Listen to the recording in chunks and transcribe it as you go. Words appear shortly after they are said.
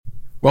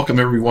Welcome,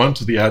 everyone,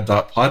 to the Ad.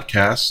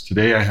 Podcast.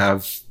 Today I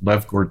have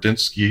Lev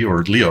Gordinsky,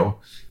 or Leo.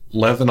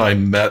 Lev and I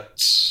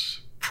met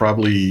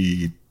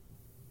probably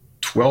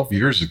 12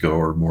 years ago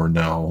or more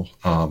now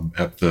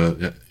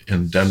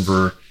in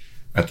Denver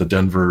at the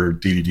Denver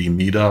DDD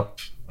meetup.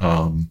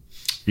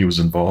 He was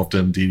involved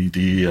in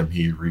DDD and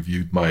he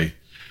reviewed my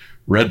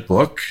Red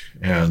book,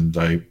 and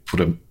I put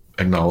an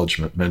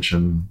acknowledgement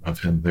mention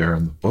of him there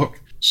in the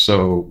book.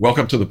 So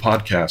welcome to the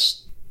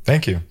podcast.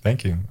 Thank you.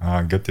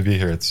 Good to be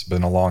here. It's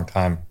been a long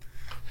time.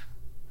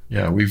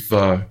 Yeah, we've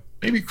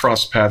maybe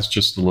crossed paths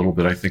just a little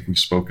bit. I think we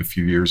spoke a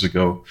few years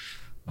ago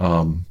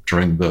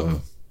during the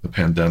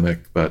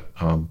pandemic. But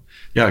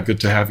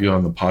good to have you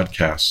on the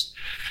podcast.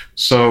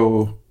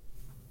 So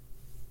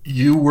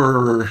you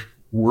were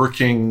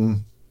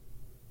working,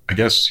 I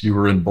guess you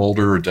were in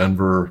Boulder or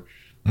Denver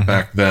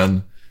back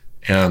then,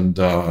 and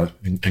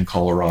in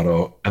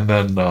Colorado. And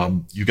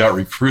then you got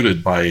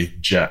recruited by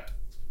Jet.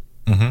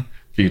 Mm-hmm.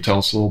 Can you tell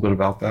us a little bit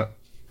about that?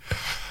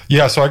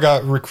 Yeah, so I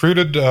got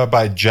recruited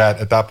by Jet.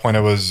 At that point,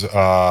 it wasn't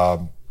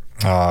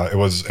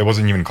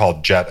even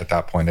called Jet at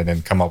that point. I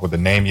didn't come up with a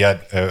name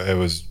yet. It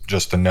was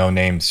just a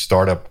no-name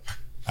startup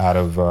out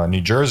of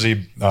New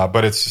Jersey.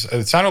 But it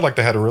sounded like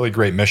they had a really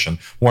great mission.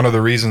 One of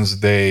the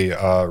reasons they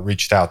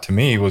reached out to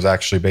me was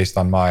actually based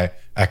on my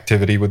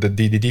activity with the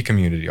DDD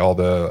community, all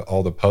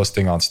the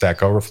posting on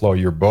Stack Overflow,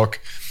 your book,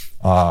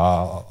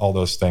 all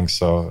those things.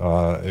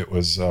 So it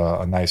was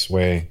a nice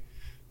way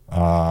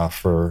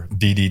for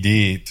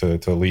DDD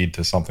to lead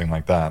to something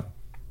like that.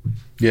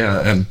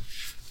 Yeah, and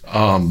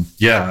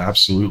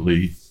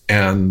absolutely.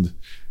 And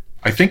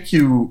I think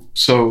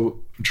so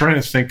I'm trying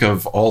to think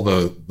of all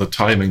the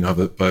timing of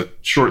it, but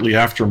shortly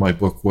after my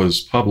book was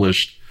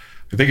published,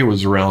 I think it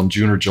was around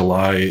June or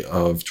July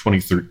of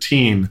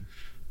 2013,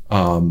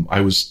 I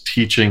was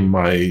teaching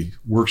my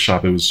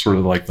workshop. It was sort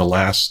of like the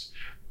last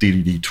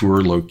DDD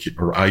tour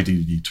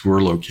IDDD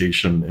tour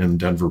location in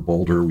Denver,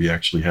 Boulder. We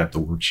actually had the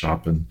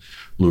workshop in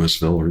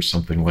Louisville or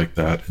something like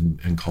that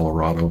in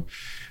Colorado.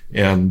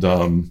 And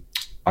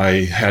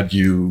I had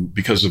you,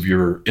 because of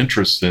your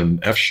interest in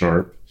F#,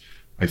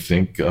 I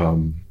think,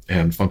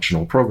 and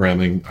functional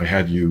programming, I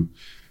had you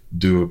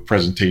do a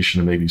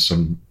presentation and maybe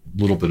some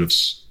little bit of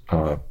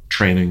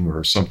training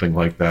or something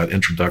like that,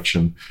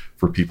 introduction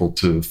for people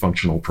to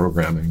functional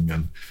programming.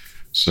 And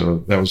so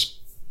that was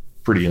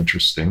pretty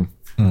interesting.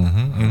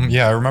 Mm-hmm, mm-hmm.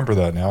 Yeah, I remember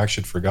that now. I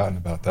actually had forgotten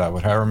about that,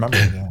 but I remember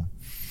that.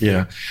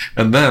 Yeah.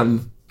 And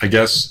then I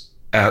guess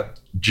at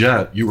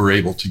Jet, you were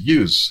able to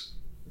use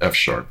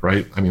F#,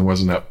 right? I mean,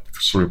 wasn't that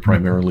sort of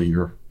primarily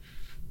your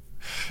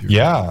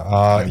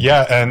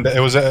Yeah. And it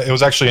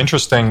was actually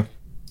interesting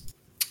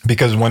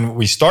because when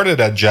we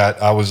started at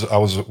Jet, I was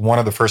one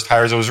of the first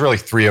hires. It was really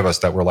three of us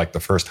that were like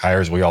the first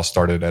hires. We all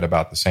started at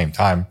about the same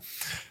time.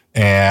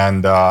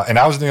 And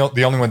I was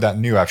the only one that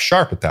knew F#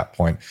 at that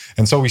point.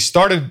 And so we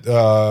started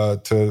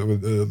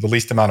with the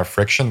least amount of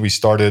friction. We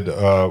started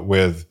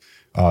with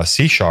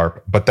C#,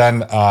 but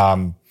then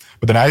I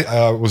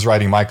was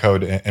writing my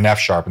code in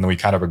F#, and then we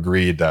kind of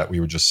agreed that we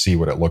would just see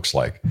what it looks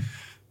like.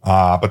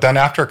 But then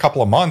after a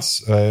couple of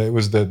months, it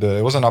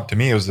wasn't up to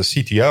me. It was the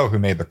CTO who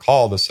made the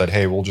call that said,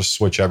 "Hey, we'll just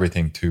switch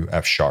everything to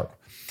F#."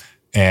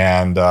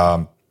 And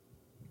I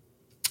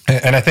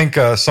think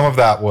some of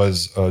that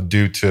was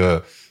due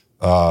to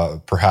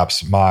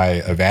perhaps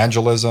my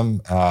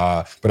evangelism.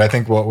 But I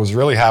think what was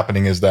really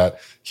happening is that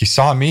he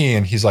saw me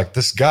and he's like,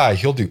 this guy,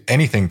 he'll do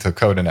anything to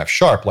code in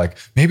F#. Like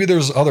maybe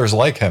there's others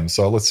like him.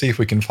 So let's see if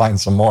we can find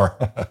some more.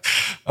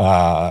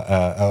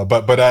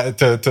 But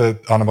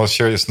on a most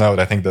serious note,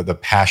 I think that the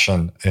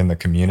passion in the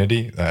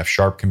community, the F#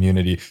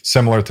 community,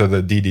 similar to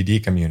the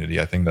DDD community,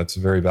 I think that's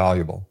very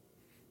valuable.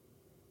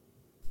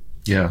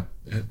 Yeah.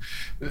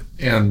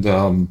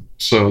 And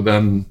so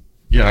then,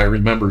 I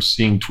remember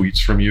seeing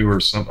tweets from you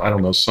or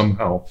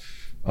somehow.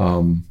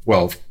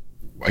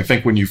 I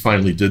think when you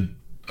finally did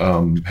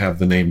have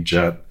the name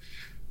Jet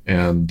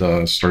and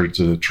started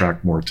to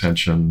attract more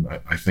attention,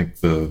 I think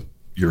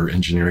your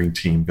engineering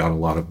team got a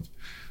lot of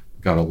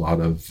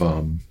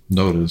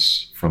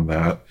notice from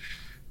that.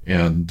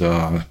 And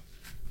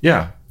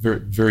very,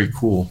 very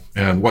cool.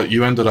 And what,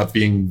 you ended up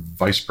being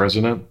vice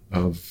president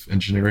of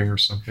engineering or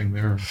something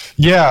there?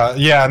 Yeah.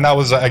 And that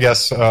was, I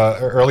guess,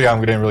 early on,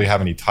 we didn't really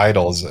have any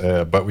titles,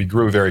 but we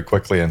grew very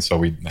quickly. And so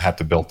we had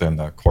to build in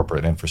the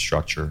corporate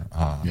infrastructure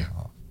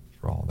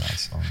for all of that.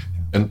 So,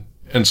 yeah.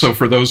 And so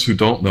for those who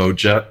don't know,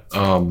 Jet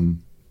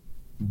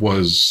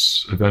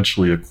was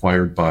eventually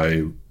acquired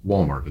by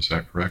Walmart. Is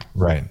that correct?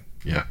 Right.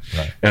 Yeah.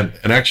 Right. And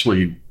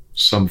actually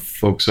some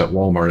folks at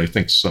Walmart, I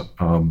think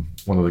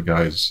one of the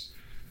guys,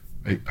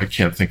 I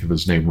can't think of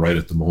his name right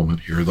at the moment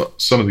here.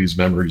 Some of these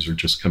memories are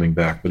just coming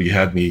back, but he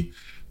had me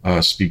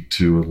speak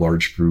to a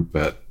large group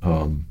at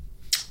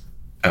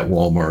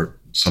Walmart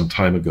some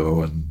time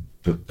ago, and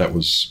that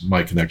was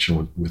my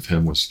connection with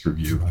him was through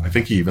you. Right. I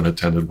think he even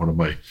attended one of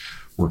my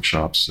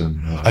workshops,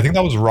 and I think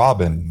that was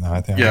Robin.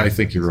 I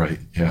think you're right.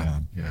 Yeah.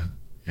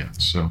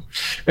 So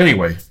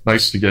anyway,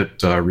 nice to get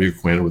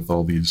reacquainted with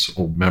all these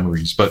old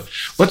memories. But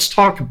let's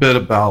talk a bit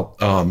about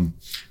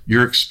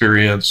your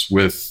experience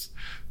with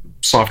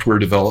software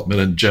development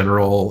in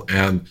general.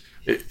 And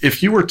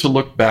if you were to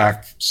look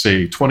back,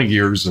 say, 20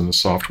 years in the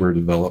software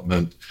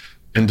development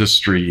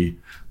industry,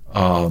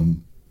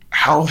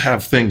 how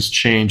have things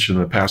changed in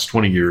the past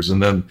 20 years?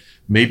 And then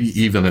maybe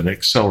even an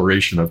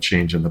acceleration of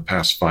change in the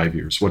past 5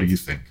 years. What do you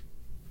think?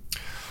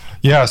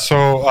 Yeah,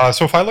 so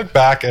if I look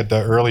back at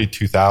the early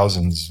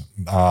 2000s,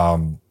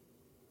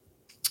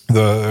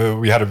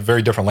 we had a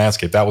very different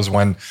landscape. That was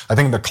when I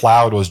think the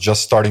cloud was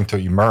just starting to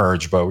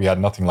emerge, but we had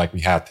nothing like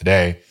we have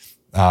today.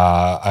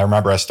 I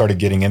remember I started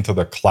getting into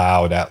the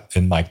cloud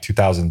in like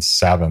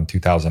 2007,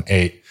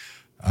 2008,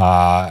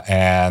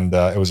 and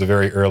it was a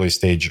very early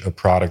stage of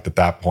product at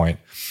that point.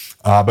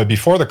 But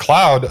before the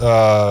cloud,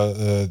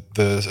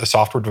 the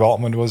software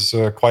development was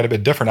quite a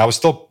bit different. I was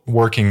still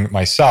working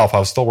myself. I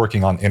was still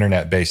working on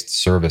internet-based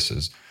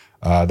services.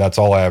 That's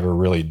all I ever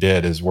really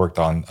did is worked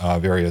on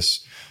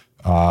various.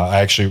 I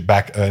actually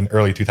back in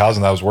early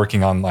 2000s, I was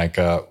working on like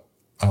a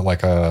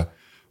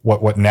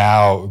what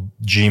now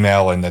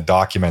Gmail and the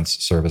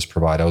Documents service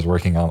provide. I was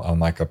working on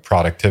like a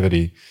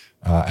productivity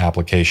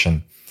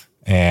application,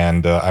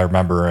 and I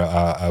remember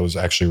I was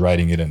actually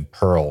writing it in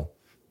Perl.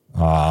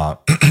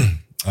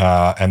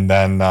 And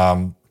then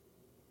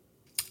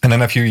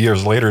a few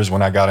years later is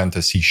when I got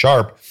into C#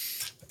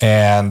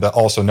 and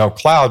also no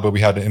cloud, but we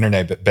had an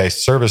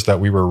internet-based service that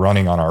we were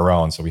running on our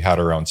own. So we had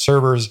our own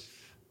servers.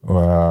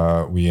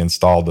 We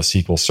installed the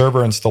SQL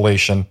Server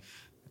installation,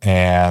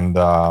 and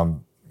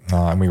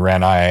we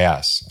ran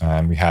IIS,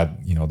 and we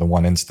had the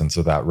one instance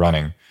of that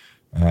running,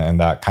 and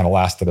that kind of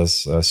lasted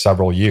us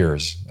several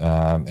years.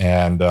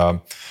 And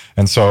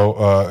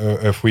so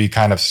if we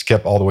kind of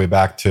skip all the way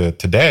back to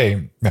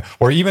today,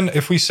 or even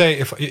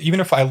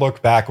if I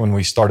look back when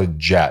we started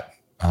Jet,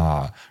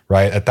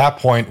 right at that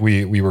point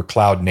we were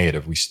cloud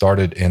native. We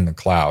started in the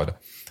cloud,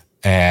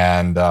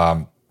 and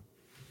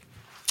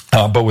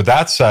but with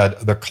that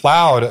said, the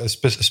cloud,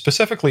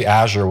 specifically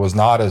Azure, was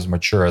not as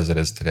mature as it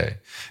is today.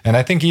 And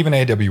I think even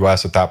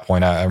AWS at that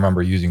point, I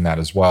remember using that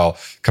as well.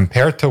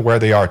 Compared to where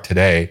they are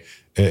today,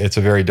 it's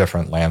a very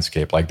different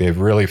landscape. Like they've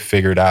really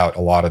figured out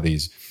a lot of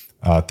these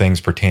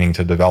things pertaining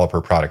to developer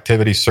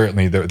productivity,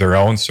 certainly their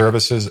own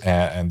services,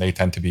 and they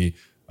tend to be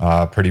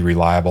pretty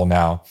reliable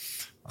now.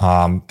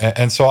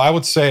 And so I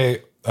would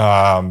say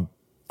over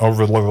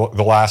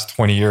the last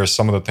 20 years,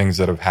 some of the things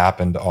that have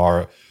happened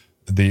are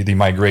the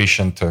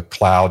migration to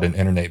cloud and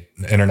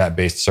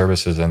internet-based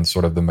services, and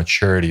sort of the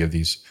maturity of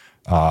these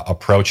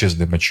approaches,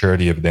 the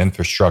maturity of the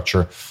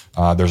infrastructure.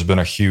 There's been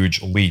a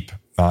huge leap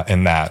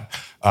in that.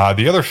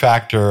 The other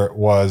factor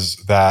was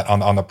that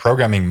on the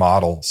programming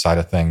model side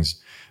of things,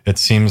 it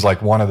seems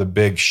like one of the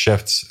big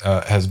shifts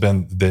has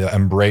been the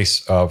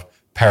embrace of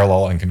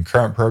parallel and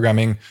concurrent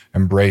programming,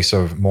 embrace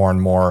of more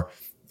and more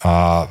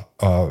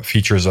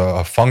features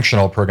of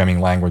functional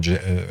programming languages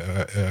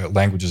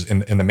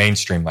in the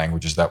mainstream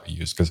languages that we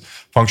use, because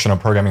functional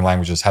programming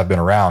languages have been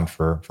around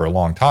for a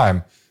long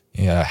time.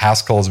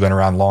 Haskell has been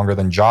around longer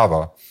than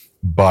Java,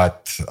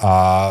 but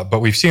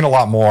we've seen a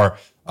lot more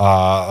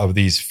of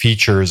these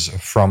features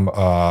from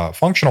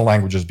functional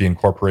languages be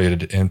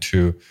incorporated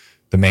into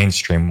the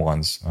mainstream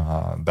ones.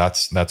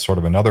 That's sort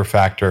of another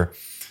factor.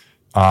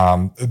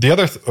 The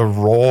other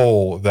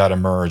role that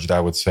emerged, I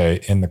would say,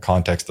 in the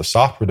context of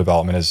software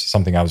development is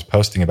something I was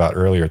posting about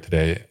earlier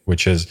today,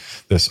 which is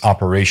this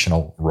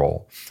operational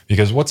role.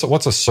 Because what's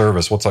a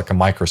service? What's like a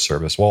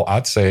microservice? Well,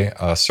 I'd say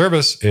a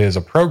service is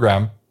a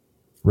program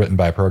written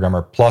by a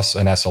programmer plus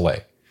an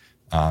SLA,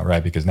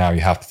 right? Because now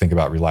you have to think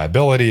about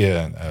reliability,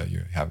 and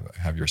you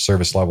have your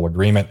service level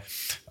agreement.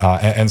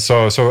 And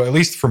so at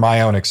least for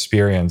my own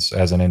experience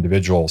as an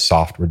individual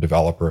software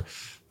developer,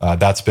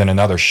 that's been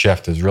another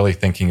shift, is really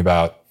thinking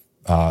about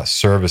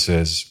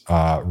services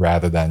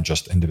rather than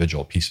just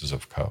individual pieces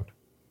of code.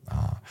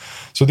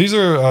 So these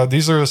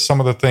are some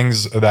of the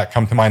things that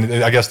come to mind.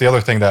 I guess the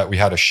other thing that we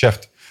had a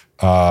shift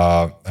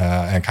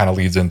and kind of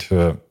leads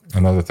into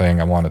another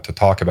thing I wanted to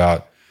talk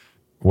about,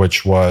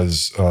 which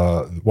was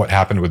what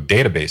happened with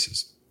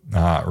databases,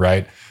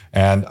 right?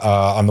 And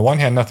on the one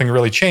hand, nothing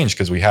really changed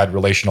because we had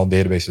relational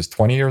databases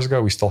 20 years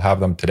ago. We still have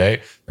them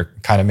today. They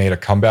kind of made a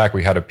comeback.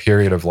 We had a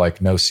period of like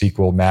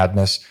NoSQL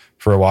madness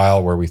for a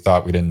while where we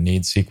thought we didn't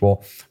need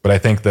SQL. But I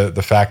think the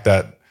fact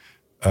that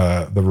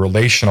the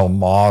relational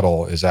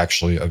model is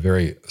actually a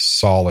very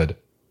solid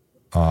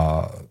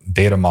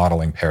data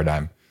modeling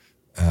paradigm.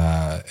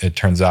 It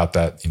turns out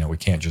that we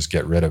can't just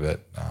get rid of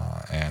it,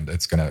 and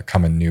it's going to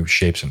come in new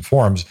shapes and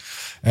forms.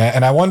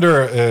 And I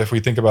wonder if we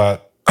think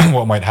about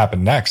what might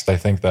happen next. I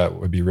think that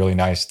would be really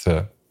nice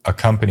to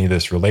accompany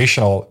this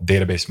relational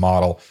database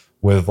model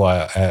with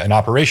an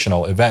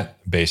operational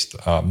event-based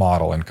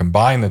model, and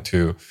combine the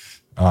two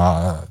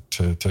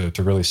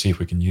to really see if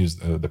we can use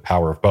the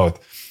power of both.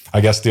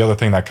 I guess the other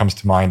thing that comes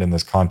to mind in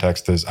this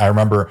context is I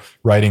remember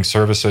writing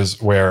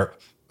services where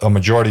a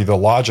majority of the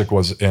logic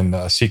was in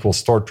a SQL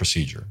stored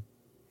procedure.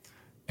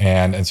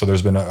 And so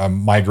there's been a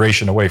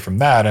migration away from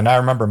that. And I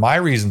remember my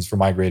reasons for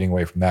migrating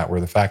away from that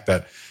were the fact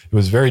that it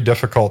was very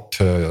difficult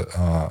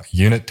to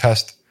unit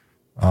test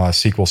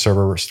SQL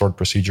Server stored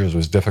procedures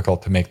was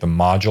difficult to make them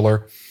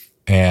modular.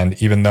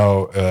 And even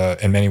though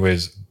in many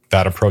ways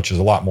that approach is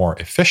a lot more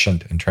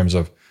efficient in terms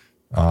of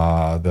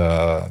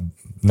the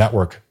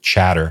network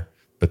chatter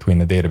between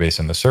the database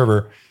and the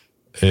server,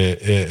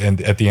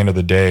 and at the end of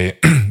the day,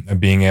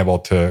 being able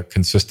to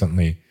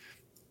consistently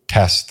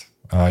test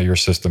your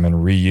system and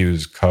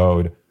reuse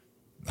code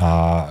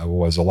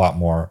was a lot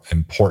more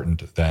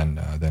important than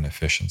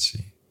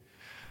efficiency.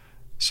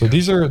 So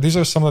these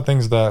are some of the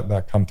things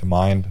that come to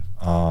mind,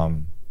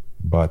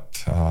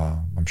 but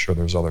I'm sure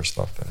there's other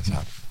stuff that has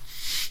happened.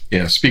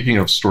 Yeah, speaking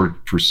of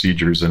stored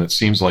procedures, and it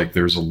seems like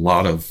there's a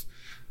lot of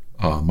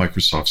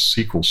Microsoft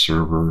SQL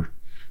Server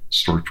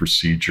stored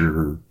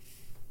procedure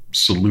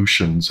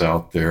solutions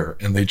out there,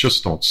 and they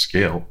just don't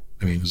scale.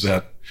 I mean, is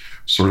that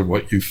sort of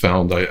what you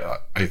found?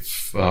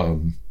 I've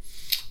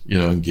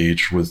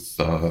engaged with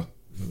a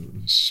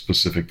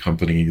specific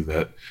company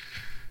that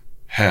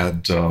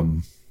had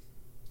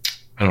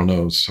I don't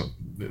know. So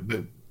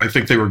I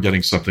think they were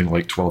getting something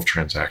like 12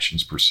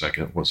 transactions per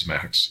second was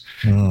max,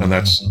 and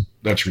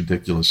that's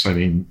ridiculous. I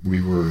mean,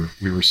 we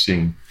were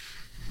seeing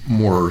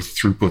more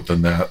throughput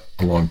than that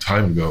a long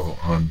time ago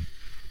on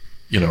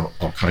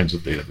all kinds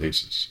of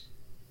databases.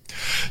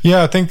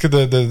 Yeah, I think the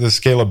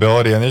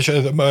scalability,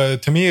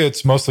 and to me,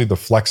 it's mostly the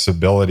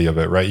flexibility of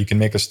it, right? You can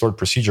make a stored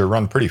procedure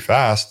run pretty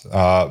fast,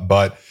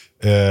 but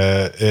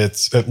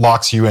it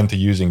locks you into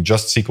using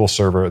just SQL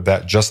Server,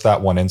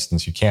 that one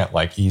instance. You can't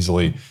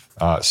easily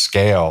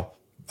scale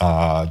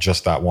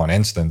just that one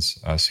instance.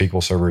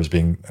 SQL Server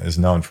is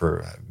known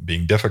for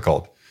being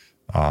difficult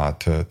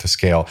to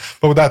scale.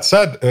 But with that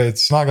said,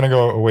 it's not going to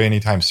go away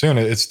anytime soon.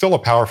 It's still a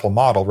powerful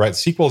model, right?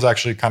 SQL is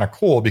actually kind of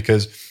cool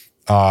because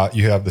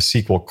you have the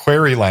SQL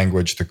query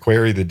language to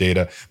query the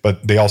data,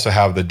 but they also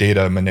have the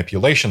data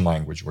manipulation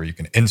language where you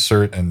can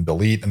insert and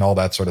delete and all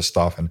that sort of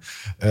stuff. And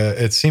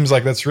it seems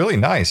like that's really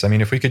nice. I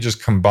mean, if we could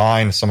just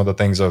combine some of the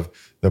things of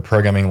the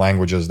programming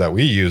languages that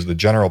we use, the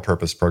general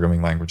purpose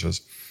programming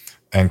languages,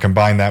 and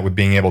combine that with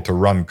being able to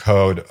run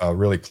code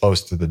really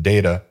close to the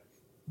data,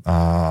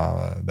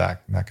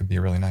 that could be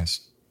really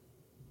nice.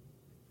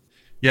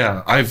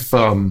 Yeah, I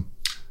think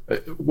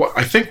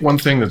one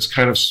thing that's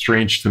kind of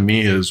strange to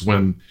me is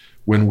when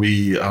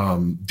we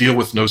deal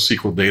with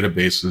NoSQL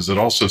databases, it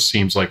also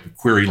seems like the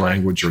query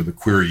language or the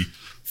query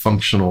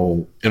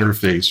functional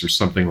interface or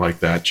something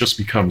like that just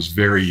becomes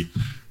very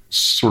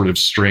sort of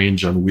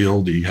strange,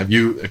 unwieldy. Have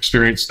you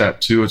experienced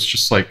that too? It's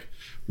just like,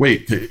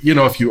 wait,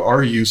 if you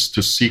are used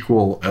to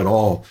SQL at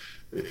all,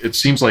 it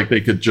seems like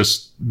they could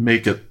just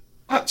make it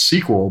not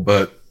SQL,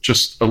 but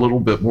just a little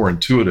bit more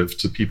intuitive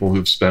to people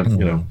who've spent,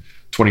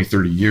 20,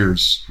 30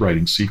 years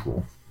writing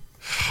SQL.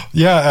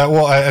 Yeah,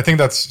 well, I think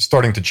that's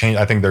starting to change.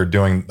 I think they're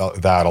doing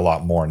that a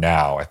lot more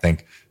now. I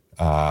think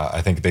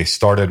they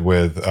started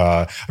with.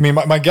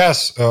 My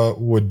guess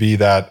would be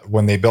that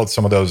when they built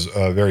some of those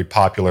very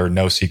popular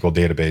NoSQL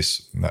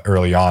database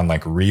early on,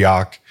 like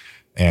Riak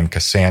and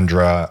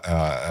Cassandra,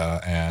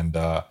 and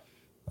there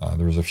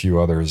was a few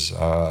others.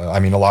 A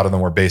lot of them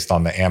were based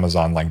on the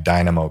Amazon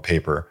Dynamo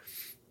paper.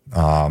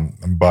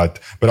 But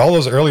all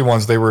those early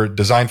ones, they were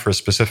designed for a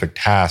specific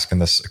task,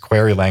 and this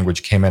query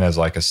language came in as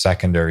a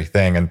secondary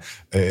thing. And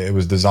it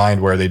was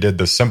designed where they did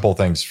the simple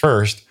things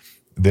first.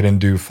 They didn't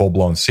do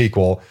full-blown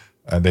SQL.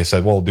 They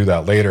said, well, we'll do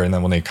that later. And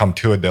then when they come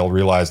to it, they'll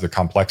realize the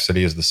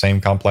complexity is the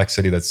same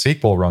complexity that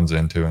SQL runs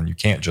into. And you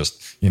can't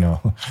just,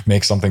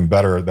 make something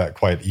better that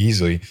quite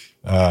easily.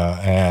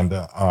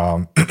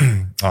 But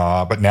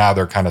now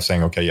they're kind of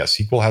saying, okay, yeah,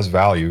 SQL has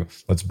value.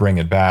 Let's bring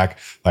it back.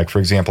 Like, for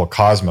example,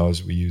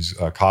 Cosmos, we use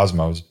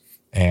Cosmos,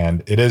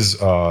 and it is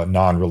a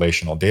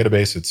non-relational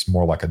database. It's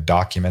more like a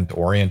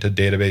document-oriented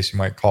database, you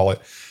might call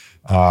it.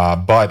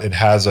 But it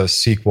has a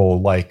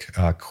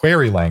SQL-like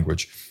query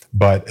language,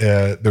 but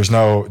there's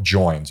no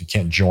joins. You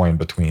can't join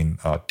between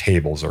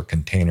tables or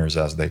containers,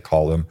 as they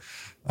call them.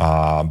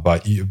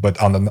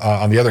 But on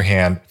the other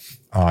hand,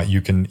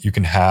 you can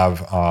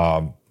have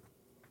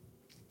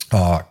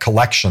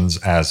collections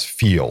as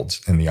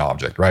fields in the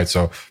object, right?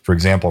 So, for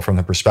example, from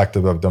the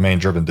perspective of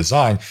domain-driven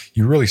design,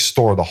 you really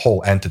store the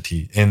whole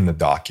entity in the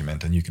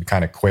document, and you can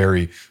kind of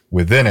query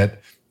within it,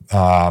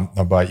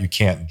 but you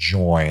can't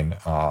join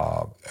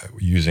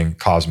using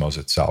Cosmos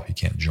itself. You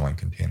can't join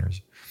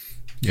containers.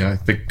 Yeah, I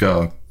think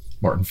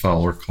Martin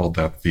Fowler called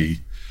that the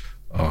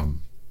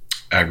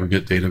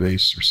aggregate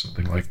database or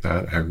something like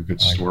that,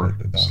 aggregate store.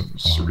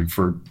 So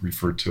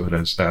referred to it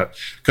as that.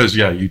 Because,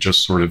 yeah, you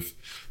just sort of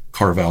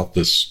carve out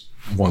this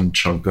one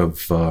chunk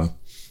of,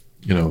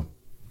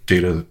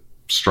 data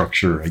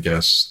structure, I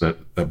guess,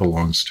 that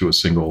belongs to a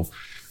single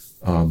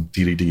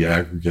DDD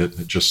aggregate.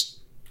 It just,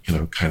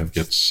 kind of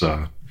gets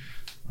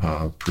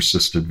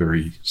persisted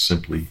very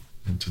simply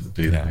into the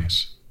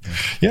database.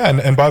 Yeah,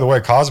 and by the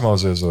way,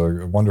 Cosmos is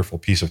a wonderful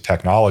piece of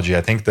technology.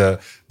 I think the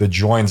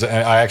joins,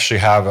 I actually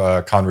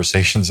have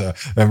conversations,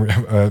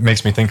 it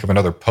makes me think of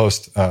another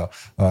post /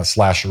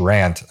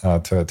 rant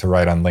to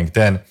write on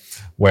LinkedIn,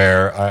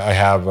 where I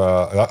have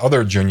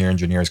other junior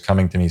engineers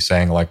coming to me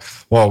saying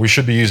well, we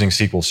should be using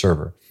SQL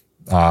Server.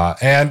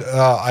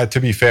 To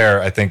be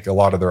fair, I think a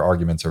lot of their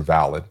arguments are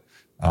valid,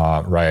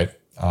 right?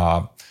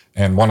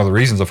 And one of the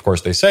reasons, of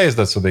course, they say is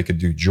that so they could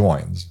do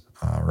joins,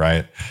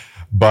 right?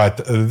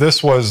 But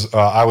this was,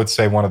 I would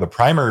say, one of the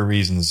primary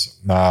reasons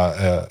in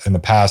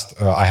the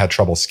past I had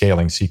trouble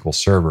scaling SQL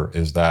Server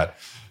is that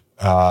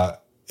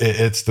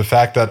it's the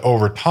fact that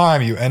over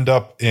time you end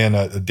up in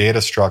a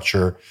data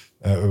structure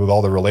with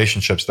all the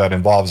relationships that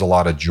involves a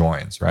lot of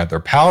joins, right? They're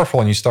powerful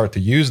and you start to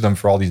use them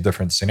for all these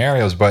different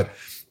scenarios, but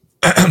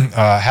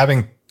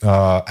having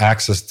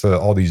access to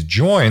all these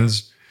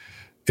joins,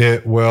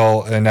 it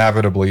will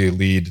inevitably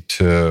lead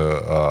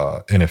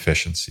to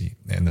inefficiency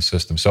in the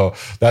system. So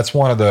that's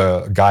one of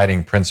the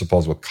guiding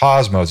principles with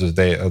Cosmos is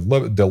they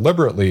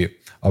deliberately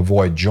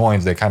avoid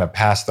joins. They kind of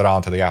pass that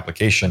on to the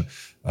application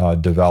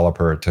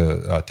developer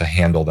to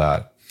handle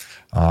that.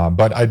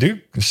 But I do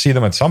see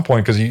them at some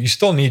point because you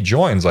still need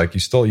joins. Like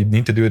you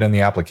need to do it in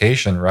the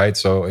application, right?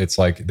 So it's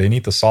like they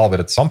need to solve it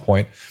at some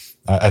point.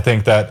 I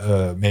think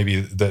that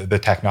maybe the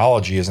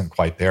technology isn't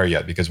quite there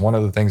yet because one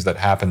of the things that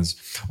happens,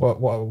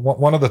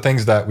 one of the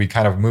things that we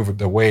kind of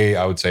moved away,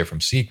 I would say, from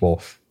SQL,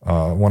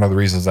 one of the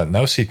reasons that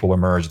NoSQL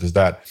emerged is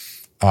that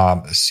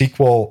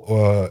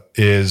SQL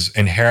is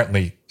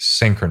inherently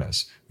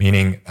synchronous,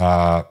 meaning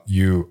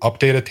you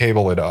update a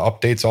table, it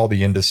updates all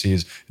the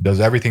indices, it does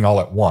everything all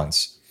at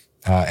once.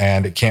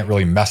 And it can't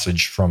really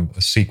message from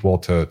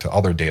SQL to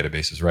other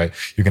databases, right?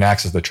 You can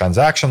access the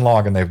transaction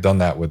log, and they've done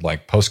that with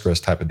like Postgres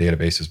type of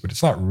databases, but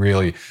it's not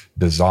really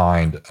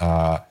designed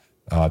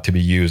to be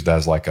used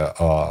as like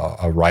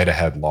a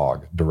write-ahead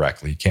log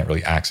directly. You can't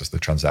really access the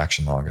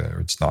transaction log; or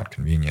it's not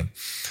convenient.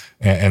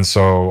 And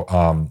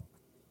so,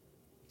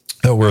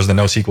 whereas the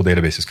NoSQL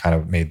databases kind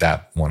of made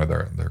that one of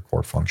their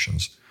core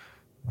functions.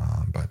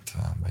 But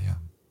yeah.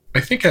 I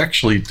think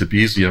actually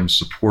Debezium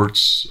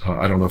supports,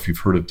 I don't know if you've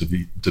heard of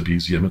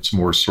Debezium. It's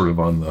more sort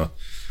of on the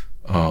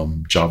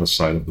Java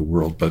side of the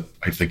world, but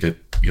I think it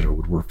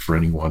would work for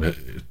anyone.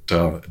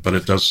 But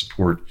it does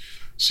support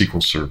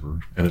SQL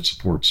Server and it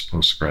supports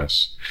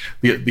Postgres.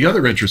 The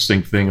other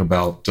interesting thing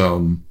about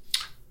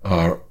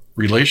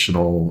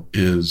relational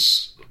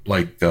is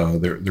like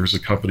there's a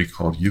company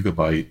called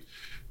Yugabyte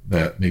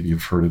that maybe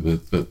you've heard of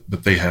it,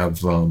 that they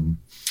have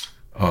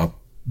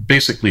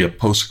basically a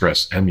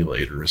Postgres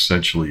emulator,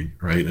 essentially,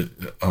 right?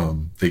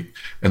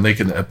 They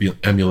can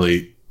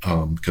emulate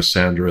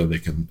Cassandra. They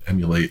can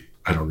emulate,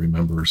 I don't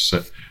remember,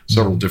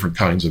 several different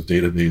kinds of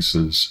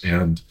databases,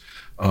 and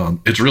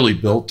it's really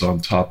built on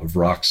top of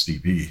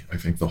RocksDB. I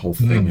think the whole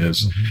thing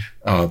is.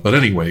 But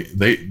anyway,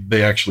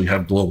 they actually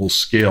have global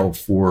scale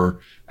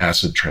for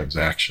ACID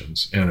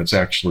transactions, and it's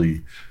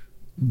actually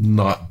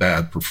not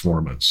bad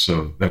performance.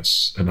 So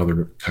that's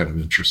another kind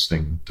of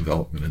interesting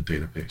development in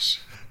database.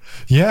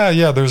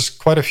 Yeah. There's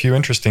quite a few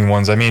interesting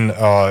ones. I mean,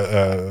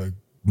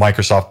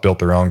 Microsoft built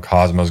their own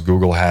Cosmos.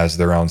 Google has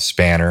their own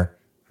Spanner.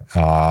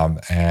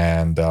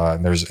 And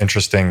there's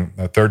interesting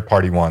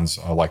third-party ones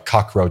like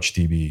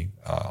CockroachDB.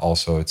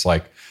 Also, it's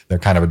like they're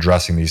kind of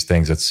addressing these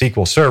things. It's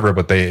SQL Server,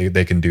 but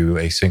they can do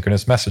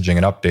asynchronous messaging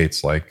and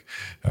updates like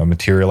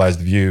materialized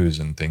views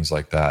and things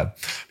like that.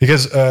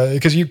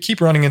 Because you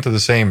keep running into the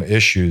same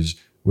issues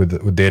with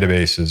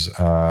databases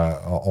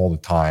all the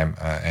time,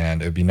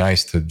 and it'd be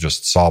nice to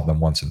just solve them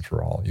once and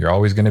for all. You're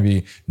always going to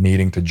be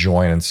needing to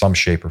join in some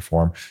shape or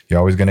form. You're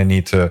always going to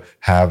need to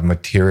have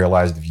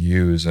materialized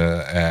views,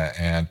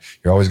 and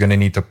you're always going to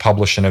need to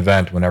publish an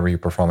event whenever you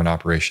perform an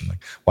operation.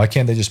 Like, why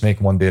can't they just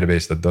make one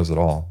database that does it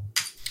all?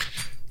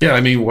 Yeah, I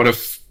mean, what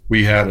if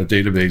we had a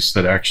database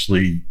that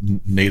actually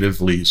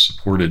natively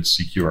supported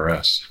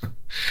CQRS?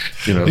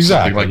 Exactly,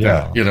 something like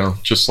that.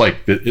 Just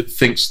like it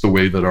thinks the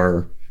way that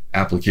our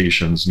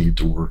applications need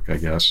to work, I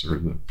guess, or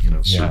the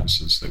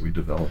services that we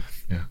develop.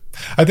 Yeah,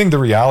 I think the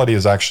reality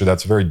is actually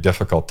that's very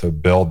difficult to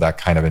build that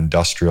kind of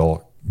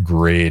industrial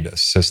grade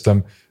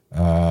system,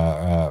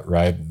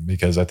 right?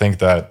 Because I think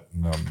that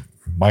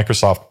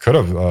Microsoft could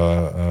have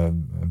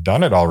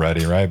done it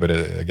already, right? But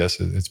I guess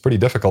it's pretty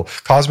difficult.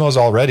 Cosmos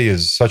already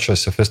is such a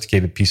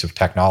sophisticated piece of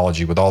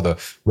technology with all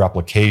the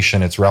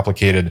replication. It's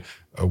replicated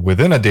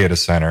within a data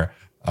center.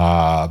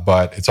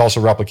 But it's also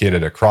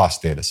replicated across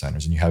data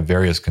centers, and you have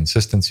various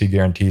consistency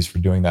guarantees for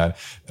doing that.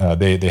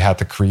 They had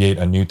to create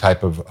a new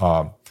type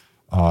of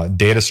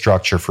data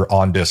structure for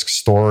on-disk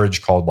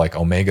storage called like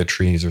Omega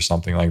trees or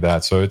something like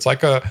that. So it's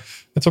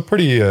a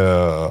pretty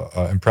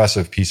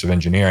impressive piece of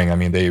engineering. I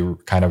mean, they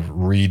kind of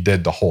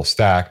redid the whole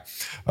stack.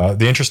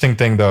 The interesting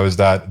thing, though, is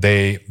that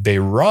they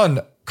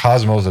run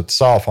Cosmos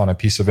itself on a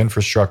piece of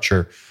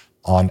infrastructure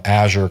on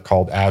Azure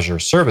called Azure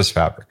Service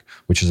Fabric,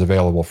 which is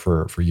available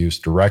for use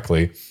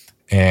directly.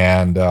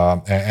 And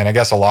I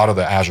guess a lot of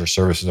the Azure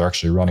services are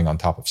actually running on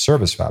top of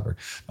Service Fabric.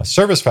 Now,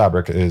 Service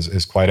Fabric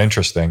is quite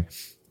interesting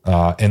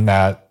in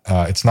that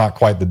it's not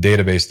quite the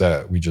database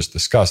that we just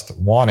discussed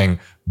wanting,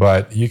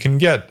 but you can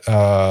get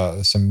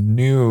some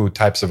new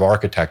types of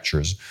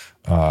architectures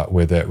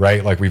with it,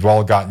 right? Like we've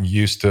all gotten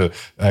used to,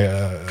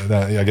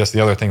 I guess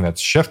the other thing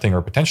that's shifting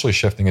or potentially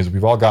shifting is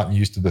we've all gotten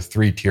used to the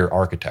 3-tier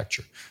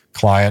architecture: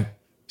 client,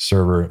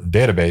 server,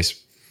 database.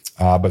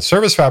 But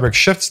Service Fabric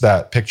shifts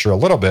that picture a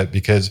little bit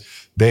because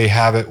they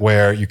have it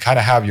where you kind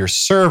of have your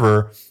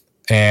server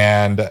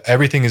and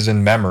everything is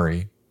in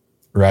memory,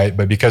 right?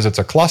 But because it's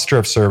a cluster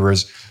of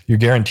servers, you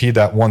guarantee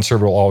that one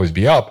server will always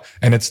be up,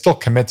 and it still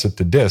commits it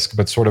to disk,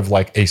 but sort of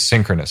like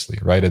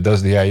asynchronously, right? It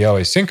does the I/O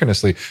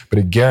asynchronously, but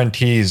it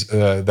guarantees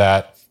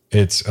that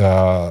it's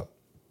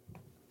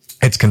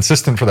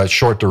consistent for that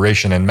short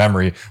duration in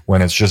memory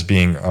when it's just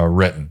being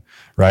written,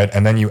 right?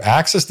 And then you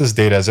access this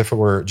data as if it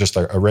were just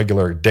a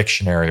regular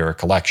dictionary or a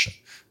collection,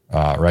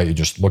 right? You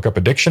just look up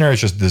a dictionary.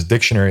 It's just this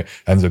dictionary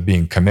ends up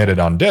being committed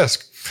on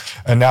disk.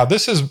 And now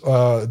this is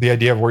the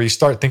idea of where you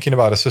start thinking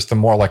about a system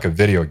more like a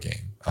video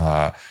game,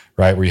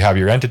 right? Where you have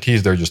your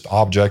entities, they're just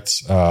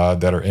objects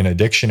that are in a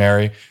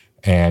dictionary,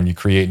 and you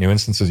create new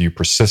instances, you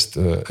persist,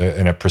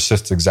 and it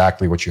persists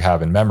exactly what you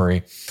have in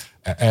memory.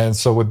 And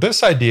so with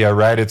this idea,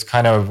 right, it's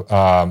kind of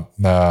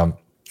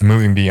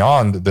moving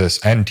beyond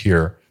this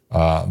N-tier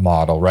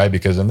model, right?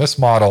 Because in this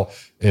model,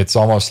 it's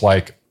almost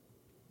like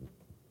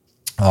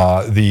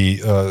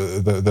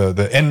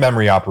the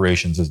in-memory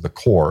operations is the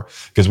core,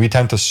 because we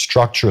tend to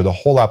structure the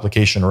whole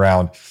application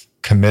around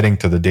committing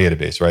to the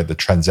database, right? The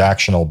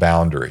transactional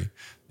boundary.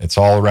 It's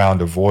all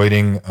around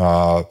avoiding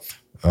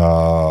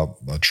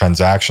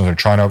transactions, or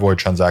trying to avoid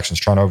transactions,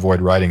 trying to avoid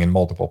writing in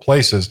multiple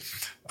places.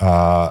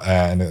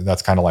 And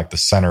that's kind of like the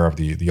center of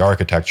the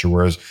architecture.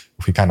 Whereas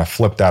if we kind of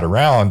flip that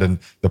around and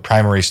the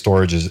primary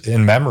storage is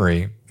in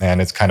memory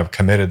and it's kind of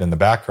committed in the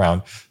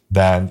background,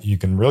 then you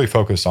can really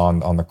focus on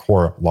the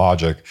core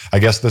logic. I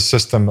guess this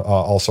system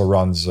also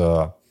runs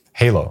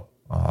Halo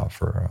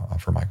for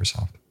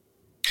Microsoft.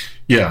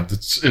 Yeah,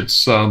 it's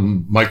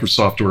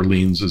Microsoft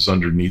Orleans is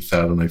underneath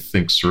that, and I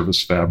think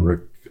Service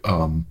Fabric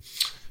kind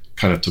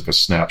of took a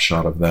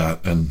snapshot of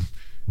that, and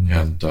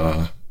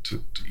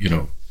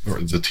or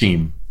the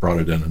team brought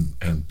it in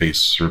and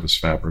based Service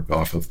Fabric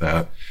off of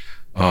that.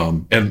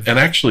 And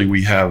actually,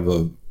 we have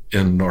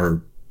in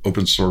our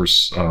open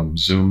source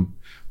Zoom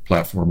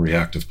platform,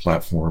 reactive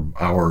platform,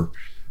 our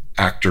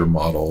actor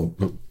model,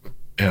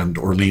 and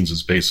Orleans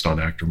is based on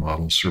actor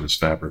model. Service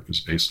Fabric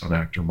is based on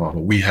actor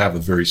model. We have a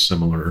very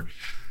similar,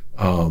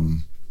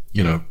 kind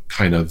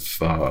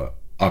of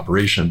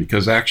operation,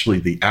 because actually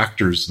the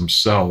actors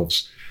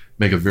themselves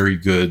make a very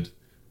good,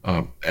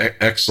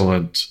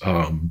 excellent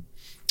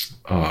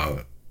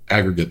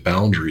aggregate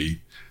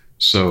boundary.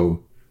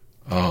 So,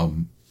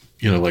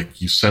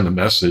 like you send a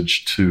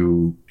message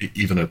to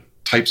even a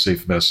type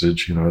safe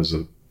message, as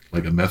a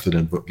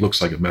method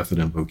looks like a method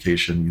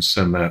invocation. You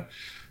send that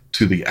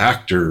to the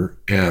actor,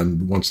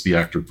 and once the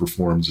actor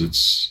performs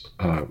its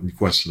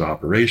requested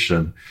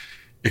operation,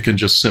 it can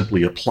just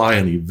simply apply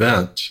an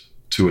event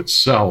to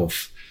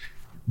itself,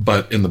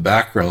 but in the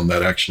background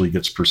that actually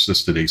gets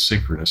persisted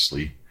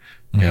asynchronously.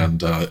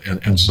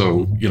 Mm-hmm. And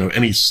so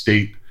any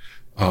state,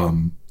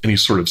 any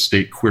sort of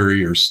state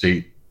query or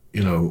state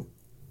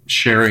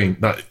sharing,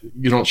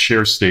 you don't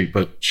share state,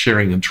 but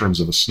sharing in terms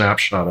of a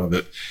snapshot of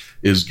it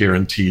is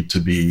guaranteed to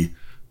be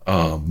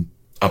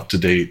up to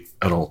date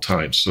at all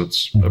times. So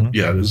it's it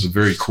is a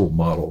very cool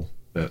model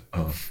that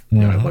I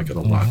like it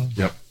a lot.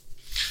 Yep.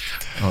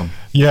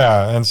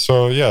 And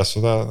so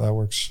that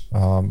works.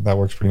 That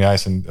works pretty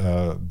nice, and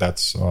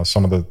that's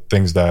some of the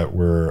things that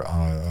we're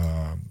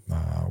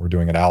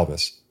doing at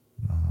Alvis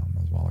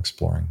as well,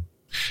 exploring.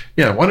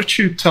 Yeah, why don't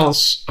you tell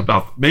us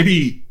about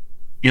maybe,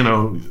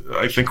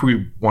 I think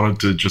we wanted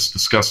to just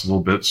discuss a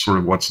little bit sort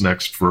of what's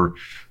next for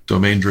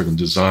domain-driven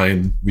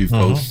design. We've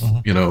both,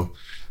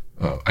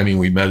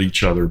 we met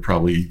each other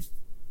probably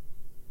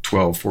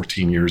 12,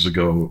 14 years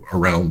ago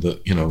around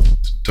the,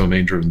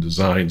 domain-driven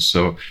design.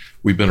 So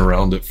we've been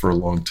around it for a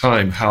long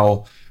time.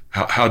 How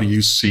do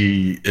you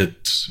see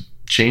it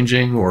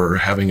changing or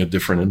having a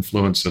different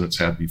influence than it's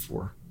had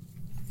before?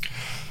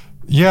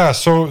 Yeah,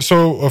 so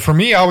for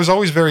me, I was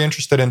always very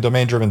interested in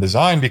domain-driven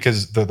design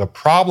because the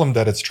problem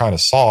that it's trying to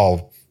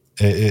solve,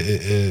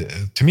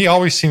 to me,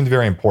 always seemed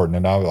very important,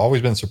 and I've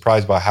always been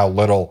surprised by how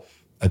little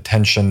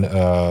attention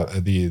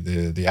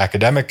the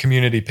academic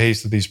community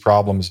pays to these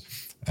problems,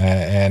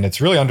 and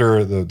it's really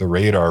under the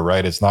radar,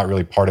 right? It's not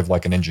really part of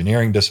like an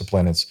engineering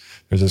discipline.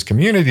 There's this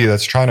community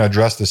that's trying to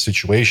address the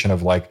situation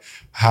of like,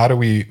 how do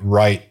we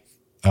write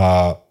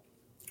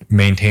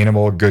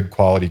maintainable, good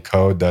quality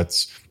code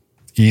that's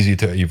easy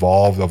to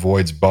evolve,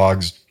 avoids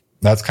bugs.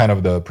 That's kind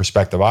of the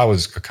perspective I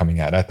was coming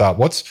at. I thought,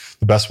 what's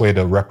the best way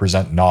to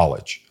represent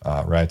knowledge,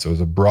 right? So it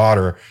was a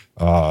broader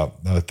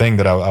thing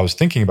that I was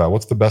thinking about.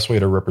 What's the best way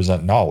to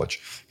represent knowledge?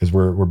 Because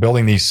we're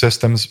building these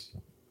systems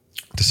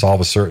to solve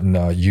a certain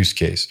use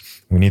case.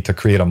 We need to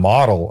create a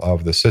model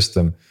of the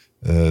system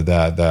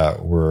that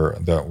we're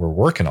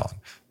working on.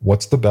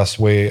 What's the best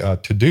way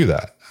to do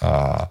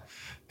that?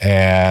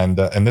 And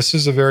this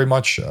is a very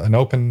much an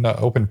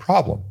open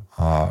problem,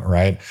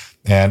 right?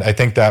 And I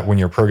think that when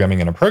you're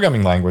programming in a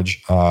programming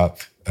language,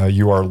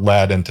 you are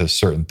led into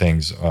certain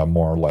things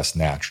more or less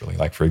naturally.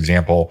 Like, for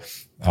example,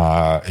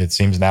 it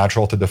seems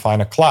natural to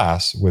define a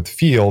class with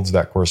fields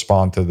that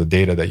correspond to the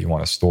data that you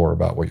want to store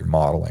about what you're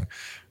modeling,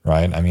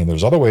 right? I mean,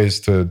 there's other ways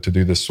to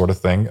do this sort of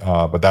thing,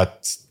 but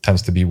that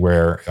tends to be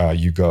where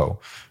you go,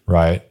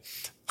 right?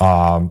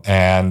 But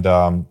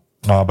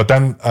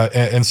then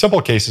in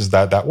simple cases,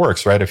 that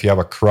works, right? If you have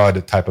a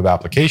CRUD type of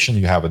application,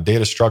 you have a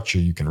data structure,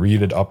 you can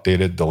read it, update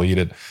it, delete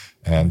it,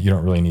 and you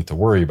don't really need to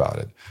worry about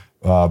it.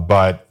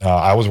 But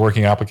I was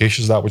working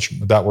applications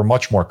that were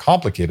much more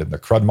complicated. The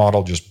CRUD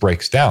model just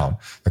breaks down.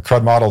 The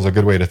CRUD model is a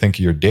good way to think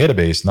of your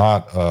database,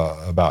 not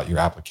about your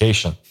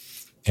application.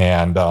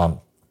 And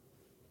so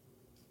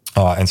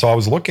I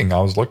was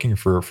looking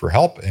for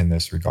help in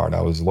this regard.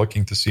 I was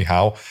looking to see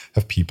how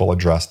have people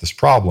addressed this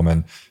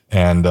problem.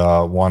 And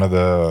one of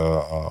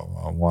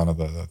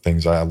the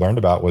things I learned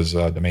about was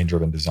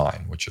domain-driven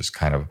design, which is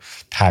kind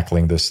of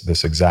tackling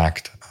this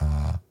exact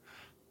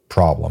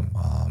problem.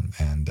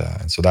 And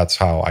so that's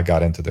how I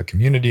got into the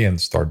community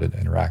and started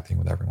interacting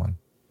with everyone.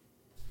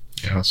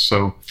 Yeah.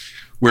 So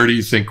where do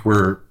you think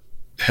we're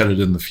headed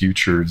in the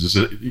future?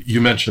 You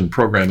mentioned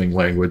programming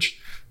language.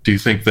 Do you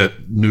think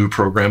that new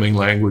programming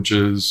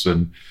languages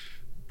and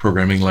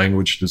programming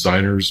language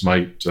designers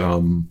might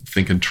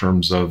think in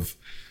terms of,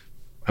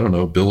 I don't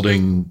know,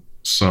 building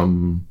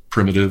some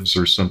primitives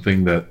or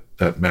something that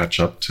match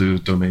up to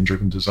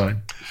domain-driven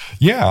design?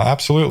 Yeah,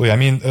 absolutely. I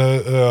mean,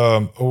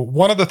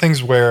 one of the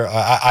things where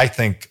I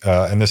think,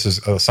 and this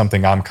is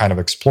something I'm kind of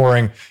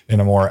exploring in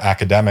a more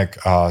academic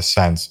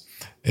sense,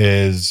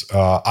 is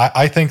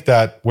I think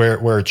that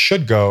where it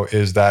should go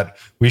is that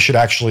we should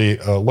actually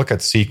look at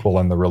SQL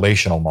and the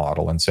relational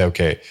model and say,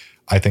 okay,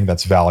 I think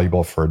that's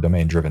valuable for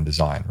domain-driven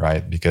design,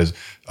 right? Because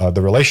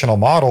the relational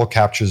model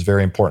captures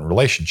very important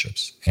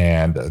relationships.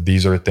 And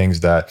these are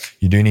things that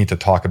you do need to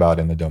talk about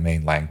in the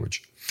domain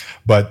language.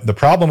 But the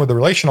problem with the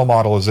relational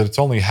model is that it's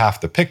only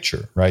half the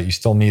picture, right? You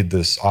still need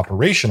this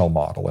operational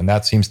model, and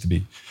that seems to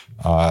be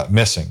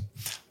missing.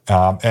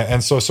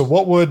 And so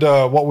what would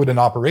an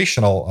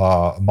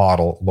operational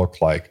model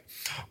look like?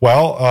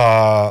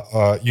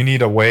 Well, you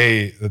need a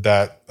way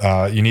that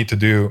you need to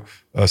do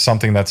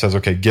something that says,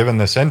 okay, given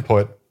this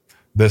input,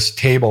 this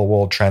table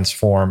will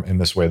transform in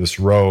this way. This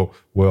row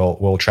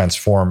will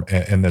transform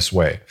in this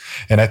way.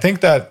 And I think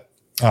that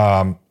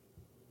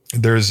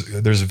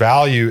there's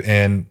value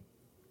in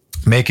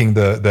making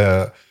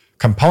the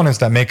components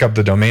that make up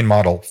the domain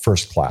model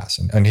first class.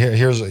 And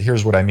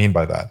here's what I mean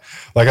by that.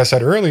 Like I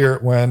said earlier,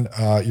 when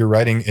you're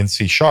writing in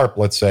C#,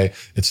 let's say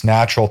it's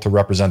natural to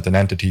represent an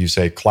entity. You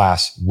say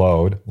class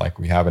load, like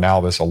we have in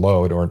Alvis, a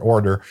load or an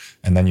order,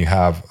 and then you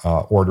have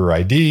order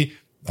ID,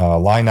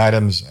 line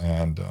items,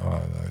 and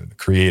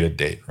created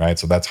date, right?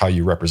 So that's how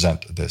you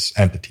represent this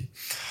entity.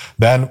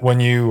 Then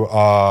when you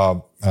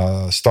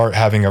start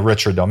having a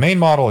richer domain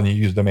model and you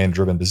use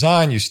domain-driven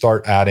design, you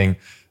start adding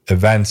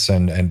events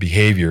and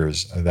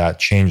behaviors that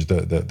change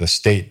the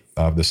state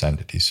of this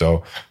entity.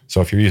 So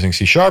if you're using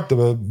C#,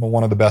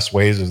 one of the best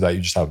ways is that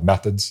you just have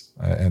methods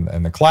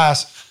in the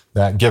class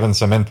that, given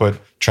some input,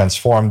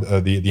 transform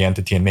the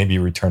entity and maybe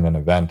return an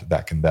event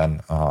that can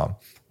then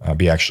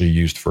be actually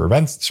used for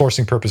event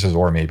sourcing purposes,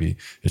 or maybe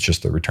it's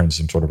just to return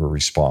some sort of a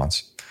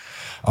response.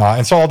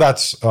 And so all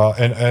that's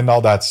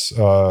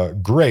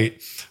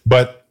great,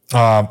 but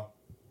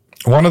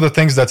one of the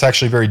things that's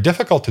actually very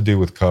difficult to do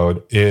with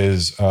code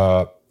is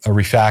a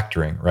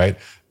refactoring, right?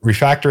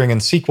 Refactoring in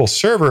SQL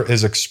Server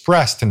is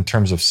expressed in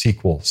terms of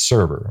SQL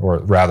Server, or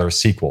rather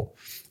SQL,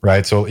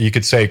 right? So you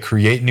could say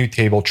create new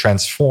table,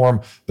 transform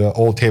the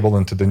old table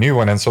into the new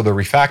one. And so the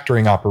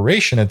refactoring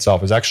operation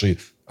itself is actually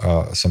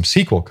some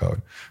SQL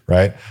code,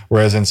 right?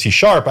 Whereas in C#,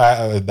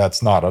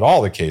 that's not at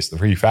all the case. The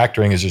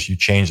refactoring is just you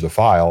change the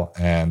file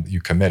and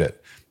you commit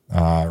it,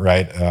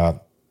 right?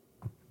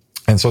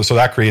 And so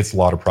that creates a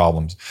lot of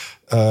problems.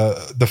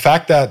 The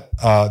fact that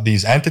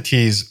these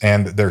entities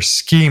and their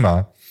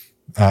schema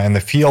and the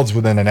fields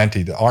within an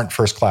entity that aren't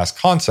first-class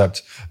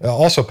concepts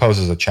also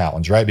poses a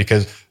challenge, right?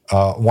 Because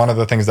one of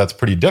the things that's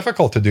pretty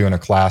difficult to do in a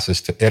class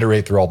is to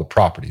iterate through all the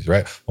properties,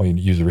 right? Well, you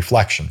use a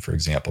reflection, for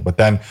example. But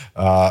then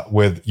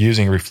with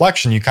using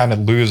reflection, you kind of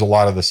lose a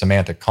lot of the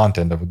semantic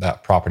content of what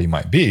that property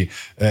might be.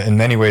 In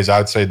many ways, I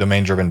would say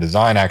domain-driven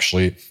design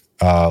actually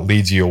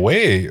leads you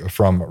away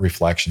from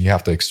reflection. You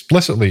have to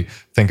explicitly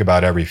think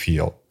about every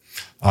field.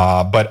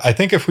 But I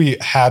think if we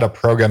had a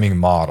programming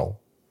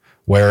model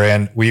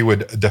wherein we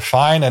would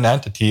define an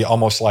entity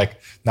almost like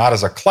not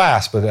as a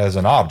class, but as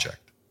an object,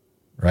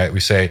 right? We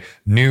say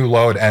new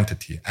load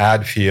entity,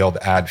 add field,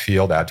 add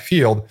field, add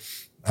field.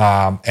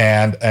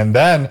 And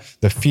then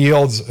the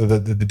fields, the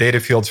data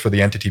fields for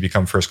the entity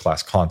become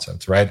first-class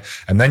concepts, right?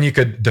 And then you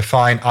could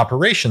define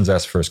operations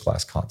as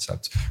first-class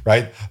concepts,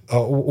 right?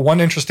 One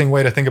interesting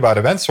way to think about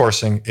event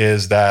sourcing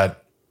is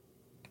that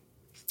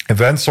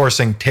event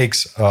sourcing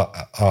takes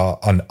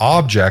an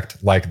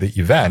object like the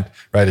event,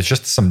 right? It's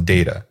just some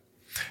data.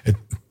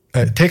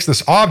 It takes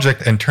this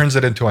object and turns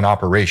it into an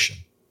operation,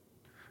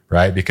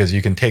 right? Because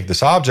you can take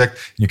this object,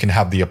 you can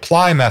have the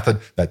apply method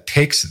that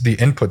takes the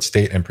input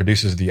state and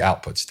produces the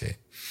output state.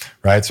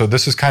 right? So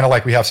this is kind of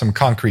like we have some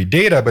concrete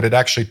data, but it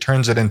actually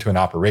turns it into an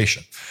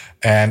operation.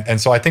 And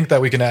so I think that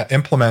we can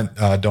implement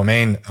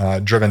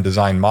domain-driven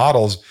design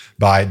models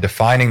by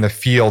defining the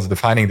fields,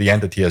 defining the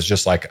entity as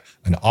just like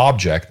an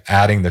object,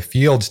 adding the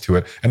fields to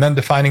it, and then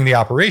defining the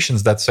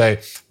operations that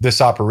say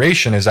this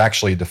operation is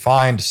actually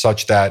defined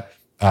such that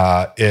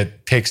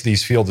it takes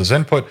these fields as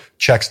input,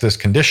 checks this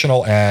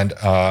conditional, and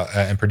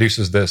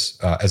produces this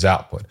as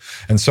output.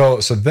 And so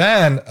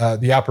then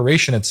the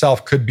operation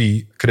itself could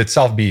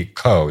itself be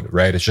code,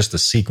 right? It's just a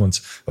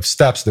sequence of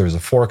steps. There's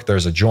a fork,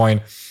 there's a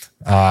join,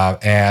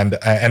 and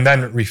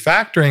then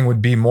refactoring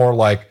would be more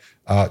like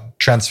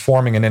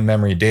transforming an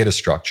in-memory data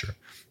structure.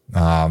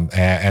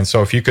 And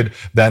so if you could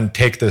then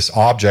take this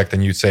object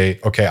and you say,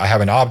 okay, I have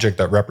an object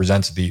that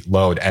represents the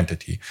load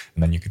entity,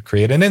 and then you could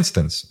create an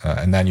instance,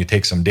 and then you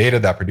take some data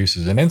that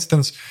produces an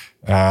instance,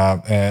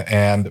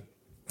 and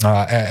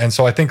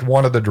so I think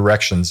one of the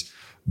directions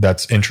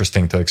that's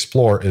interesting to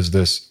explore is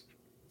this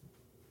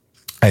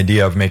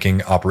idea of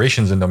making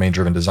operations in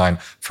domain-driven design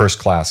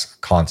first-class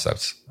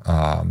concepts.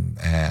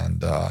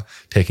 And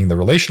taking the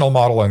relational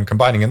model and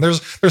combining. And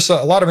there's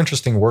a lot of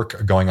interesting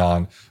work going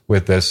on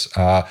with this.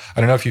 I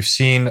don't know if you've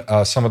seen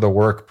some of the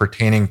work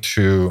pertaining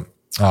to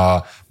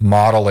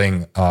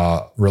modeling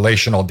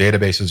relational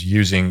databases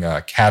using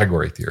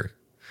category theory.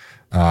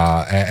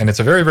 And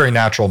it's a very, very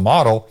natural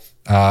model.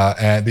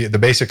 And the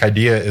basic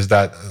idea is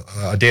that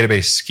a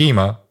database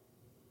schema,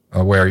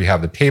 where you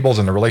have the tables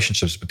and the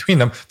relationships between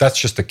them, that's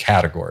just a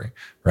category,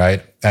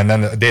 right? And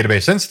then the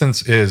database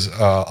instance is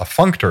a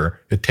functor.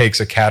 It takes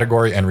a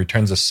category and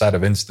returns a set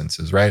of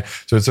instances, right?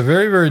 So it's a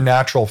very, very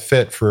natural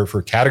fit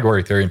for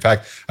category theory. In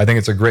fact, I think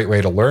it's a great way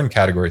to learn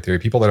category theory.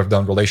 People that have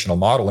done relational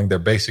modeling, they're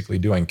basically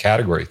doing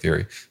category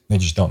theory. They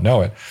just don't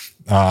know it.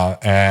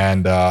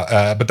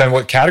 But then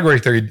what category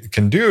theory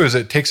can do is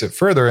it takes it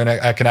further, and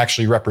it can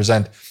actually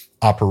represent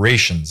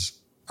operations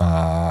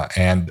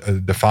and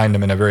define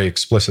them in a very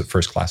explicit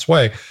first-class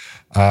way.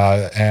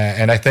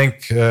 And I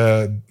think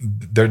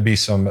there'd be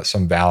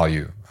some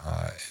value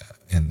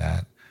in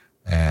that.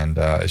 And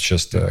it's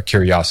just a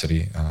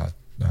curiosity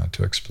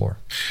to explore.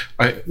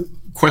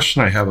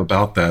 Question I have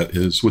about that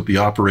is, would the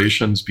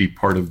operations be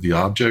part of the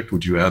object?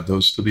 Would you add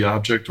those to the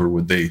object, or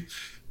would they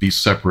be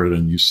separate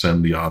and you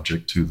send the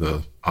object to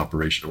the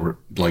operation, or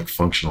like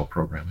functional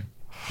programming?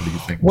 What do you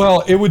think?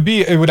 Well, it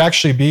would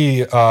actually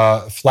be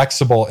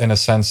flexible in a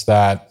sense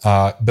that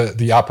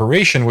the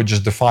operation would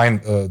just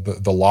define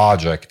the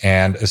logic.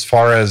 And as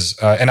far as,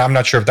 and I'm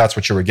not sure if that's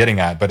what you were getting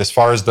at, but as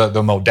far as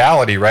the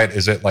modality, right?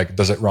 Is it like,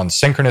 does it run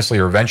synchronously,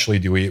 or eventually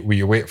do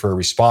we wait for a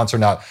response or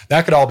not?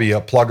 That could all be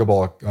a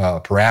pluggable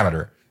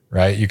parameter,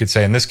 right? You could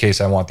say, in this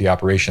case, I want the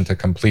operation to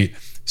complete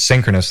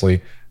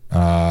synchronously,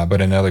 but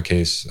in another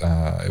case,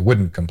 it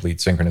wouldn't complete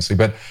synchronously.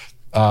 But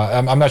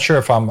I'm not sure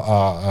if I'm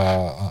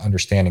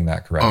understanding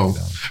that correctly.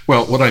 Oh,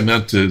 well, what I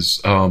meant is,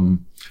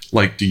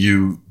 like, do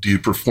you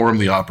perform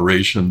the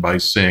operation by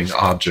saying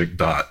object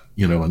dot,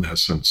 in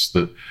essence,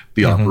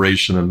 the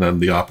operation, and then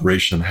the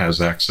operation has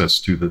access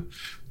to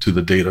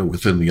the data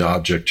within the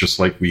object, just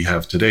like we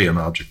have today in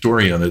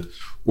object-oriented,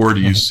 or do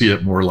you see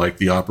it more like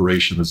the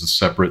operation is a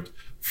separate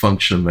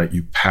function that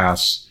you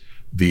pass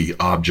the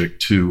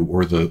object to,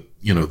 or the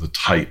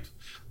type,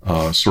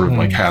 sort of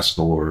like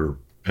Haskell or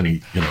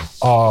any,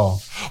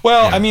 Oh,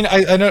 well, yeah. I mean,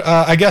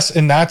 I guess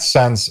in that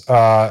sense,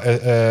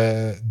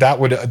 that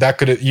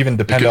could even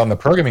depend on the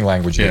programming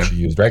language that you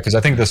used, right? Because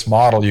I think this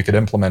model you could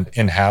implement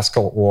in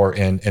Haskell or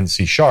in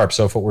C#. So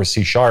if it were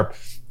C#,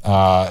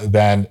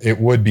 then it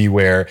would be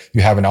where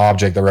you have an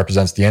object that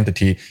represents the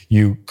entity.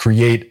 You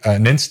create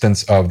an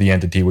instance of the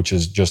entity, which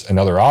is just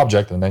another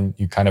object, and then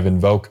you kind of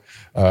invoke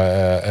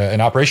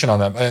an operation on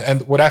them.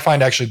 And what I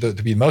find actually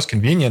to be most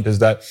convenient is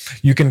that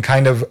you can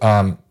kind of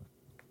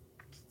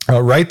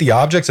write the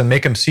objects and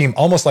make them seem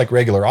almost like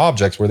regular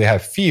objects, where they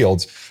have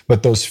fields,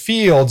 but those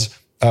fields,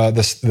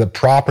 the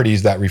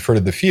properties that refer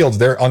to the fields,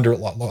 they're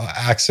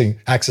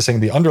accessing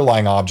the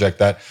underlying object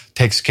that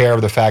takes care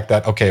of the fact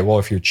that, okay, well,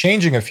 if you're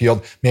changing a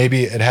field,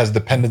 maybe it has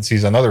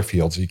dependencies on other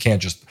fields. You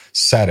can't just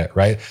set it,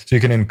 right? So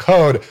you can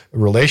encode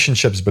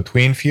relationships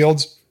between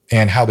fields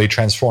and how they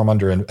transform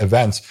under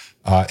events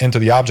into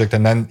the object,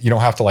 and then you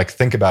don't have to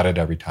think about it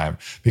every time.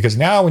 Because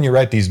now when you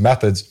write these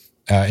methods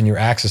and you're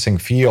accessing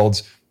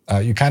fields,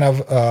 you kind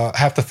of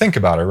have to think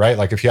about it, right?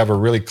 Like if you have a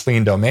really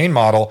clean domain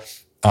model,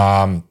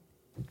 then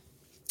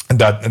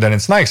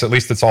it's nice. At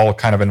least it's all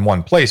kind of in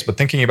one place. But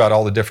thinking about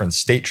all the different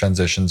state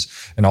transitions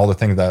and all the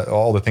things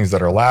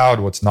that are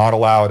allowed, what's not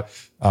allowed,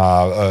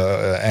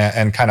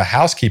 and kind of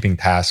housekeeping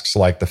tasks,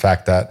 like the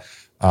fact that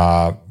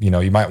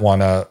you might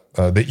want to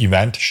the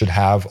event should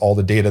have all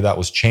the data that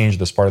was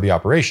changed as part of the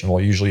operation.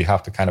 Well, usually you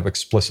have to kind of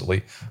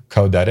explicitly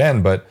code that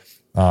in, but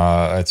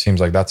it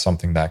seems like that's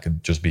something that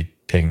could just be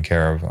taken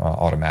care of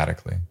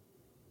automatically.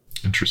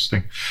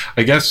 Interesting.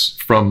 I guess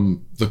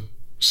from the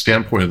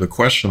standpoint of the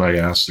question I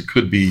asked, it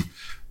could be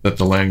that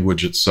the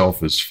language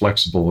itself is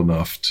flexible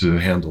enough to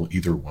handle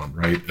either one,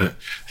 right?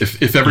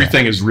 If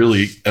everything is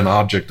really an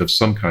object of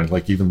some kind,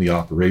 like even the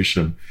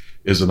operation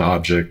is an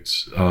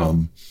object,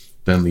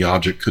 then the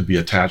object could be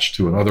attached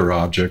to another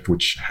object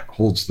which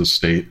holds the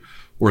state,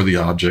 or the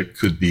object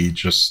could be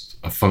just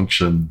a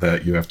function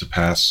that you have to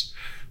pass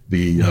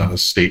the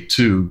state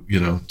to,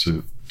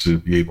 to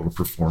be able to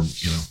perform,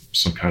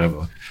 some kind of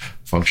a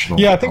functional.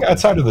 Yeah, I think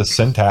outside of the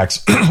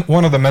syntax,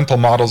 one of the mental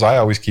models I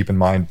always keep in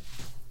mind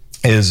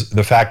is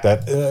the fact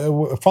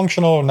that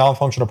functional,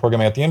 non-functional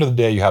programming, at the end of the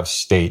day, you have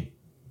state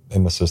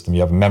in the system,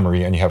 you have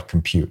memory, and you have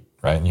compute,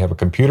 right? And you have a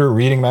computer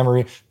reading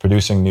memory,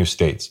 producing new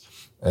states.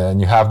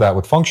 And you have that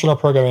with functional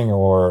programming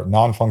or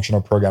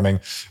non-functional programming.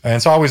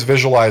 And so I always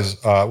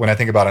visualize, when I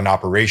think about an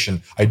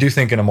operation, I do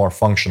think in a more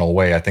functional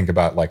way. I think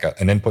about like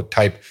an input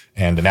type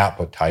and an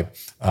output type.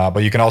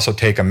 But you can also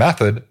take a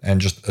method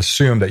and just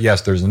assume that,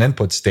 yes, there's an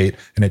input state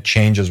and it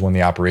changes when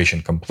the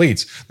operation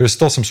completes. There's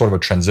still some sort of a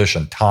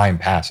transition. Time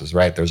passes,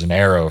 right? There's an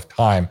arrow of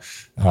time.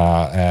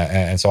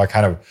 And so I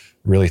kind of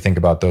really think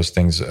about those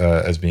things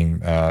as being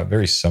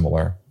very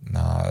similar.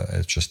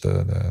 It's just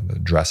the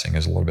dressing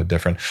is a little bit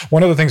different.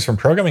 One of the things from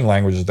programming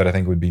languages that I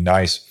think would be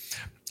nice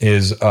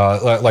is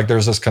like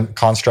there's this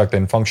construct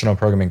in functional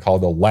programming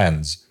called a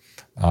lens.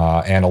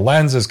 And a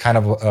lens is kind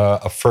of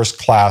a first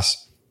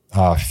class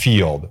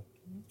field,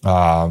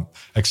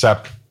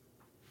 except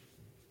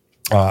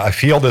a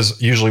field is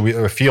usually we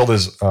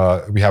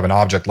have an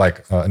object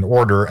like an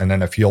order, and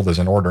then a field is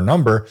an order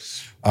number.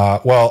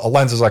 Well, a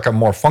lens is like a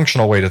more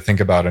functional way to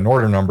think about an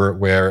order number,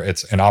 where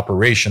it's an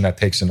operation that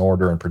takes an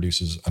order and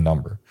produces a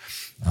number,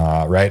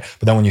 right?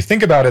 But then when you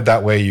think about it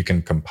that way, you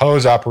can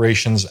compose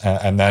operations.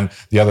 And then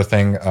the other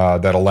thing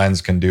that a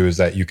lens can do is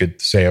that you could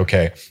say,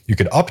 okay, you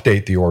could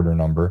update the order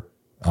number.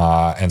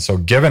 And so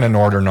given an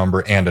order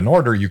number and an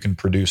order, you can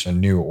produce a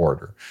new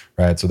order,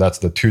 right? So that's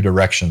the two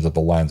directions of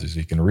the lens, is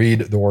you can read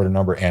the order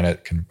number and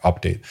it can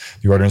update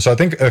the order. And so I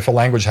think if a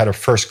language had a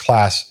first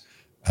class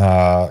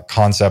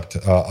concept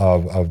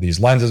of these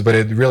lenses, but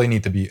it really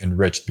need to be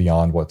enriched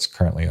beyond what's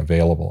currently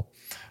available.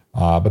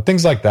 But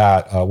things like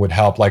that would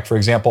help. Like, for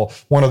example,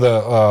 one of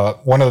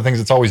the things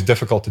that's always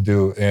difficult to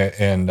do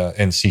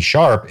in C#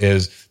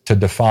 is to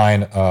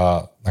define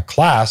a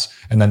class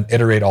and then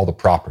iterate all the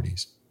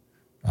properties.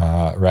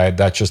 Right?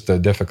 That's just a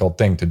difficult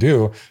thing to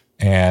do.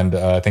 And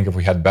I think if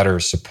we had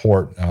better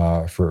support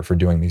for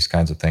doing these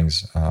kinds of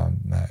things,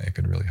 it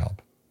could really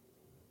help.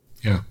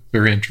 Yeah,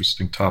 very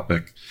interesting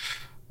topic.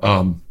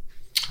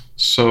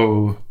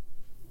 So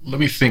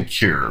let me think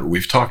here.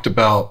 We've talked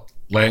about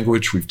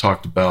language, we've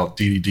talked about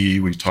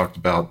DDD, we've talked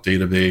about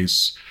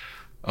database.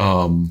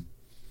 What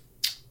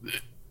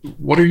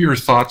are your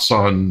thoughts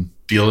on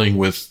dealing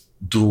with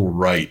dual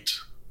write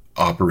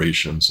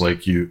operations?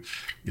 Like you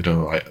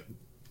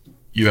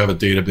have a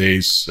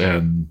database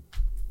and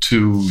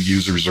two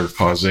users are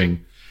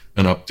causing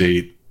an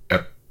update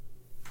at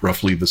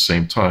roughly the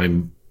same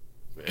time.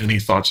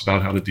 Any thoughts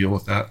about how to deal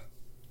with that?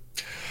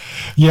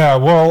 Yeah,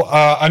 well,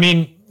 I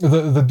mean,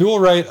 the dual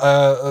write,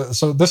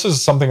 so this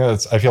is something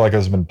that I feel like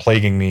has been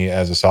plaguing me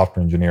as a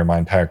software engineer my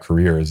entire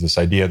career, is this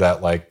idea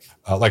that like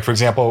for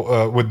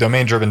example, with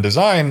domain-driven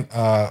design,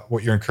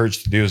 what you're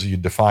encouraged to do is you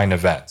define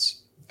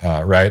events,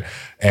 right?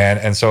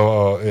 And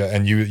so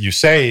you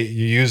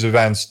use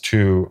events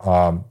to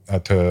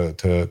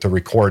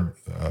record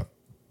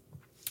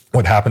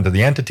what happened to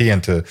the entity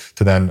and to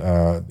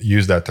then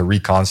use that to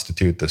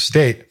reconstitute the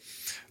state.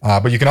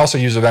 But you can also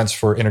use events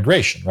for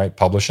integration, right?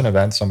 Publish an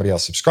event, somebody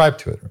else subscribe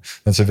to it.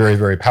 That's a very,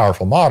 very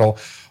powerful model.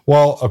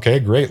 Well,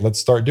 okay, great. Let's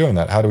start doing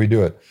that. How do we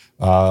do it?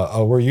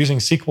 We're using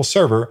SQL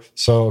Server.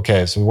 So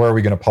where are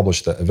we going to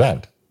publish the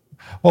event?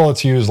 Well,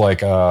 let's use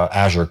like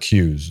Azure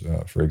Queues,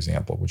 for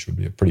example, which would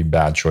be a pretty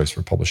bad choice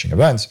for publishing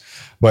events.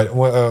 But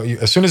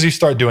as soon as you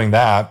start doing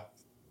that,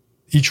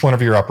 each one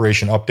of your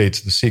operation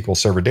updates the SQL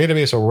Server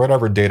database or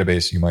whatever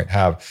database you might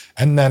have,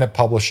 and then it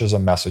publishes a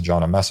message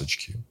on a message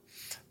queue.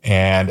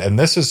 And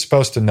this is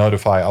supposed to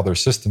notify other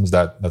systems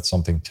that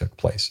something took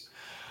place.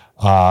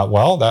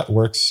 Well, that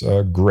works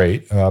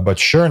great. But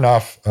sure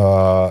enough,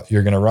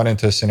 you're going to run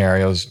into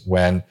scenarios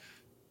when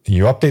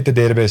you update the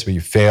database, but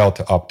you fail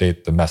to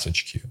update the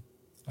message queue.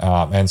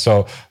 And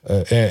so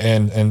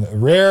in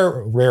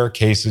rare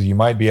cases, you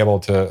might be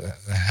able to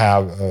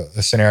have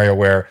a scenario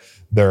where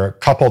they're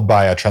coupled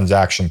by a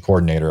transaction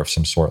coordinator of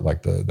some sort,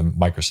 like the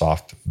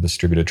Microsoft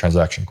Distributed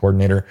Transaction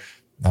Coordinator.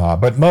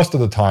 But most of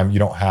the time, you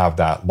don't have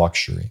that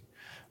luxury,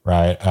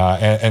 right?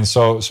 And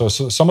so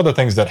some of the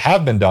things that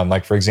have been done,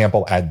 like for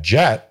example, at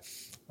Jet,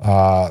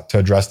 to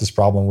address this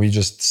problem, we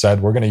just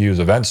said we're going to use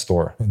Event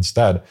Store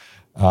instead,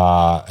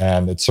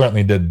 and it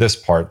certainly did this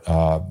part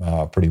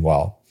pretty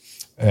well.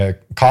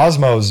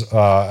 Cosmos,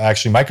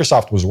 actually,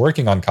 Microsoft was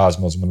working on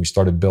Cosmos when we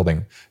started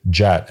building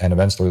Jet and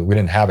Event Store. We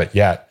didn't have it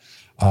yet.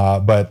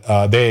 But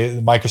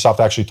Microsoft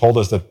actually told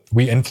us that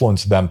we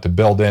influenced them to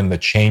build in the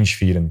change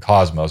feed in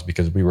Cosmos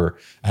because we were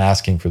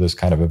asking for this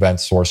kind of event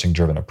sourcing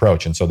driven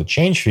approach. And so the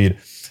change feed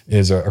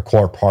is a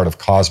core part of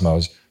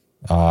Cosmos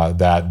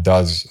that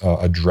does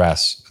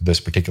address this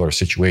particular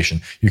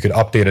situation. You could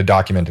update a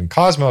document in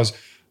Cosmos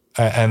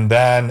and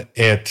then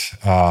it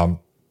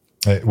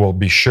it will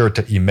be sure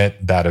to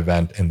emit that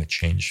event in the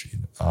change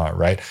feed,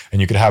 right?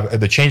 And you could have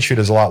the change feed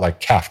is a lot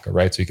like Kafka,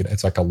 right? So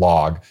it's like a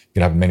log. You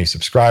can have many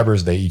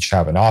subscribers; they each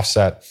have an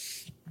offset.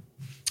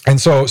 And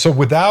so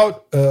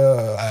without,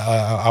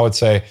 I would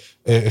say,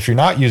 if you're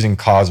not using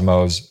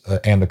Cosmos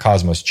and the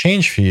Cosmos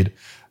change feed,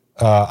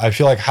 I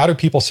feel like, how do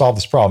people solve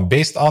this problem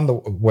based on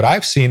what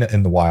I've seen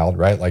in the wild,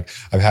 right? Like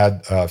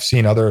I've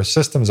seen other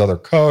systems, other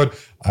code.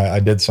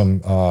 I did some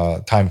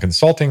time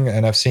consulting,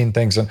 and I've seen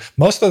things. And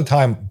most of the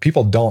time,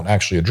 people don't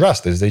actually address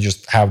this. They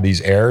just have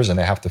these errors, and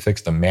they have to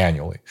fix them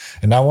manually.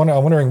 And I'm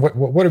wondering,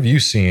 what have you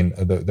seen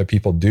that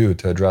people do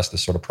to address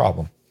this sort of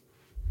problem?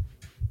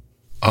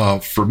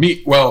 For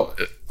me, well,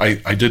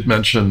 I did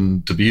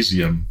mention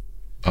Debezium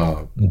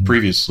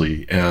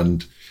previously,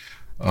 and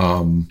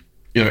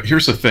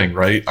here's the thing,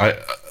 right?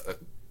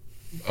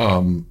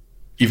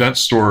 Event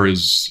Store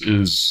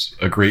is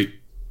a great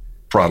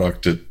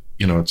product.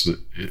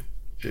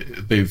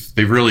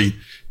 They've really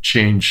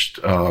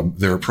changed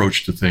their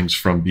approach to things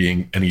from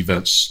being an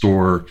event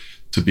store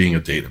to being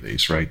a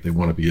database, right? They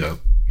want to be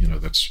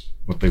that's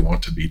what they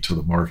want to be to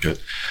the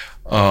market.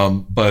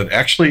 But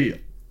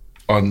actually,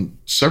 on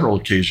several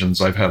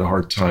occasions, I've had a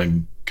hard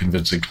time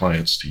convincing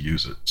clients to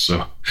use it.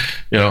 So,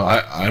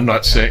 I'm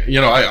not saying,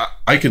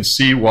 I can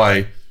see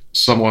why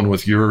someone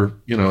with your,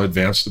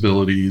 advanced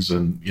abilities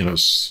and,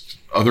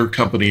 other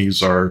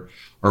companies are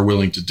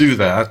willing to do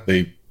that.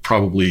 They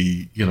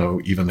probably,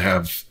 even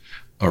have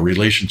a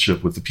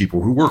relationship with the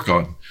people who work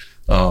on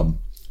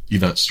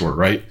Event Store,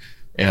 right?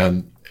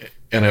 And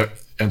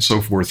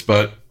so forth.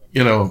 But,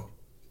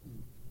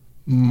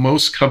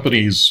 most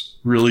companies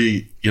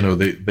really,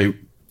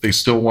 they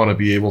still want to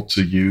be able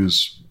to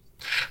use.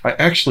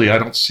 I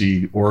don't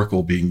see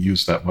Oracle being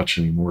used that much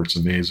anymore. It's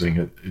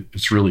amazing.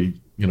 It's really,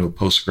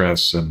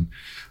 Postgres and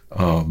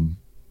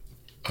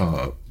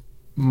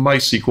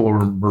MySQL or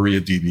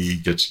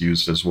MariaDB gets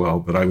used as well,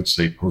 but I would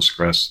say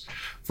Postgres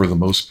for the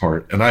most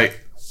part. And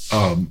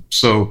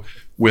so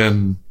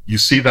when you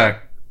see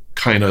that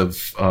kind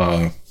of,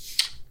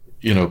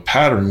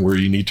 pattern where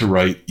you need to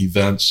write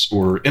events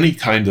or any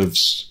kind of,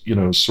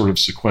 sort of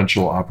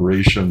sequential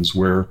operations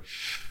where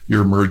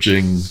you're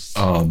merging,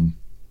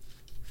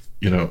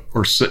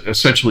 or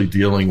essentially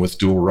dealing with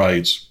dual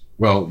writes.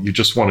 Well, you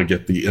just want to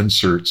get the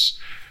inserts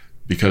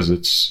because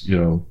it's,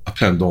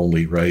 append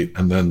only, right?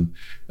 And then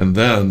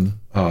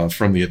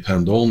from the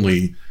append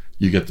only,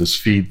 you get this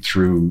feed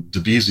through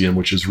Debezium,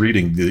 which is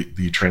reading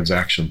the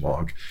transaction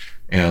log.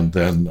 And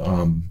then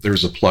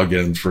there's a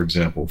plugin, for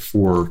example,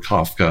 for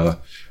Kafka.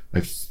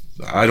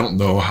 I don't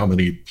know how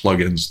many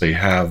plugins they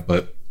have,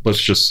 but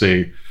let's just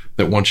say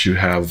that once you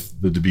have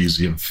the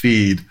Debezium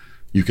feed,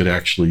 you could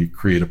actually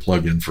create a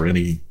plugin for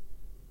any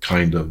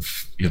kind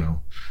of,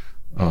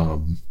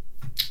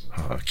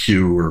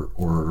 queue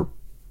or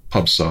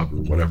PubSub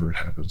or whatever it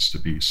happens to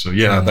be. So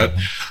that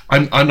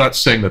I'm not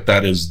saying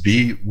that is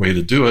the way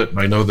to do it. And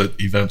I know that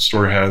Event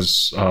Store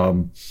has,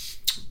 a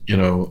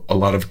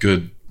lot of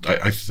good.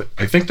 I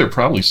think they're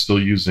probably still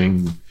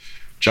using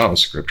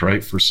JavaScript,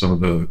 right, for some of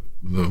the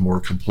more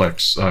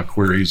complex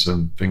queries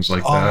and things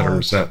like that, or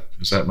is that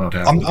not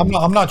happening?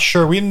 I'm not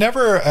sure. We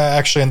never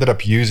actually ended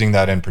up using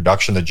that in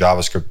production, the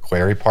JavaScript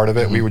query part of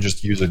it. Mm-hmm. We would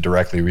just use it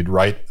directly. We'd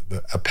write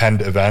the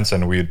append events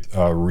and we'd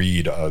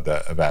read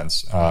the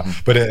events.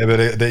 But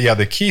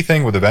the key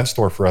thing with Event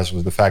Store for us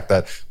was the fact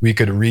that we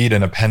could read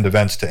and append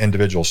events to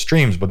individual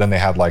streams, but then they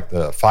had like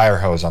the fire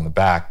hose on the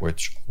back,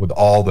 which with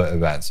all the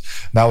events.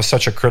 And that was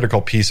such a critical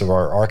piece of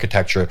our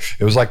architecture.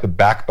 It was like the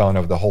backbone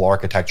of the whole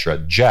architecture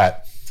at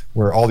Jet,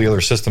 where all the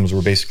other systems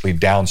were basically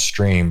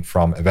downstream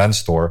from Event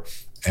Store.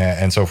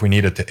 And so if we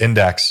needed to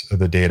index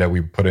the data,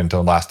 we put it into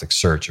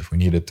Elasticsearch. If we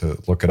needed to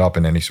look it up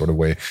in any sort of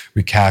way,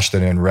 we cached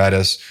it in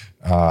Redis.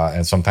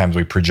 And sometimes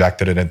we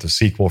projected it into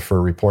SQL for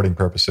reporting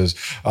purposes.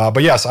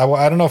 But yes,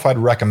 I don't know if I'd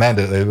recommend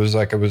it. It was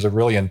a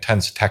really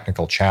intense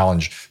technical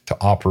challenge to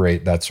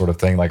operate that sort of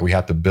thing. Like we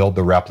had to build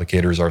the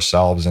replicators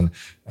ourselves, and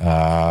there's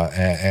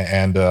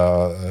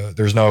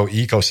no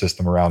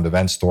ecosystem around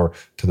Event Store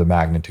to the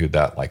magnitude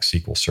that like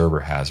SQL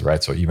Server has,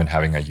 right? So even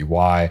having a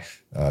UI,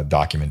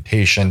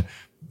 documentation,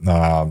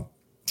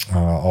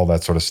 all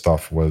that sort of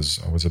stuff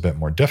was a bit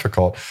more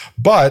difficult.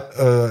 But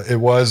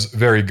it was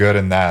very good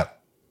in that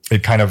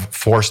it kind of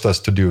forced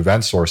us to do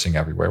event sourcing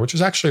everywhere, which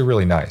is actually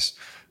really nice.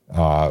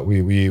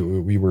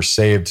 We were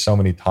saved so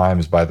many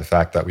times by the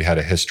fact that we had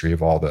a history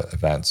of all the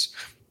events,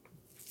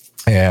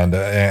 and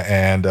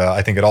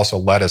I think it also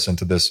led us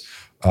into this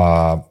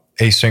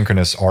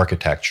asynchronous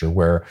architecture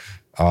where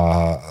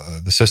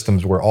the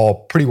systems were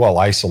all pretty well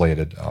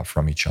isolated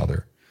from each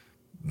other.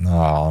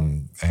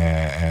 And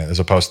as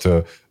opposed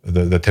to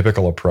the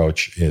typical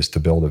approach is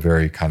to build a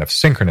very kind of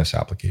synchronous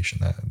application,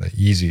 that's the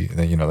easy,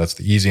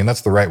 and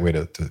that's the right way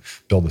to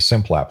build a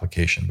simple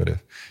application. But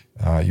if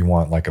you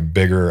want like a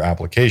bigger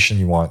application,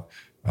 you want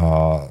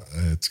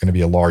it's going to be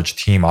a large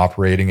team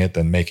operating it,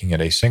 then making it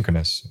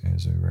asynchronous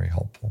is very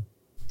helpful.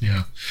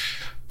 Yeah.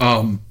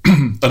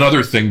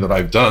 Another thing that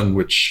I've done,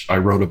 which I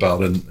wrote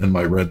about in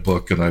my red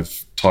book and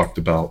I've talked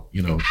about,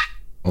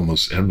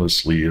 almost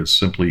endlessly, is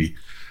simply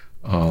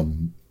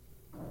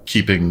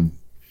keeping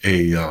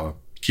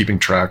keeping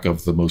track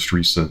of the most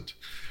recent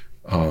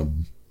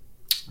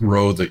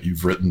row that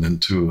you've written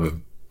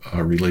into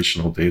a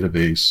relational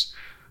database.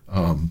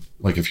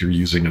 Like if you're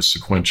using a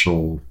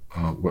sequential,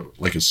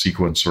 like a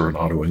sequence or an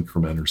auto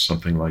increment or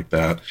something like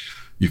that,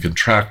 you can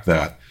track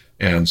that.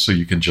 And so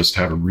you can just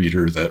have a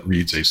reader that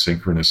reads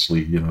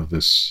asynchronously,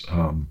 this,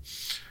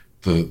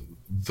 the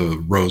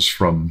rows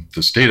from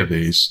this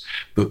database.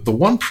 The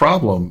one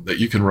problem that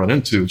you can run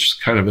into, which is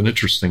kind of an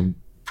interesting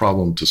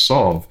problem to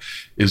solve,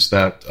 is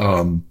that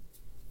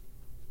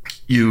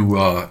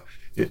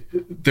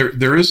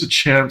there is a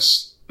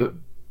chance that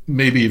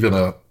maybe even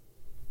a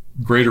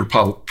greater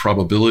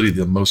probability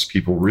than most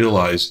people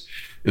realize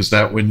is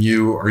that when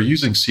you are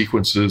using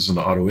sequences and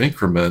auto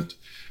increment,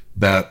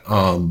 that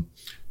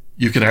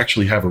you can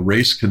actually have a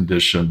race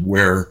condition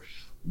where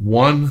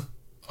one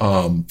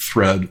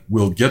thread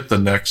will get the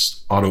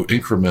next auto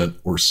increment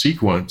or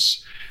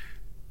sequence,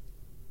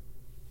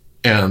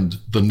 and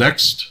the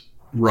next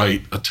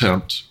write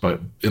attempt but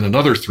in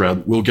another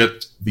thread will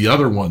get the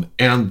other one.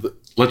 And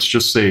let's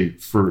just say,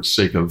 for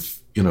sake of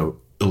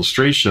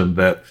illustration,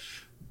 that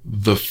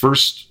the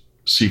first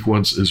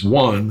sequence is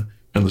 1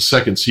 and the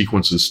second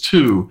sequence is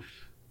 2,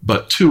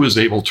 but 2 is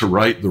able to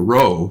write the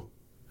row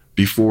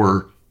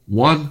before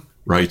 1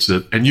 writes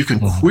it. And you can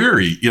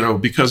query,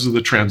 because of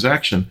the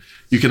transaction,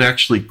 you can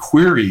actually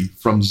query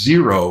from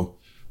 0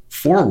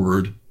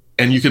 forward,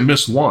 and you can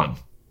miss 1,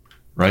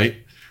 right?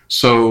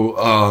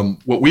 So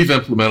what we've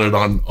implemented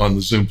on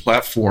the Zoom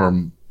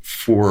platform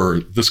for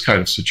this kind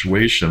of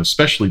situation,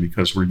 especially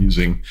because we're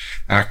using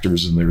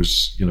actors and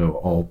there's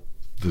all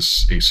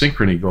this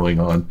asynchrony going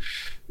on,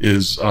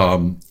 is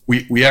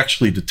we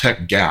actually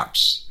detect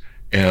gaps,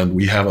 and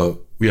we have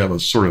a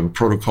sort of a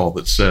protocol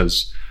that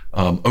says,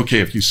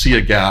 okay, if you see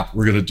a gap,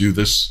 we're going to do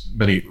this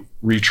many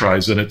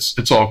retries, and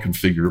it's all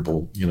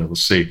configurable.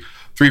 Let's say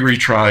 3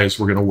 retries,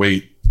 we're going to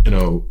wait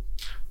a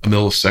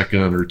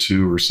millisecond or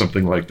 2 or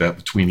something like that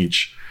between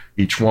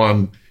each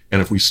one.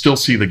 And if we still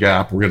see the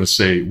gap, we're going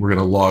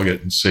to log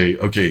it and say,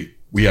 okay,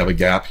 we have a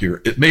gap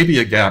here. It may be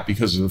a gap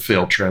because of a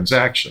failed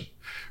transaction,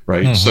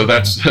 right? Mm-hmm. So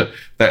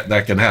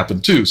that can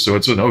happen too. So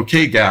it's an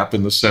okay gap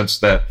in the sense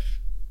that,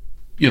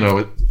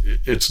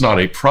 it's not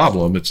a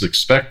problem. It's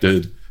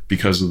expected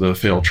because of the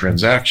failed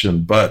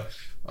transaction. But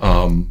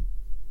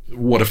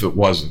what if it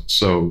wasn't?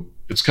 So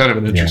it's kind of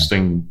an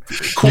interesting,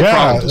 cool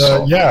problem to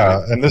solve.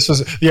 And this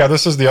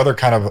is the other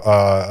kind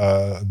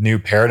of new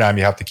paradigm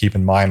you have to keep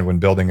in mind when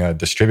building a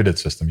distributed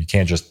system. You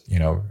can't just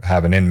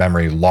have an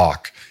in-memory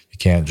lock. You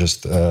can't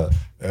just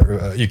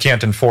you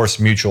can't enforce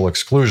mutual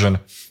exclusion,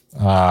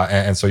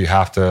 and so you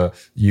have to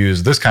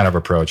use this kind of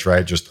approach,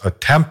 right? Just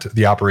attempt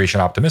the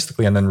operation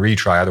optimistically and then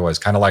retry. Otherwise,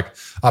 kind of like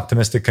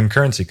optimistic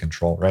concurrency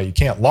control, right? You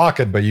can't lock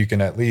it, but you can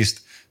at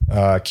least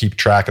keep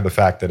track of the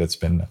fact that it's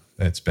been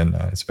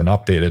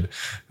updated,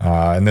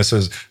 and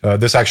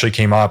this actually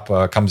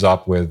comes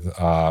up with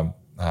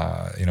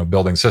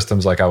building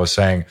systems. Like I was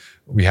saying,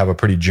 we have a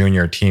pretty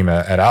junior team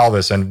at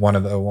Alvis, and one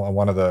of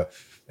the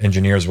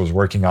engineers was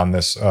working on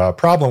this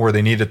problem where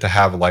they needed to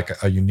have like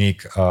a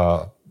unique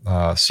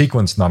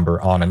sequence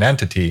number on an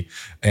entity,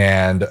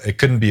 and it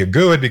couldn't be a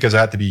GUID because it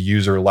had to be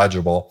user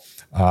legible.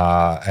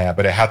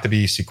 But it had to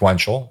be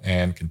sequential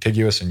and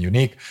contiguous and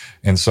unique,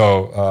 and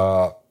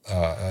so.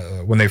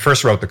 When they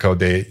first wrote the code,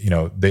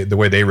 the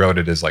way they wrote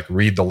it is like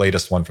read the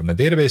latest one from the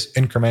database,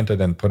 increment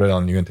it, and put it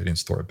on Unity and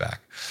store it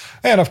back.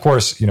 And of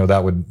course,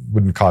 that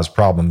wouldn't cause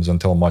problems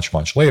until much,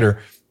 much later.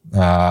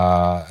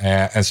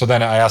 And so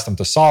then I asked them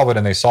to solve it,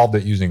 and they solved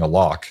it using a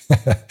lock,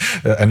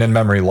 an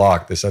in-memory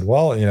lock. They said,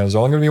 well, there's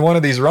only going to be one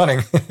of these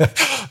running.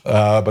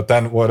 But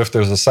then what if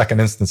there's a second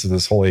instance of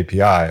this whole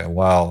API?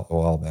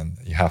 Well, then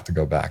you have to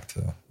go back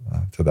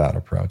to that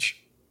approach.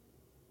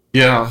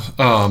 Yeah.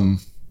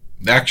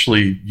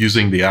 Actually,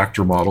 using the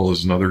actor model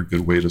is another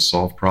good way to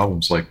solve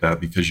problems like that,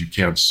 because you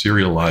can't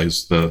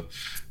serialize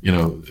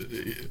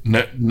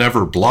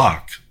never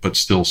block, but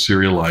still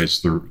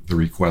serialize the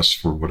request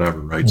for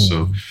whatever, right?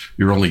 Mm-hmm. So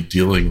you're only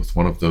dealing with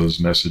one of those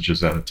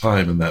messages at a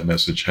time, and that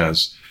message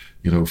has,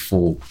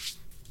 full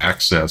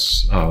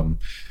access.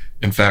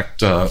 In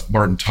fact,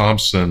 Martin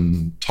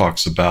Thompson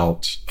talks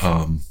about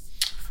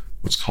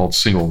what's called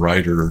single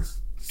writer,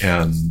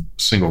 and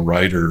single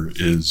writer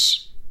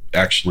is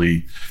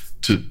actually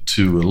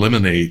to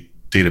eliminate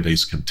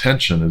database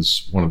contention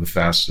is one of the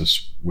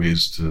fastest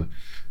ways to,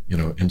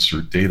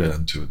 insert data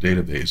into a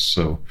database.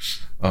 So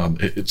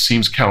it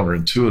seems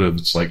counterintuitive.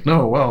 It's like,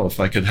 no, well, if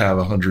I could have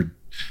 100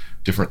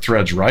 different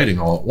threads writing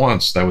all at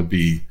once, that would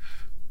be,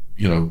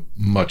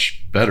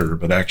 much better.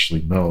 But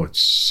actually, no,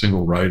 it's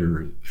single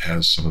writer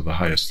has some of the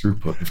highest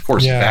throughput. Of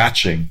course,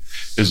 batching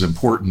is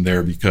important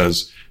there,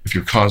 because if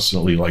you're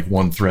constantly like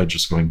one thread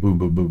just going boom,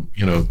 boom, boom,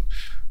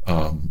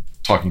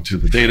 talking to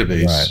the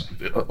database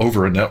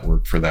over a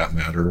network for that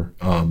matter,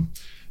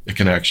 it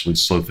can actually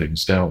slow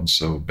things down.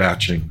 So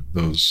batching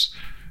those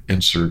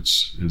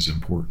inserts is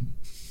important.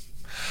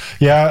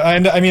 Yeah,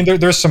 and I mean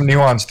there's some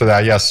nuance to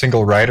that. Yeah,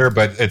 single writer,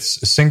 but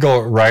it's a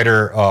single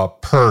writer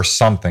per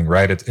something,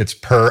 right? It's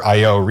per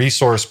I/O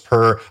resource,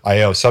 per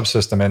I/O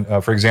subsystem.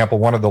 And for example,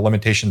 one of the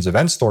limitations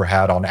EventStore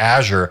had on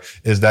Azure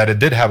is that it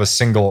did have a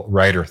single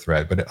writer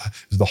thread, but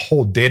the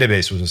whole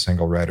database was a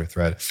single writer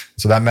thread.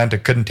 So that meant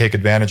it couldn't take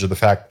advantage of the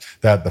fact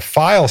that the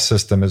file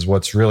system is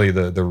what's really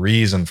the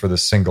reason for the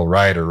single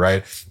writer,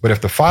 right? But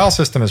if the file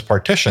system is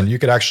partitioned, you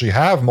could actually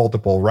have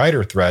multiple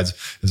writer threads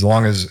as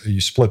long as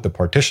you split the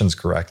partitions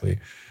correctly.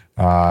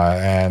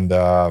 And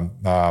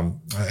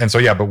so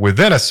yeah, but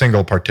within a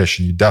single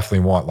partition, you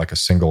definitely want like a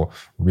single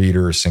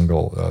reader,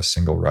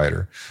 single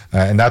writer,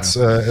 and that's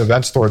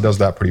EventStore does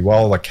that pretty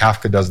well. Like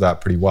Kafka does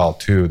that pretty well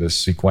too.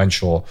 This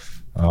sequential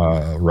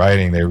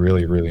writing, they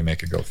really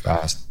make it go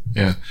fast.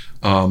 Yeah,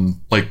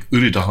 like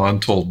Udi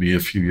Dahan told me a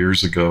few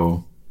years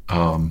ago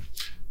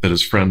that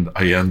his friend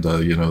Allende,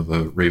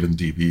 the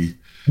RavenDB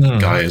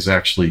guy, is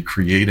actually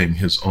creating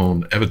his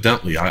own.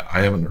 Evidently,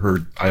 I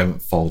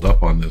haven't followed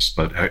up on this,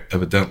 but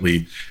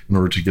evidently, in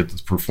order to get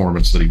the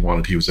performance that he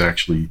wanted, he was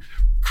actually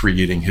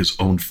creating his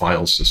own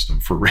file system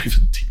for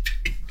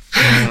RavenDB.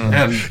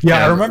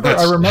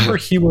 I remember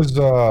he was.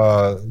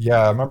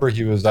 I remember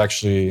he was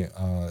actually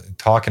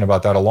talking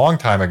about that a long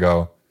time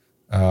ago.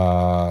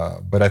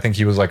 But I think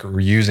he was like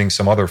reusing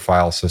some other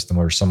file system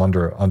or some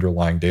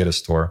underlying data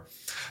store.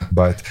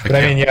 But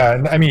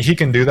I mean, he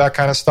can do that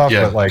kind of stuff.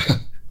 Yeah. But like.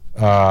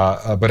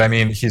 But I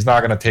mean, he's not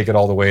going to take it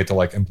all the way to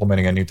like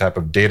implementing a new type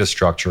of data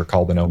structure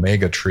called an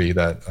omega tree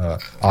that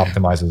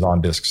optimizes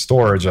on disk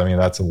storage. I mean,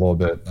 that's a little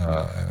bit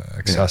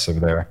excessive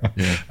there.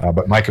 Yeah.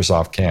 But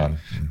Microsoft can.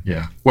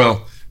 Yeah.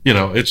 Well,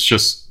 it's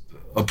just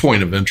a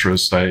point of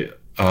interest. I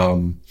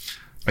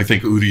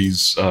think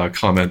Udi's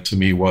comment to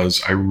me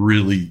was, I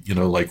really,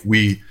 like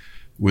we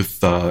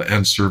with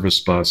End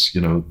Service Bus,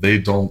 they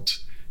don't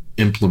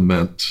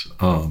implement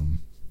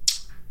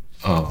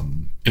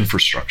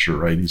infrastructure,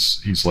 right?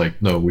 He's like,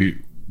 no,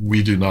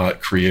 we do not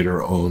create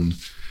our own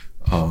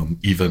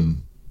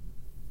even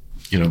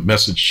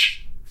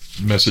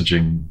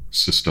messaging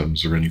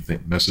systems or anything,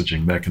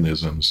 messaging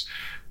mechanisms.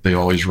 They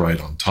always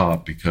write on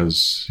top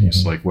because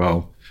he's like,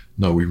 well,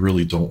 no, we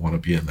really don't want to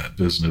be in that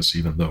business,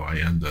 even though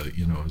Allende,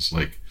 is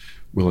like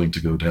willing to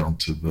go down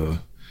to the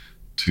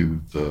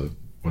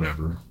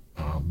whatever,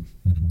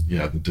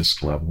 the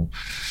disk level.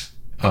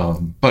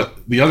 But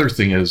the other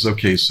thing is,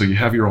 okay, so you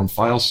have your own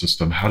file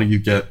system. How do you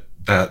get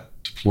that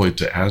deployed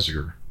to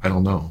Azure? I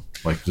don't know.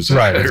 Like, does that,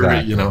 right,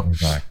 exactly.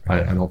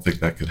 I don't think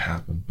that could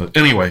happen. But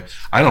anyway,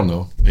 I don't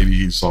know. Maybe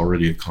he's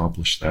already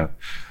accomplished that.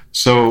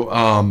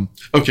 So,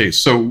 okay,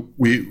 so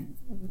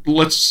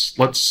let's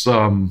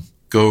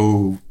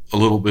go a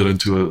little bit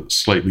into a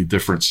slightly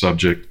different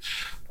subject.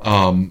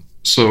 I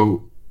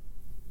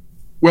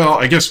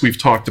guess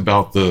we've talked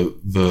about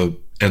the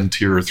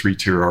N-tier or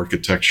 3-tier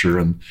architecture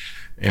and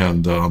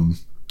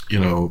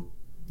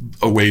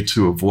a way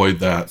to avoid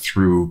that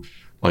through,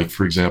 like,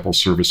 for example,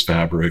 Service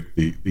Fabric,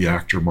 the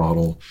actor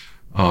model.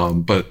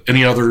 But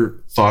any other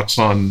thoughts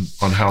on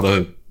how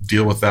to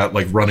deal with that,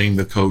 like running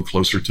the code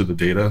closer to the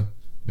data,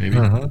 maybe?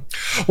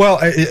 Well,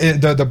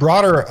 the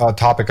broader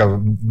topic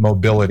of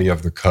mobility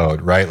of the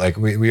code, right? Like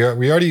we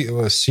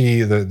already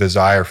see the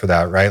desire for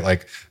that, right?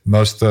 Like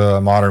most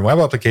modern web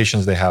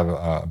applications, they have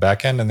a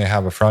back end and they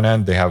have a front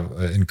end. They have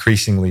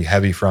increasingly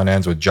heavy front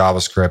ends with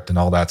JavaScript and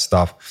all that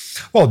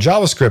stuff. Well,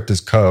 JavaScript is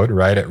code,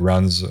 right? It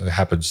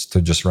happens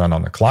to just run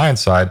on the client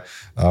side.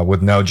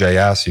 With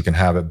Node.js, you can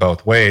have it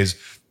both ways.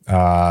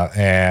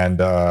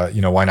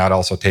 Why not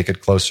also take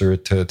it closer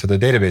to the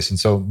database? And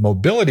so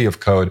mobility of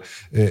code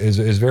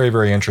is very,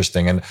 very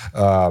interesting. And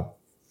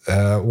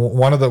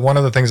one of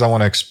the things I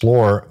want to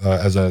explore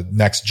as a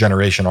next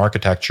generation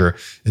architecture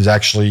is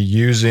actually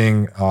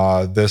using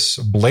this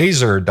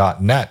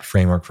Blazor.net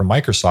framework from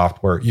Microsoft,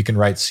 where you can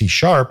write C#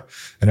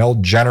 and it'll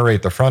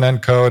generate the front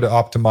end code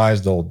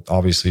optimized. There'll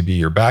obviously be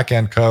your back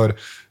end code,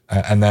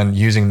 and then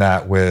using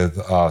that with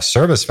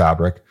Service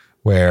Fabric,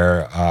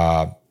 where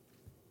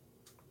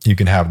you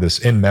can have this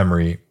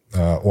in-memory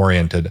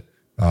oriented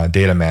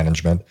data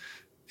management.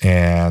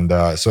 And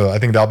so I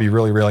think that'll be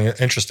really, really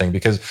interesting,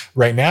 because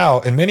right now,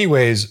 in many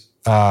ways,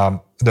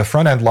 the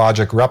front-end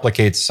logic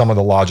replicates some of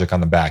the logic on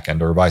the back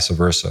end, or vice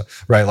versa,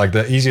 right? Like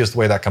the easiest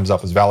way that comes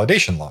up is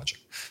validation logic,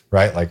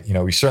 right? Like,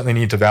 we certainly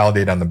need to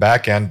validate on the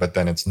back end, but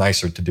then it's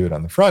nicer to do it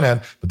on the front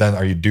end. But then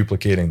are you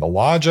duplicating the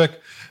logic?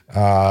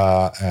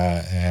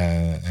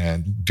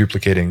 And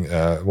duplicating,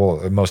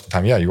 most of the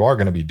time, you are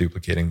going to be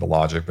duplicating the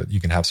logic, but you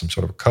can have some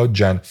sort of code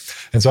gen.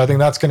 And so I think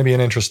that's going to be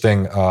an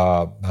interesting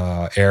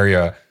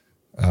area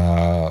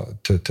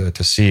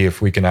to see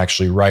if we can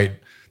actually write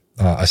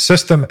a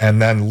system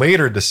and then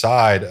later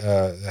decide,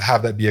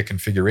 have that be a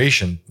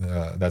configuration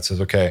that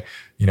says, okay,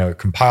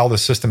 compile the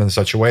system in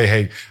such a way,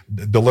 hey,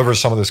 deliver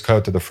some of this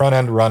code to the front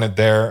end, run it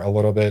there a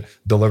little bit,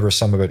 deliver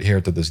some of it here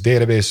to this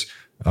database,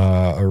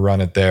 or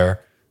run it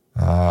there.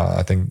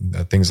 I think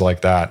things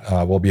like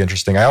that will be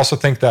interesting. I also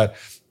think that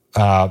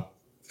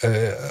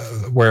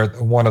where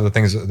one of the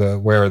things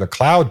where the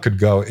cloud could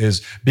go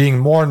is being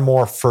more and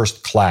more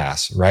first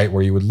class, right?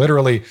 Where you would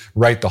literally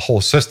write the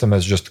whole system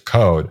as just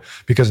code.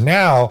 Because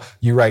now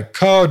you write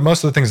code,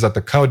 most of the things that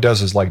the code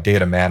does is like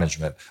data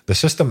management. The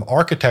system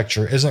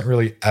architecture isn't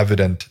really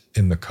evident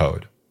in the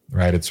code,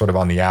 right? It's sort of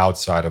on the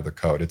outside of the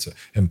code. It's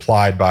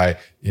implied by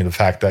the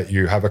fact that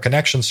you have a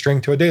connection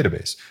string to a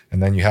database,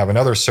 and then you have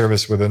another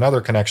service with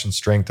another connection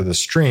string to the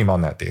stream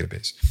on that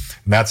database.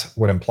 And that's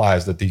what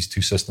implies that these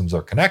two systems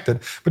are connected.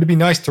 But it'd be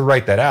nice to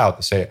write that out,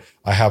 to say,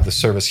 I have the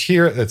service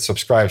here that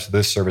subscribes to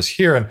this service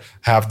here, and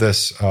have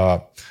this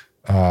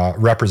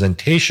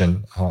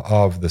representation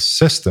of the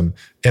system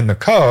in the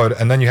code.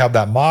 And then you have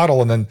that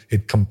model, and then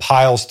it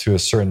compiles to a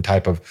certain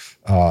type of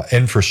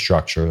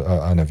infrastructure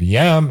on a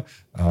VM,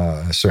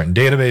 a certain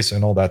database,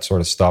 and all that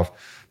sort of stuff.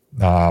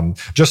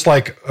 Just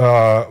like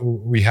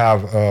we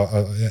have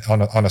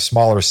on a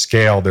smaller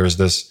scale, there's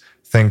this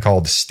thing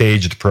called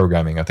staged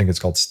programming. I think it's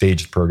called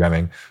staged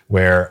programming,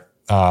 where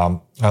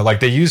like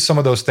they use some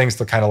of those things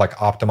to kind of like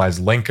optimize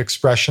link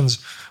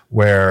expressions,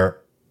 where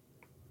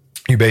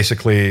you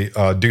basically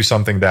do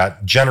something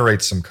that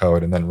generates some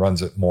code and then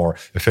runs it more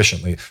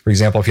efficiently. For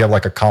example, if you have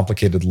like a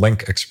complicated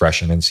link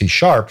expression in C#,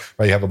 right,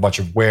 you have a bunch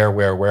of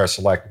where,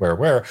 select, where.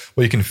 Well,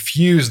 you can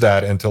fuse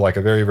that into like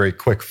a very, very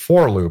quick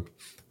for loop,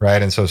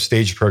 right? And so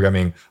staged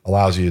programming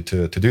allows you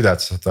to do that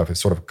stuff. It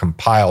sort of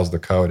compiles the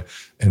code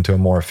into a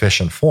more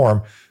efficient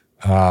form.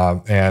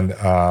 And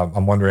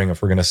I'm wondering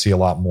if we're going to see a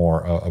lot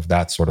more of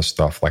that sort of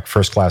stuff, like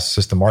first-class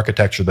system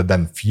architecture that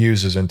then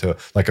fuses into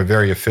like a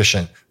very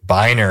efficient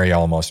binary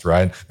almost,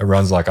 right? That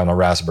runs like on a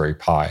Raspberry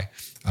Pi.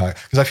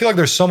 Because I feel like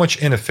there's so much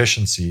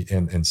inefficiency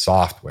in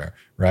software,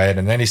 right?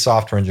 And any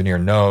software engineer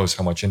knows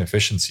how much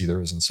inefficiency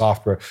there is in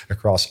software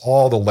across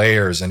all the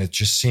layers. And it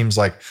just seems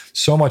like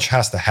so much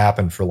has to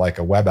happen for like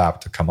a web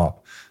app to come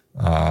up.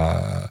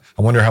 I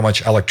wonder how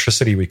much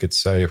electricity we could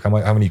save,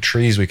 how many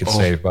trees we could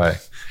save by.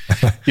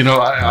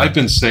 I've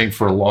been saying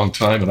for a long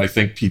time, and I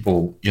think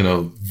people,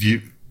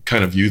 view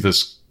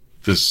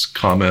this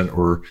comment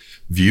or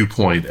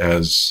viewpoint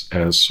as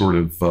sort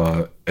of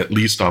at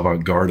least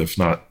avant-garde, if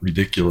not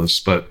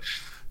ridiculous. But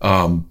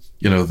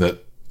that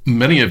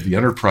many of the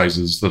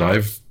enterprises that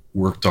I've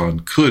worked on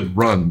could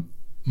run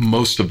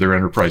most of their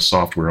enterprise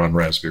software on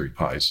Raspberry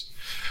Pis.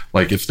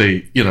 Like if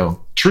they,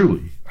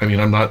 truly, I mean,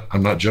 I'm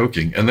not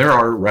joking. And there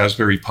are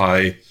Raspberry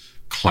Pi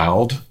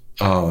cloud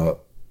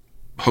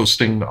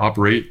hosting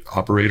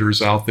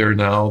operators out there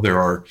now. There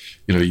are,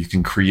 you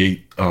can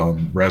create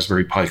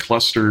Raspberry Pi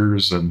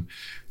clusters and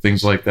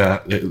things like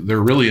that.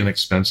 They're really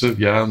inexpensive,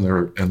 yeah, and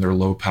they're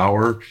low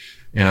power.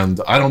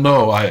 And I don't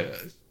know,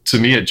 to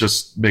me it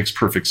just makes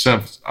perfect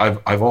sense.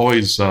 I've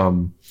always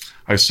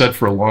I've said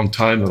for a long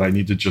time that I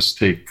need to just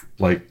take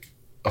like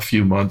a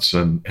few months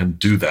and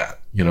do that,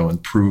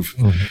 and prove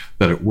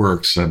that it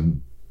works.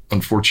 And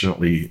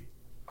unfortunately,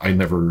 I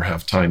never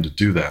have time to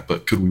do that.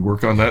 But could we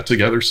work on that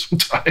together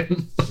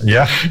sometime?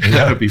 Yeah.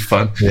 That would be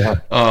fun.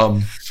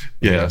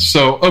 Yeah.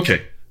 So,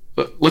 okay,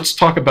 let's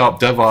talk about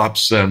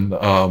DevOps and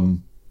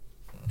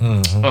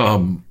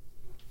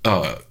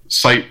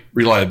site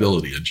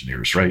reliability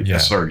engineers, right? Yeah.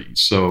 SRE.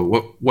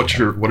 So, what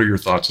are your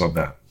thoughts on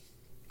that?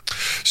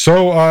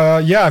 So,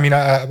 I mean,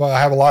 I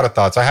have a lot of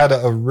thoughts. I had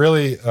a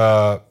really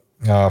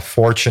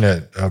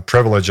fortunate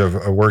privilege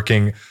of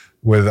working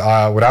with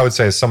what I would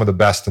say is some of the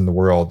best in the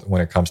world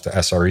when it comes to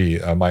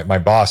SRE. My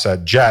boss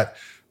at Jet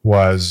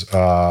was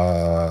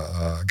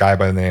a guy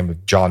by the name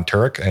of John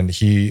Turk, and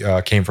he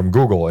came from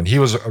Google, and he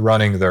was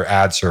running their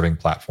ad serving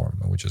platform,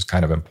 which is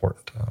kind of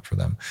important for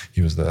them.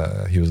 He was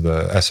the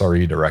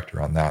SRE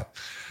director on that,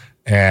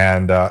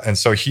 and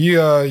so he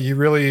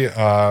really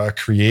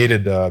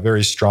created a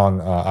very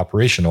strong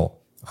operational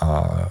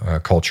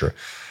culture.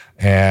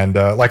 And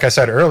like I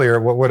said earlier,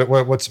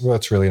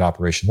 what's really an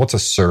operation? What's a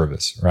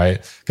service, right?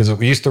 Because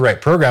we used to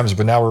write programs,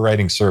 but now we're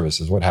writing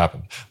services. What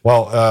happened?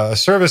 Well, a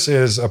service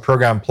is a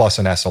program plus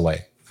an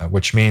SLA,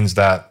 which means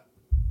that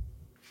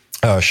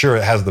sure,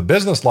 it has the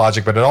business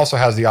logic, but it also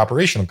has the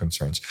operational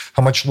concerns.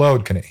 How much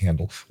load can it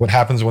handle? What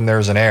happens when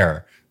there's an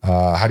error?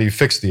 How do you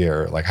fix the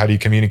error? Like, how do you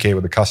communicate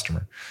with the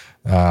customer?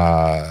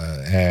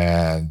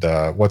 And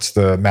what's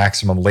the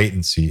maximum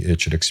latency it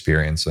should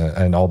experience,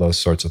 and all those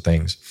sorts of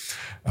things.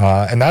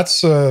 And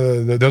that's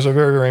those are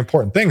very, very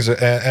important things.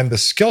 And the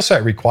skill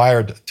set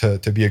required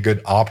to be a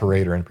good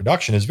operator in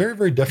production is very,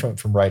 very different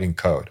from writing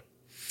code.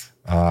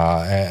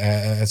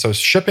 And so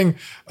shipping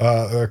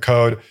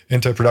code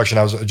into production,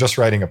 I was just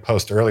writing a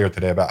post earlier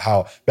today about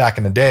how back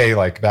in the day,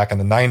 like back in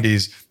the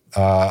 90s,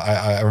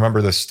 I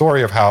remember the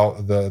story of how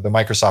the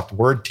Microsoft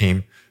Word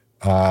team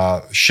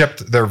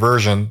shipped their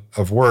version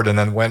of Word and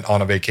then went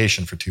on a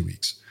vacation for 2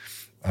 weeks.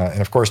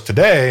 And of course,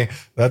 today,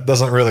 that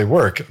doesn't really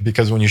work,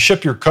 because when you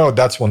ship your code,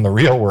 that's when the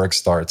real work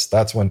starts.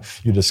 That's when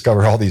you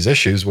discover all these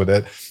issues with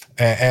it.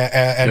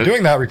 And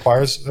doing that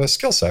requires a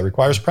skill set,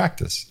 requires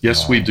practice.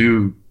 Yes, we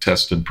do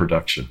test in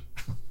production.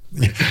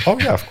 Oh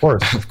yeah, of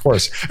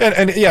course.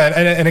 And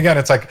again,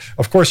 it's like,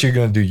 of course you're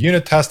going to do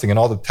unit testing and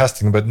all the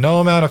testing, but no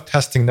amount of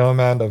testing, no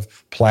amount of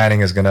planning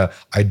is going to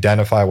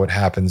identify what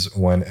happens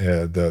when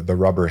the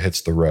rubber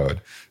hits the road,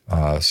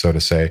 so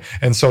to say.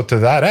 And so to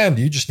that end,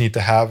 you just need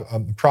to have a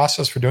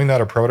process for doing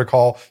that, a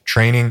protocol,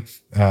 training.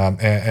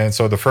 And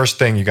so the first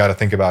thing you got to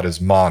think about is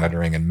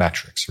monitoring and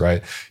metrics,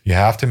 right? You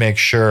have to make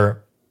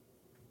sure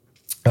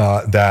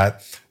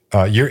that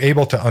you're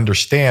able to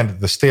understand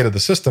the state of the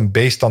system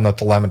based on the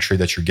telemetry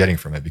that you're getting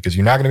from it, because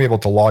you're not going to be able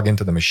to log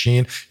into the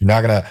machine. You're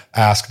not going to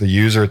ask the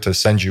user to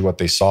send you what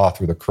they saw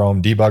through the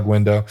Chrome debug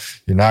window.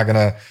 You're not going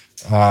to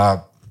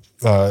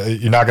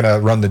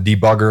run the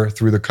debugger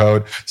through the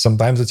code.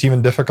 Sometimes it's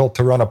even difficult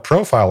to run a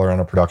profiler on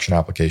a production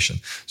application.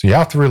 So you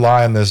have to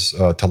rely on this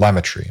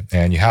telemetry,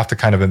 and you have to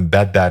kind of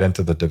embed that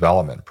into the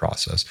development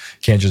process.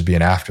 It can't just be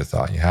an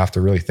afterthought. You have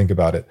to really think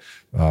about it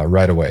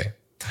right away.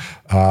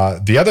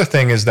 The other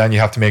thing is then you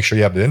have to make sure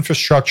you have the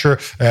infrastructure.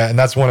 And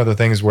that's one of the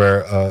things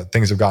where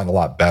things have gotten a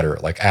lot better.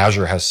 Like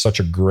Azure has such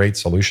a great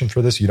solution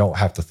for this. You don't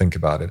have to think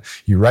about it.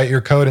 You write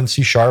your code in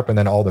C# and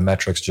then all the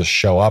metrics just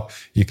show up.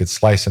 You could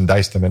slice and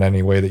dice them in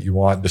any way that you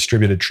want.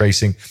 Distributed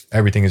tracing,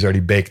 everything is already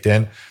baked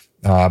in.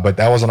 But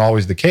that wasn't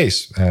always the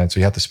case. And so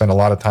you have to spend a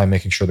lot of time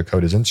making sure the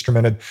code is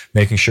instrumented,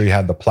 making sure you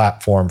had the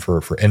platform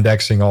for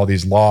indexing all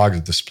these logs,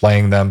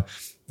 displaying them,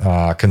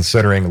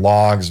 considering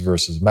logs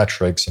versus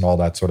metrics and all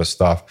that sort of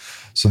stuff.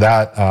 So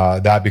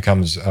that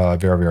becomes a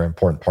very, very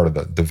important part of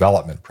the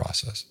development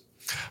process.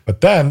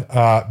 But then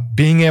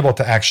being able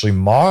to actually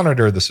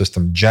monitor the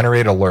system,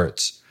 generate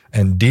alerts,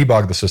 and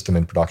debug the system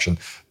in production,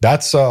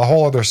 that's a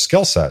whole other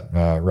skill set,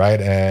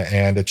 right?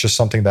 And it's just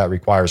something that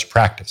requires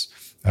practice.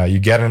 You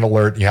get an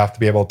alert, you have to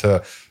be able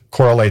to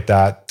correlate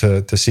that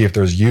to see if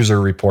there's user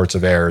reports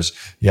of errors.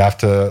 You have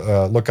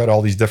to look at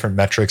all these different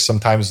metrics.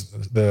 Sometimes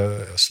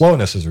the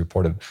slowness is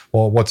reported.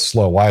 Well, what's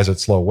slow? Why is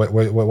it slow? What's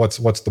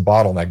the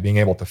bottleneck? Being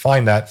able to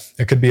find that.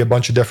 It could be a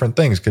bunch of different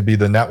things. It could be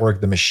the network,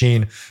 the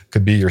machine,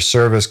 could be your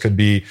service, could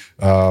be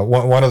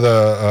one of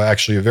the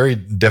actually very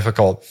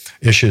difficult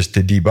issues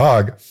to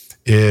debug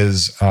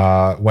is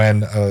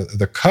when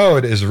the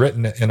code is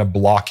written in a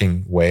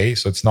blocking way.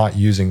 So it's not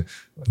using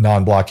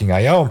non-blocking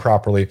IO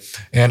properly.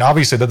 And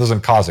obviously that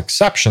doesn't cause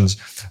exceptions,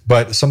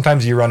 but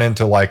sometimes you run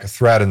into like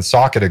thread and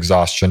socket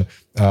exhaustion,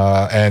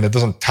 and it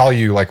doesn't tell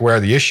you like where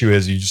the issue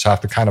is. You just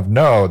have to kind of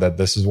know that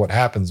this is what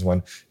happens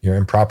when you're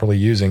improperly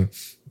using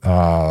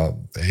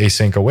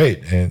async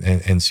await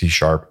in C#.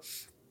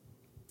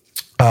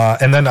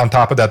 And then on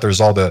top of that,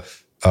 there's all the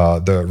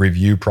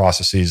review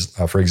processes.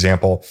 For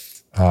example,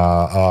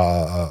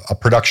 a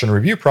production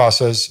review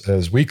process,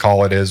 as we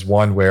call it, is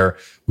one where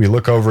we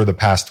look over the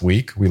past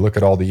week, we look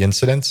at all the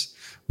incidents,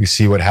 we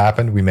see what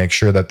happened, we make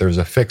sure that there's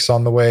a fix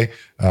on the way.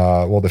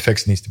 The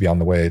fix needs to be on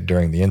the way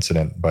during the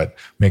incident, but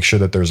make sure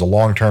that there's a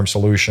long-term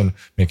solution,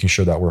 making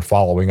sure that we're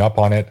following up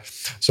on it.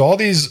 So all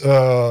these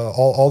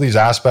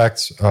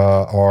aspects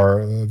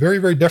are very,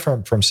 very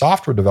different from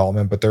software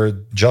development, but they're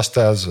just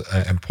as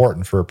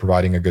important for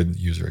providing a good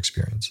user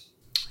experience.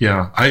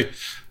 Yeah,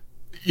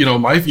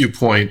 my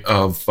viewpoint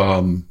of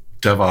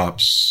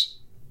DevOps,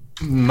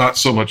 not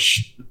so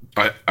much.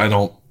 I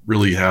don't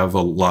really have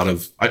a lot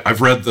of. I've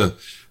read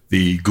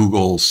the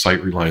Google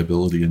Site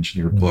Reliability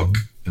Engineer book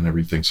and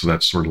everything, so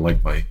that's sort of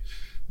like my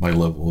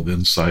level of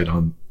insight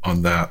on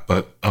that.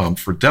 But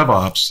for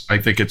DevOps, I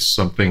think it's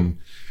something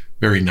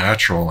very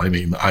natural. I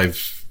mean,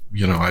 I've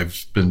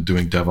been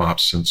doing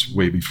DevOps since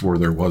way before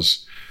there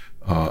was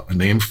a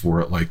name for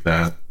it like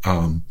that,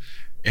 and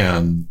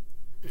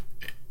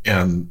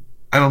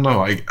I don't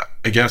know. I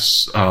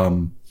guess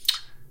one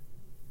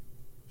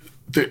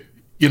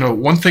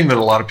thing that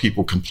a lot of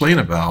people complain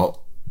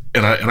about,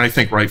 and I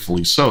think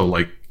rightfully so,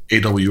 like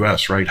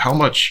AWS, right? How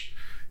much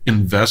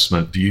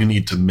investment do you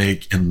need to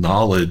make in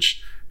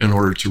knowledge in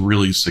order to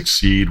really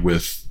succeed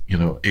with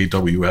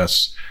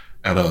AWS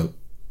at a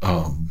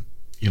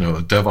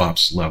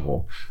DevOps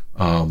level?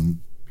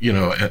 And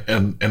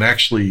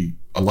actually,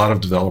 a lot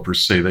of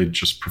developers say they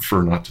just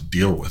prefer not to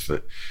deal with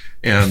it.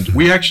 And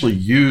we actually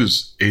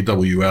use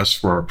AWS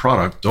for our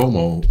product,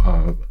 Domo,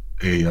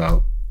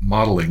 a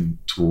modeling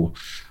tool,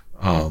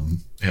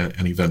 an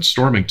event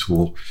storming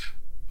tool.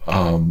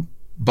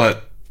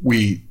 But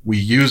we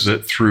use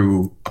it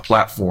through a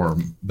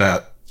platform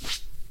that,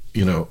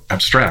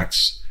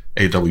 abstracts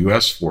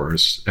AWS for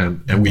us.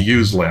 And we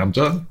use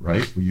Lambda,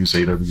 right? We use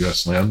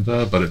AWS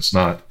Lambda, but it's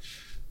not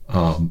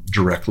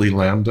directly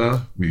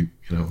Lambda. We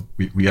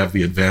have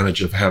the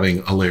advantage of having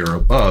a layer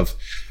above.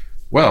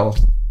 Well,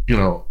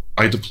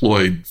 I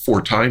deployed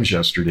 4 times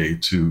yesterday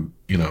to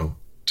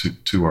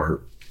our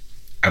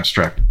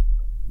abstract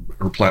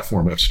or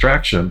platform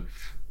abstraction.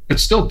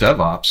 It's still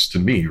DevOps to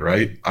me,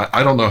 right?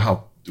 I don't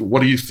know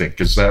what do you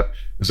think? Is that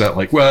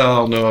like,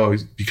 well, no,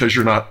 because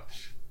you're not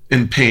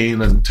in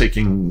pain and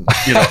taking,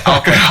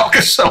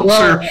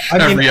 Alka-Seltzer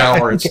every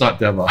hour. It's not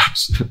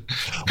DevOps.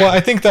 Well, I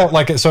think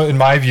that so in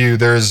my view,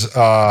 there's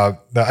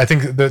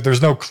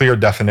there's no clear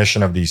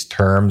definition of these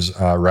terms,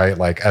 right?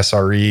 Like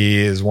SRE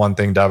is one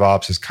thing,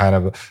 DevOps is kind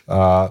of,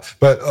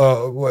 but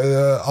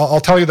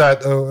I'll tell you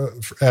that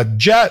at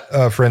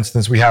Jet, for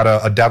instance, we had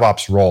a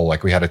DevOps role.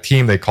 Like we had a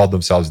team, they called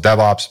themselves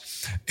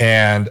DevOps.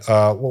 And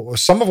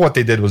some of what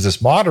they did was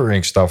this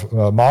monitoring stuff,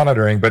 but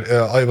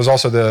it was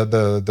also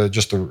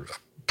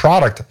the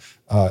product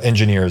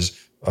engineers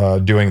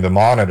doing the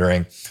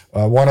monitoring.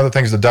 One of the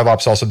things the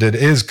DevOps also did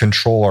is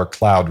control our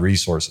cloud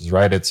resources,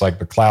 right? It's like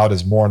the cloud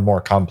is more and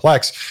more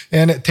complex,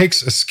 and it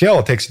takes a skill,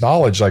 it takes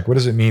knowledge. Like, what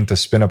does it mean to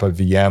spin up a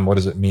VM? What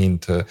does it mean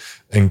to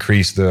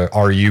increase the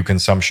RU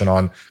consumption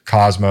on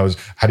Cosmos?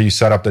 How do you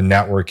set up the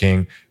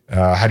networking?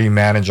 How do you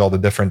manage all the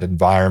different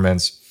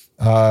environments?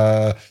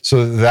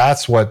 So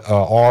that's what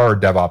our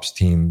DevOps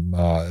team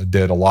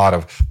did a lot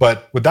of.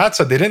 But with that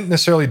said, they didn't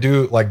necessarily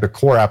do like the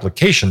core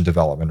application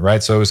development,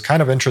 right? So it was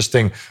kind of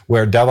interesting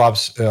where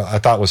DevOps, I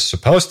thought, was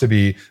supposed to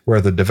be where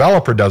the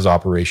developer does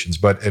operations,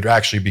 but it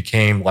actually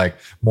became like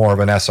more of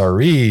an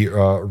SRE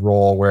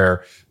role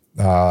where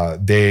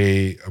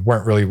they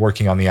weren't really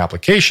working on the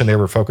application. They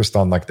were focused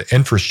on like the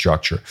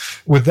infrastructure.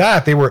 With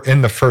that, they were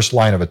in the first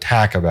line of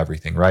attack of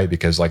everything, right?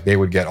 Because like they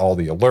would get all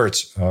the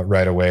alerts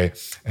right away,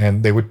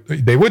 and they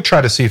would try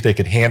to see if they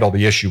could handle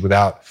the issue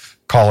without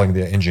calling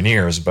the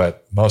engineers.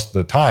 But most of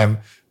the time,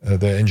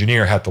 the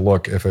engineer had to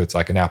look if it's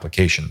like an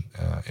application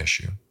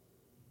issue.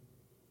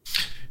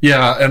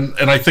 Yeah,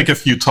 and I think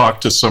if you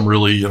talk to some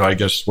really, I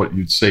guess what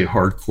you'd say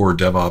hardcore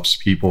DevOps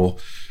people,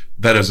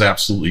 that is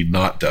absolutely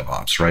not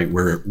DevOps, right?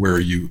 Where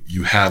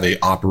you have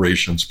a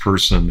operations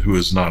person who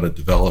is not a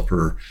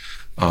developer.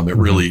 It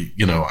really,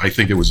 I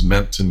think it was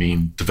meant to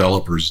mean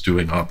developers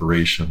doing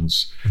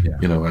operations,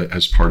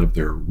 as part of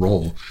their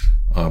role,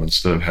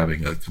 instead of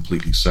having a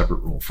completely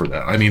separate role for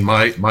that. I mean,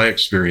 my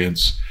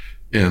experience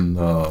in,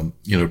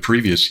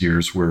 previous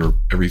years where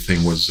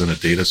everything was in a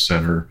data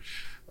center,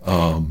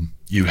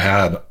 you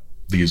had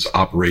these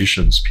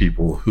operations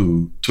people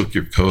who took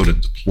your code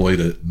and deployed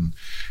it, and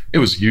it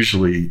was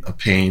usually a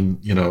pain.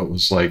 It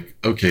was like,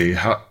 okay,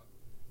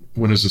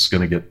 when is this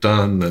going to get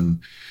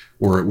done?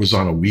 Or it was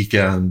on a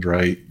weekend,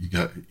 right? You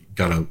got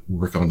to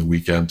work on the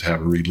weekend to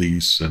have a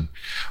release and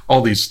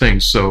all these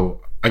things.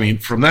 So, I mean,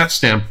 from that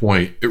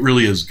standpoint, it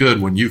really is good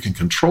when you can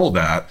control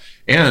that,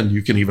 and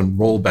you can even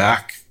roll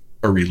back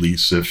a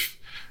release if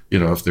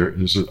there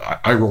is.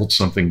 I rolled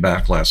something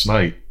back last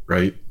night,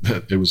 right?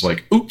 It was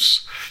like,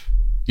 oops.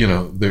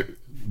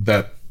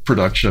 That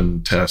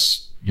production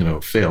test,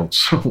 failed.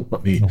 So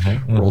let me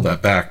roll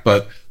that back.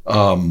 But,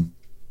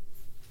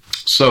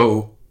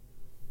 so,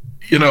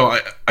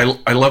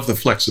 I love the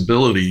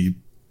flexibility,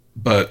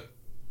 but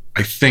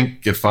I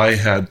think if I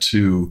had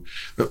to,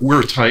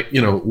 we're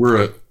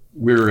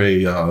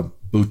a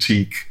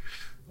boutique,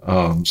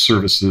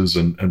 services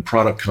and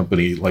product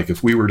company. Like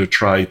if we were to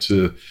try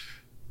to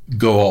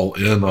go all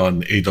in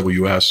on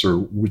AWS or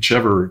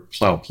whichever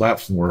cloud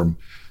platform,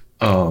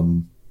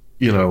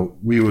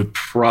 we would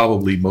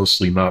probably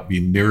mostly not be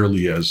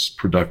nearly as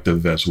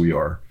productive as we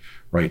are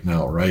right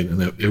now, right?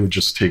 And it would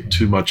just take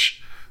too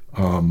much,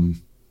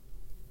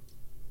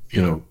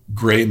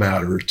 gray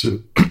matter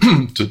to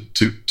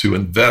to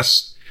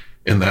invest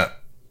in that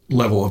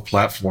level of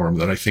platform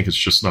that I think it's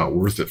just not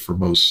worth it for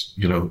most,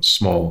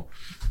 small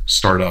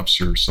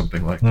startups or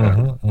something like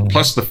that.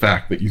 Plus the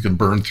fact that you can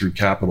burn through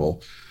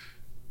capital,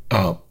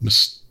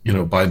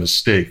 by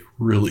mistake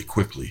really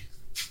quickly.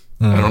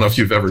 I don't know if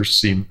you've ever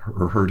seen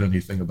or heard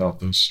anything about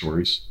those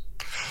stories.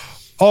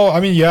 Oh, I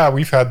mean, yeah,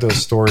 we've had those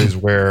stories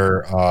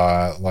where,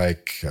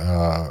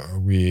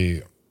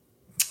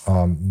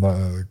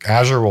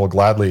 Azure will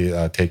gladly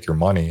take your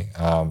money,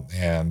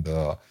 and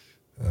I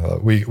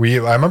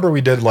remember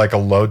we did like a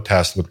load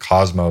test with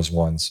Cosmos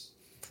once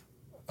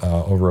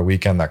over a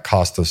weekend that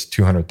cost us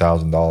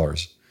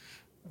 $200,000.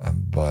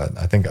 But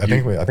I think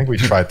we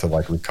tried to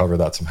like recover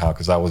that somehow,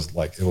 because that was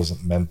like, it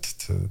wasn't meant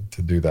to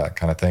do that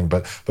kind of thing.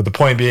 But the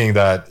point being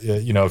that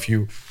if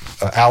you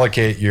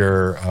allocate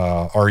your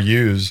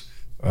RUs,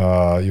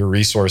 your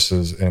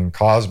resources in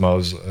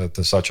Cosmos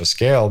to such a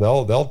scale,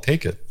 they'll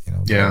take it.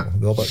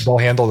 They'll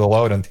handle the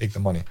load and take the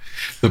money.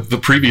 The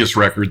previous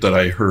record that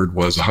I heard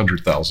was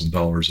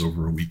 $100,000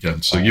 over a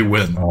weekend. So you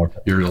win. Oh, okay.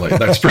 You're like,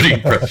 that's pretty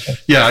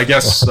impressive. Yeah, I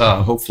guess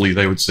hopefully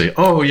they would say,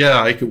 oh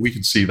yeah, we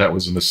can see that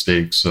was a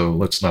mistake. So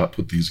let's not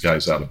put these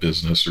guys out of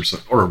business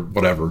or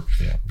whatever.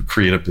 Yeah.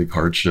 Create a big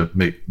hardship,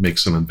 make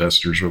some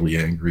investors really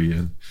angry,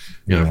 and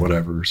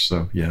whatever.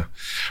 So yeah.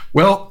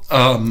 Well,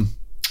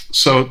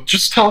 so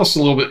just tell us a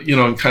little bit,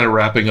 and kind of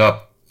wrapping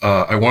up.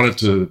 I wanted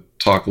to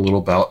talk a little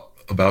about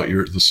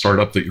the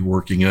startup that you're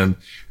working in.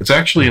 It's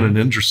actually in an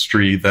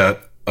industry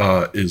that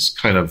is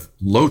kind of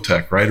low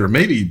tech, right? Or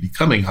maybe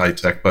becoming high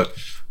tech, but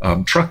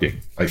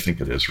trucking, I think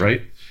it is,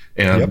 right?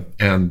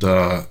 And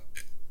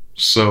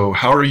so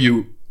how are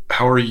you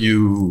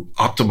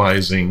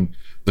optimizing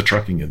the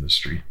trucking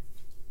industry?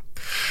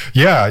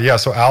 Yeah.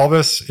 So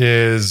Alvis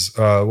is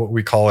what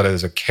we call it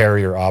as a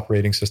carrier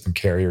operating system,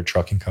 carrier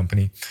trucking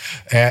company,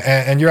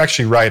 and you're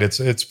actually right. It's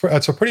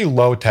a pretty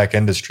low tech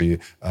industry.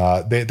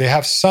 They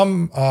have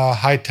some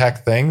high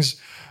tech things,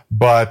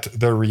 but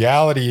the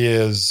reality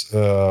is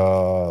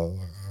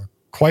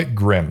quite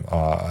grim.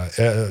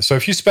 So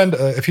if you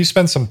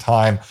spend some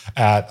time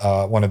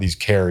at one of these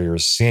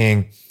carriers,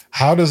 seeing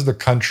how does the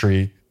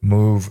country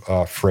move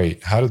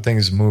freight, how do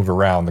things move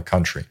around the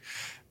country,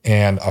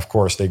 and of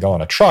course they go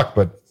on a truck,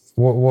 but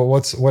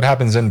what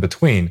happens in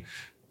between?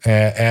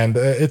 And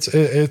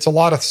it's a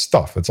lot of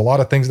stuff. It's a lot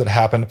of things that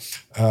happen.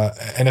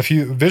 And if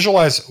you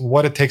visualize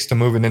what it takes to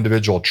move an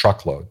individual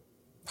truckload,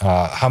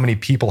 how many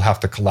people have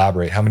to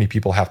collaborate, how many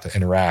people have to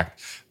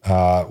interact,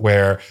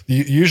 where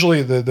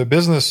usually the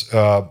business,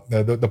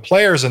 the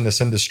players in this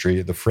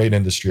industry, the freight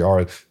industry,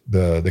 are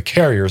the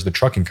carriers, the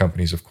trucking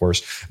companies, of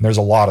course. And there's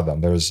a lot of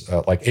them. There's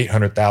like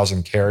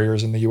 800,000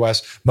 carriers in the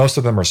US. Most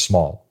of them are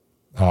small.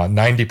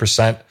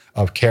 90%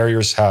 of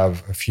carriers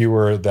have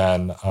fewer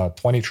than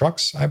 20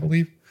 trucks, I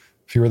believe.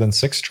 Fewer than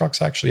 6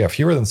 trucks, actually. Yeah,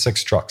 fewer than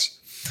 6 trucks.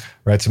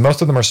 Right. So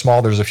most of them are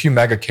small. There's a few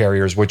mega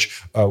carriers,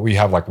 which we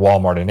have like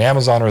Walmart and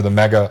Amazon are the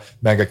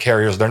mega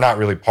carriers. They're not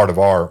really part of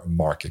our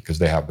market because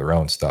they have their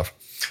own stuff.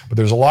 But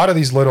there's a lot of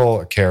these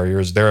little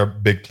carriers. They're a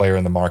big player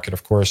in the market,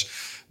 of course.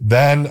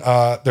 Then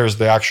there's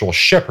the actual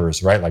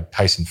shippers, right? Like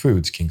Tyson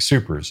Foods, King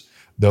Supers.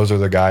 Those are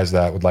the guys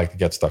that would like to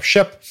get stuff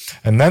shipped.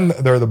 And then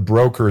there are the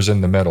brokers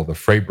in the middle, the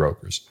freight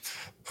brokers.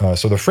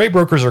 So the freight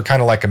brokers are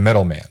kind of like a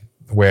middleman,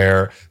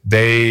 where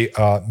they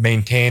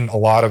maintain a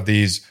lot of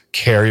these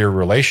carrier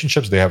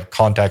relationships. They have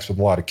contacts with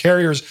a lot of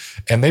carriers,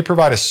 and they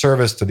provide a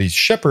service to these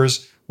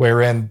shippers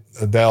wherein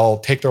they'll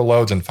take their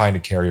loads and find a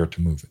carrier to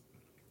move it.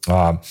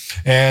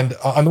 And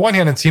on the one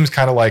hand, it seems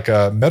kind of like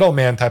a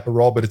middleman type of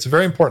role, but it's a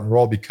very important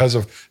role because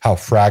of how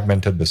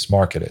fragmented this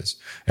market is.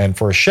 And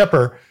for a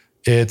shipper,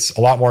 it's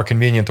a lot more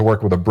convenient to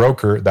work with a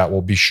broker that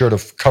will be sure to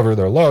cover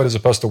their load as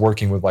opposed to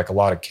working with like a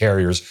lot of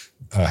carriers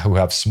who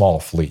have small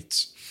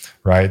fleets,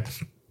 right?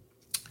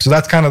 So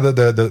that's kind of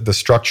the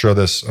structure of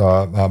this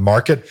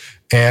market,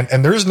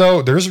 and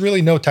there's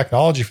really no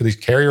technology for these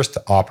carriers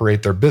to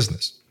operate their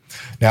business.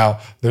 Now,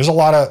 there's a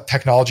lot of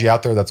technology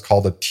out there that's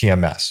called a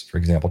TMS, for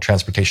example,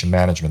 Transportation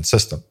Management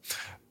System.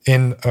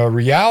 In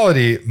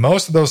reality,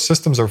 most of those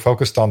systems are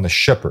focused on the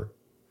shipper.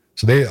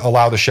 So they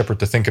allow the shipper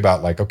to think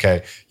about like,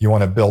 okay, you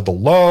want to build a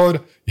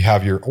load, you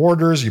have your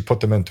orders, you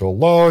put them into a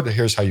load,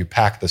 here's how you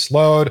pack this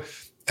load,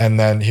 and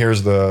then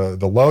here's the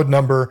load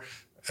number.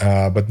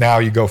 But now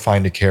you go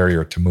find a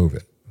carrier to move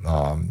it.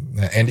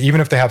 And even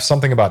if they have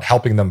something about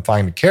helping them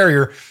find a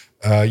carrier,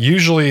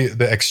 usually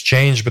the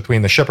exchange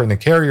between the shipper and the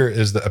carrier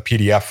is a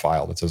PDF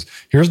file that says,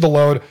 here's the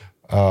load,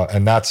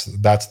 and that's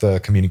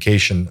the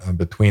communication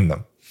between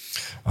them.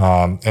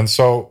 And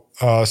so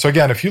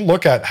again, if you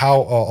look at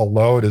how a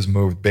load is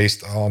moved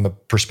based on the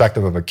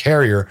perspective of a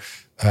carrier,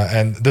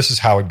 and this is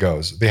how it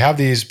goes. They have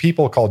these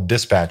people called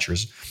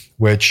dispatchers,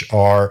 which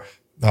are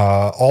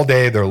all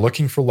day they're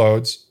looking for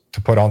loads to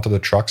put onto the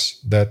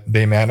trucks that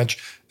they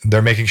manage.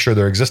 They're making sure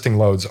their existing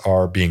loads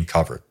are being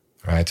covered,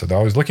 right? So they're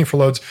always looking for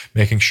loads,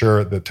 making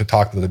sure that to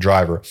talk to the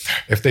driver.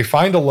 If they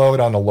find a load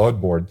on a load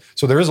board,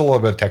 so there is a little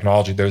bit of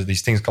technology. There's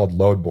these things called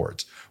load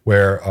boards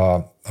where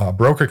a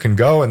broker can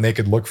go and they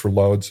could look for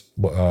loads,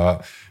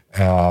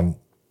 and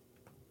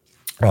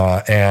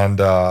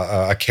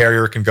a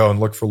carrier can go and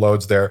look for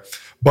loads there.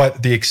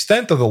 But the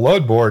extent of the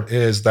load board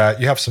is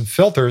that you have some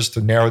filters to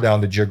narrow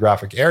down the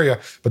geographic area,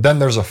 but then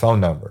there's a phone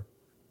number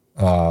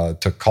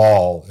to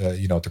call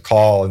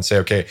and say,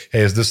 okay,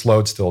 hey, is this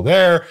load still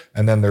there?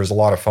 And then there's a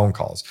lot of phone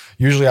calls.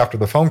 Usually after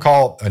the phone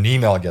call, an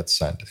email gets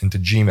sent into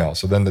Gmail.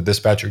 So then the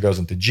dispatcher goes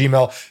into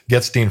Gmail,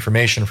 gets the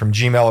information from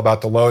Gmail about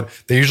the load.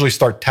 They usually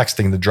start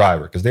texting the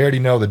driver because they already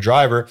know the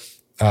driver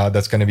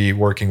that's going to be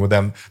working with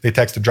them. They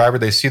text the driver.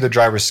 They see the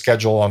driver's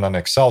schedule on an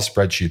Excel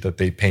spreadsheet that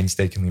they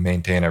painstakingly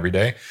maintain every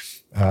day.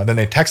 Then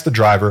they text the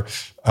driver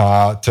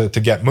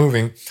to get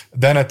moving.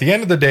 Then at the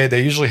end of the day,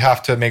 they usually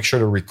have to make sure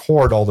to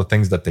record all the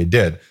things that they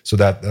did so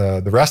that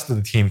the rest of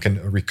the team can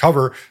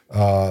recover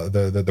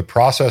the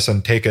process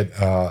and take it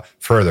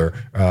further.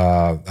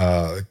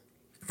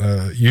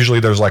 Usually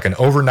there's like an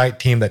overnight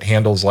team that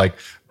handles like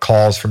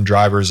calls from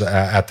drivers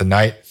at the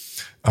night.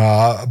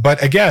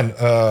 But again,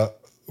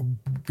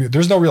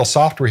 there's no real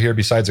software here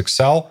besides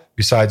Excel,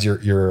 besides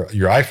your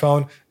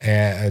iPhone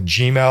and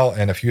Gmail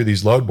and a few of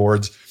these load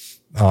boards.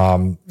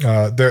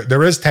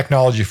 There is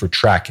technology for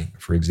tracking,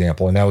 for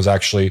example, and that was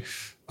actually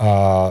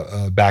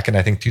back in,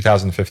 I think,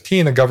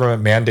 2015, the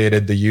government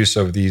mandated the use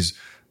of these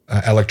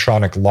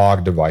electronic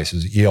log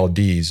devices,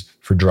 ELDs,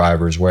 for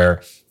drivers,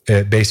 where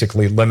it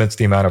basically limits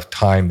the amount of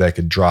time they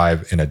could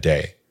drive in a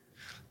day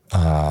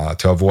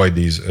to avoid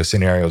these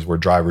scenarios where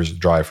drivers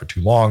drive for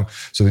too long.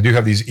 So they do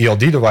have these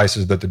ELD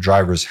devices that the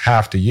drivers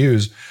have to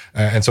use.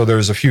 And so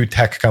there's a few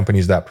tech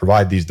companies that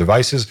provide these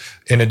devices.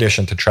 In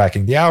addition to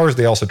tracking the hours,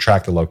 they also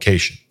track the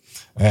location.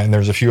 And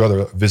there's a few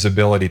other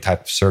visibility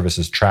type of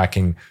services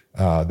tracking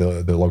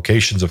the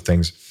locations of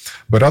things.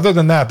 But other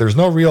than that, there's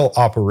no real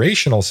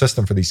operational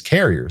system for these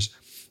carriers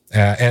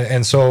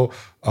And so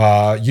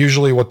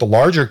usually what the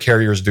larger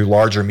carriers do,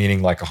 larger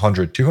meaning like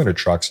 100, 200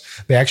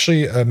 trucks, they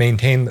actually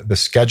maintain the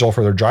schedule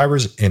for their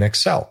drivers in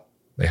Excel.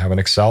 They have an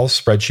Excel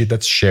spreadsheet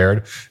that's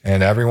shared,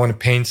 and everyone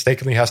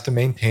painstakingly has to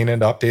maintain it,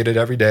 update it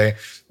every day.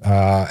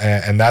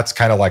 And that's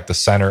kind of like the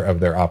center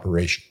of their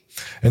operation.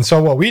 And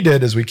so what we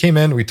did is we came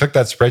in, we took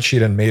that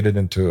spreadsheet and made it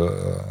into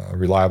a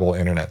reliable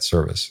internet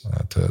service,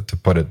 to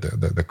put it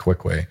the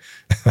quick way.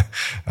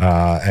 So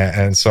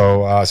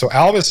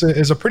Alvis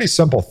is a pretty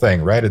simple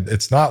thing, right?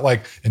 It's not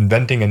like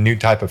inventing a new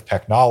type of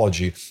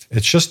technology.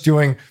 It's just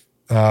doing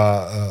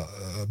a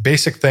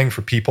basic thing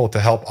for people to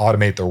help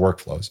automate their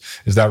workflows.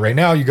 Is that right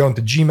now you go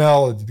into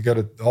Gmail, you go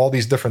to all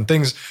these different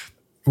things.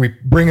 We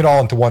bring it all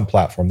into one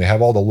platform. They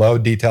have all the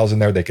load details in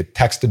there. They could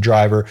text the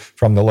driver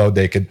from the load.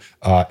 They could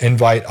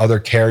invite other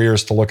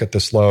carriers to look at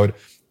this load.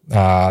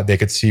 They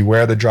could see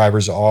where the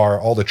drivers are.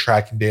 All the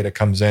tracking data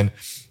comes in.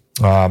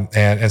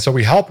 And so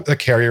we help the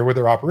carrier with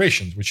their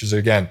operations, which is,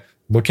 again,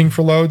 looking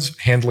for loads,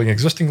 handling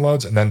existing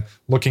loads, and then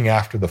looking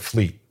after the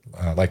fleet,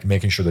 like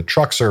making sure the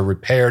trucks are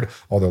repaired,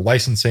 all their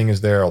licensing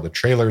is there, all the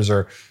trailers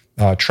are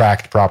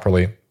tracked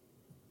properly.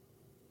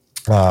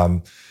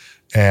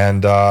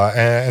 And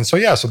so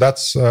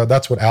that's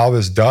what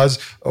Alvis does.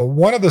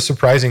 One of the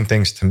surprising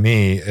things to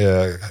me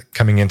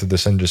coming into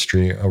this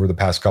industry over the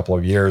past couple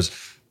of years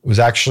was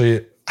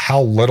actually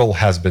how little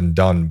has been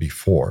done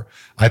before.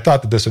 I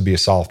thought that this would be a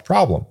solved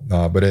problem,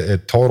 but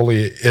it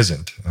totally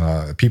isn't.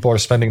 People are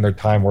spending their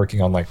time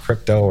working on like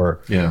crypto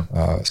or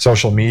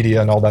social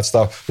media and all that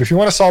stuff. But if you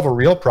want to solve a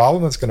real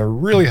problem that's going to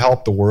really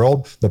help the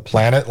world, the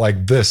planet,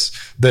 like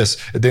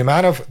the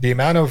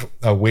amount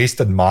of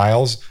wasted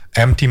miles,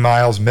 empty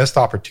miles, missed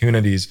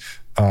opportunities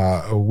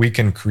we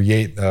can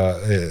create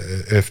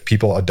if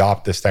people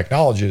adopt this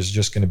technology is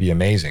just going to be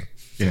amazing.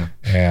 Yeah.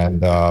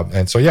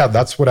 And so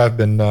that's what I've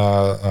been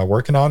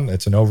working on.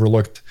 It's an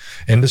overlooked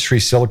industry.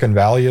 Silicon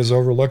Valley has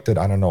overlooked it.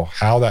 I don't know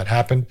how that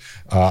happened.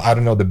 I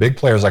don't know. The big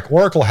players like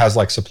Oracle has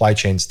like supply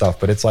chain stuff,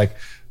 but it's like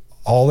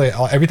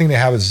everything they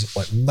have is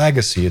like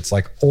legacy. It's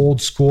like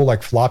old school,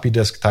 like floppy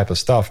disk type of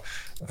stuff.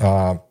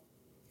 So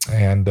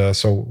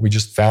we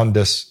just found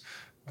this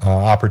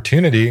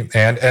opportunity.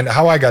 And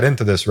how I got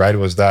into this, right,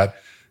 was that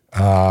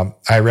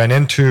I ran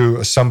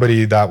into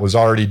somebody that was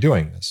already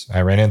doing this.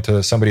 I ran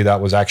into somebody that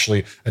was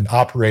actually an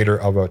operator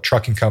of a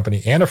trucking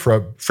company and a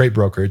freight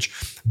brokerage,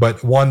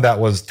 but one that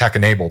was tech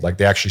enabled. Like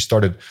they actually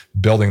started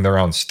building their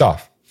own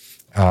stuff,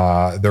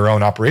 their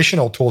own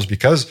operational tools,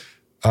 because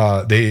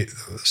they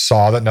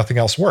saw that nothing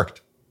else worked.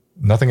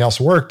 Nothing else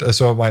worked.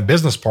 So my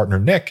business partner,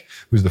 Nick,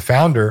 who's the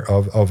founder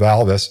of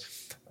Alvis,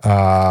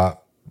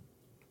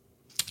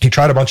 he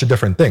tried a bunch of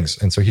different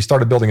things. And so he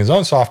started building his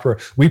own software.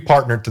 We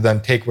partnered to then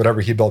take whatever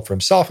he built for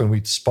himself, and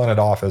we spun it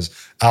off as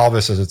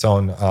Alvis as its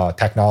own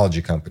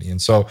technology company.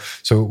 And so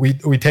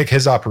we take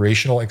his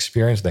operational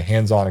experience, the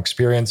hands-on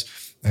experience,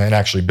 and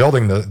actually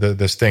building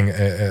this thing in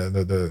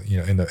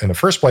the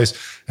first place.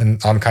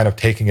 And I'm kind of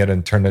taking it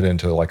and turning it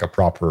into like a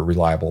proper,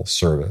 reliable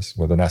service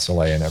with an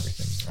SLA and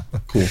everything.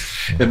 Cool.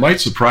 It might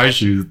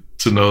surprise you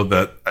to know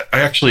that I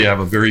actually have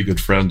a very good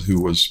friend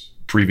who was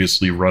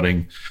previously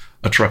running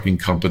a trucking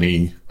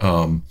company.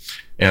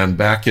 And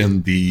back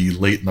in the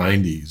late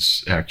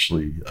 90s,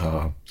 actually,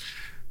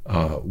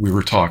 we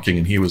were talking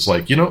and he was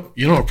like,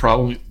 a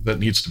problem that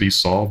needs to be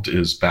solved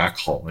is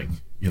backhauling.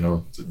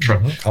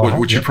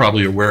 Which you're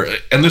probably aware.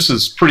 And this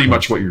is pretty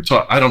much what you're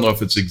talking. I don't know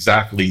if it's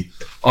exactly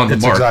on the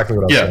mark. Exactly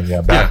what I'm saying.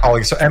 Yeah,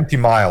 backhauling. So empty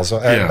miles. So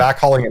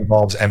backhauling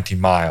involves empty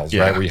miles,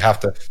 right? Where you have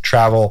to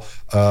travel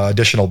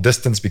additional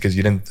distance because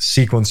you didn't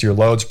sequence your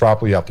loads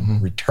properly. You have to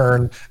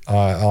return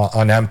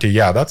on empty.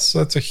 Yeah, that's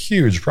a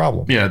huge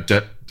problem. Yeah,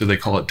 do they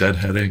call it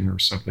deadheading or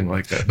something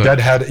like that?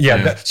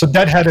 Deadhead, so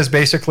deadhead is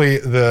basically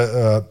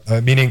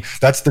the meaning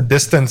that's the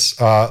distance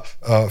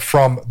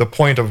from the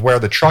point of where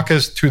the truck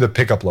is to the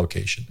pickup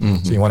location.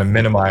 Mm-hmm. So you want to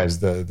minimize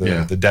the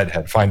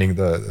deadhead, finding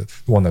the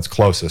one that's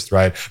closest,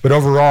 right? But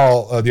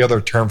overall, the other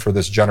term for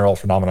this general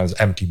phenomenon is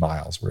empty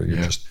miles, where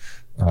you're just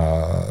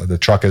the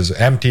truck is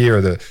empty,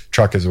 or the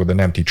truck is with an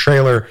empty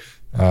trailer,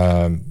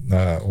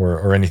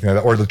 or anything like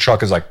that, or the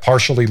truck is like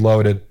partially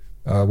loaded,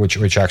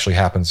 which actually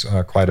happens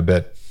quite a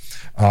bit.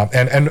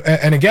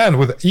 And again,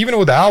 even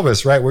with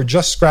Alvis, right, we're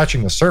just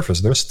scratching the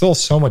surface. There's still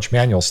so much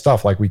manual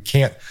stuff. Like we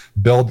can't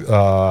build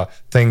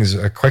things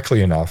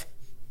quickly enough.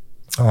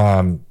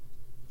 And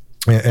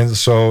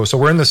so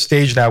we're in the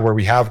stage now where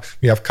we have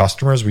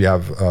customers, we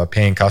have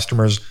paying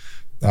customers,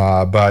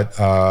 but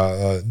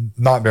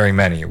not very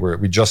many.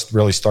 We just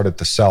really started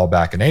to sell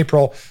back in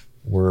April.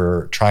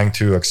 We're trying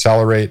to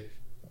accelerate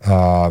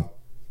our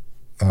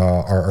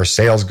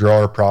sales,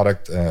 grow our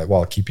product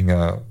while keeping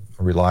a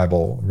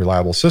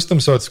reliable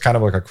system. So it's kind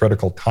of like a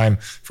critical time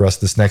for us.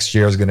 This next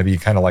year is going to be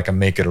kind of like a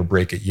make it or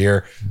break it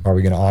year. Are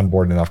we going to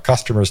onboard enough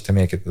customers to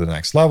make it to the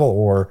next level,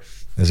 or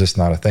is this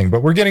not a thing?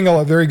 But we're getting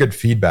a very good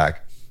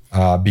feedback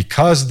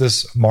because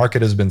this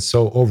market has been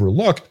so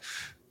overlooked.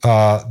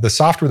 The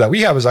software that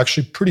we have is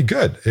actually pretty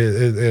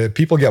good.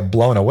 People get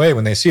blown away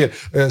when they see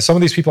it. Some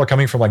of these people are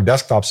coming from like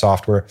desktop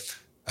software.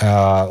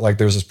 Like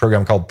there's this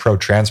program called Pro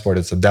Transport.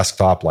 It's a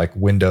desktop like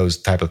Windows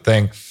type of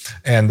thing,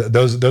 and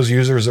those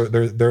users are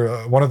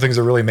they're one of the things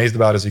they're really amazed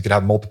about is you could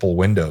have multiple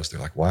windows. They're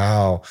like,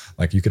 wow,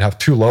 like you could have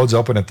two loads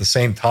open at the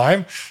same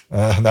time.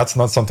 That's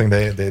not something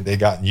they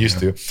gotten used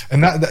to.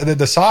 And that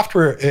the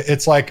software,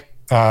 it's like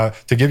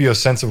to give you a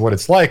sense of what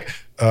it's like.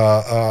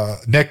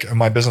 Nick,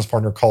 my business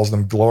partner, calls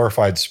them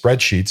glorified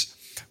spreadsheets,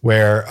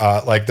 where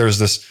like there's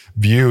this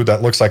view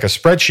that looks like a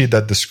spreadsheet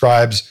that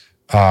describes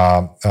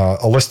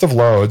a list of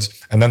loads,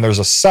 and then there's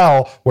a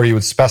cell where you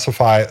would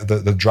specify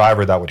the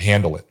driver that would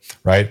handle it,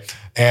 right?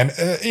 And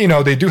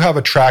they do have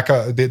a track.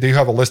 They do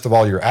have a list of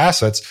all your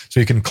assets, so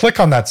you can click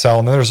on that cell,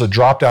 and then there's a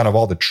drop down of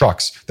all the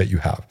trucks that you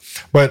have.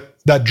 But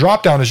that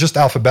drop down is just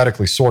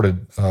alphabetically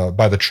sorted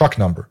by the truck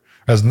number.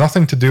 It has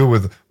nothing to do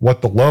with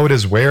what the load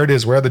is, where it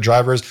is, where the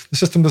driver is. The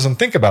system doesn't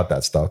think about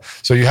that stuff.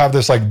 So you have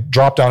this like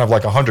drop down of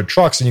like 100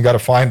 trucks, and you got to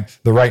find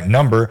the right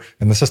number,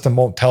 and the system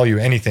won't tell you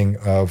anything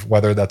of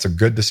whether that's a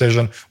good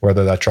decision,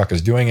 whether that truck is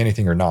doing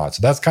anything or not.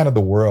 So that's kind of the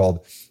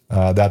world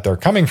that they're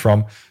coming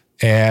from.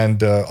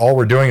 And all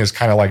we're doing is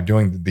kind of like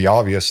doing the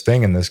obvious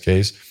thing in this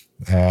case,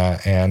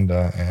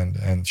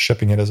 and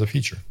shipping it as a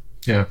feature.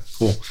 Yeah,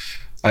 cool.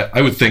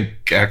 I would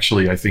think,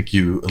 actually, I think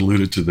you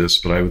alluded to this,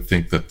 but I would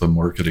think that the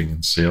marketing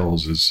and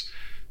sales is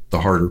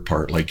the harder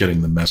part, like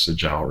getting the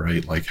message out,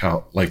 right? Like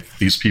how, like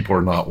these people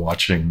are not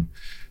watching,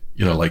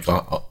 like,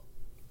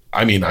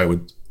 I mean, I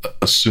would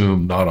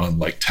assume not on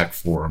like tech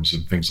forums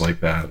and things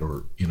like that,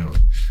 or,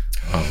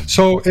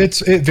 So it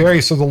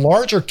varies. So the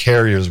larger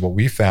carriers, what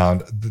we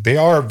found, they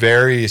are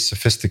very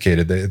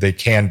sophisticated. They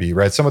can be,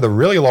 right? Some of the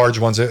really large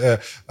ones, I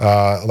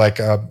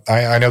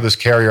know this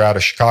carrier out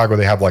of Chicago,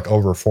 they have like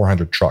over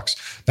 400 trucks.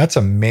 That's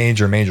a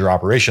major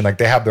operation. Like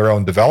they have their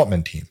own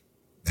development team,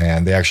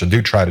 and they actually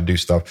do try to do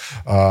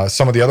stuff.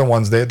 Some of the other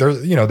ones,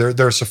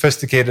 they're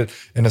sophisticated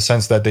in a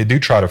sense that they do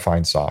try to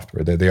find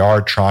software. They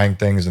are trying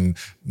things, and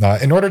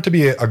in order to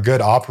be a good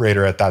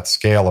operator at that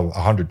scale of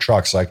 100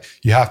 trucks, like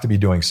you have to be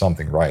doing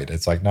something right.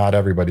 It's like not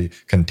everybody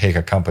can take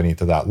a company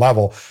to that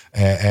level,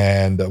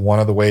 and one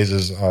of the ways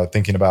is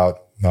thinking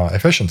about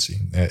efficiency.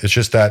 It's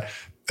just that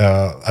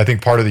I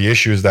think part of the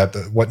issue is that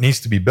what needs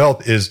to be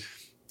built is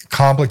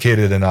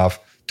complicated enough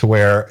to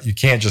where you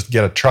can't just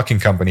get a trucking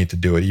company to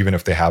do it, even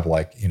if they have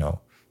like,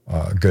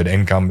 good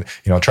income.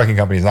 A trucking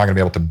company is not going to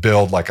be able to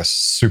build like a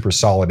super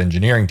solid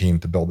engineering team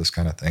to build this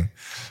kind of thing.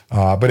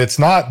 But it's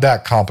not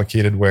that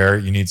complicated where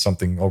you need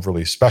something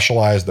overly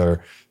specialized,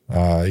 or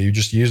you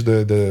just use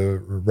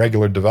the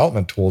regular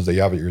development tools that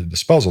you have at your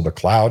disposal. The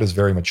cloud is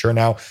very mature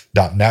now.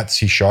 .NET,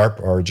 C#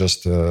 are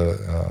just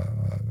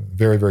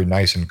very, very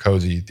nice and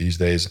cozy these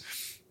days.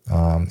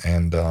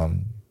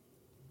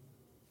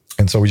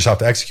 And so we just have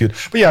to execute.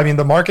 But yeah, I mean,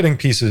 the marketing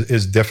piece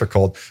is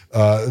difficult.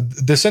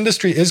 This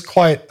industry is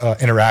quite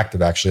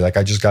interactive, actually. Like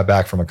I just got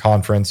back from a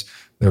conference.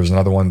 There was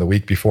another one the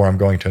week before. I'm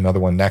going to another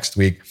one next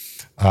week.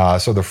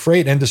 So the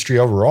freight industry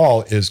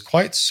overall is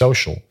quite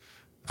social.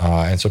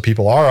 And so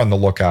people are on the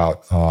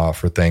lookout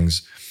for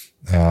things.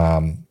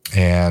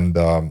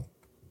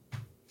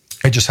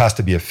 It just has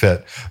to be a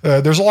fit.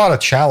 There's a lot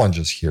of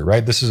challenges here,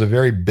 right? This is a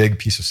very big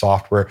piece of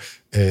software.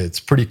 It's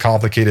pretty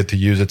complicated to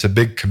use. It's a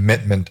big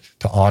commitment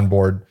to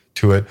onboard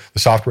to it. The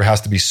software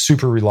has to be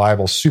super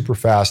reliable, super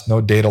fast,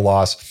 no data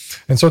loss.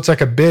 And so it's like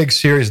a big,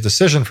 serious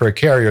decision for a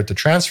carrier to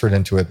transfer it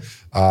into it.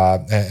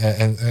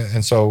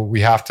 And so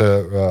we have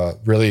to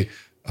really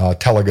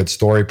tell a good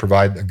story,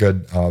 provide a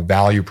good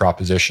value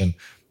proposition.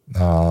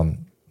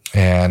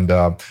 And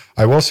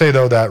I will say,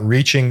 though, that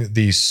reaching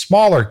these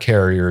smaller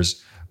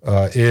carriers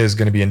is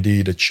going to be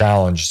indeed a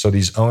challenge. So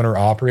these owner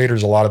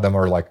operators, a lot of them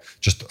are like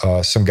just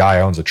some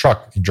guy owns a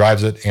truck. He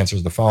drives it,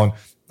 answers the phone,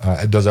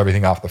 it does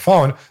everything off the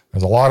phone.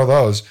 There's a lot of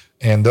those,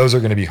 and those are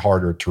going to be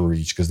harder to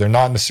reach because they're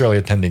not necessarily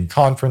attending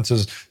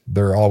conferences.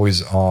 They're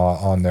always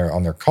on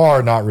their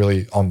car, not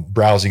really on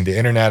browsing the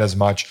internet as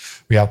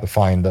much. We have to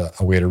find a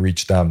way to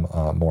reach them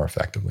more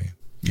effectively.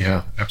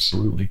 Yeah,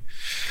 absolutely.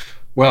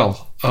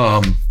 Well,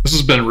 this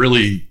has been a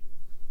really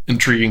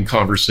intriguing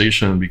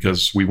conversation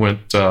because we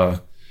went,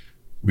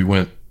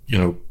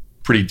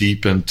 pretty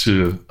deep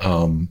into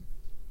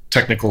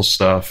technical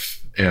stuff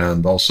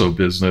and also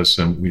business,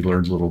 and we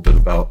learned a little bit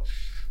about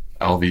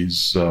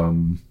Alvy's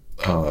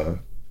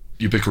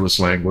ubiquitous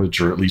language,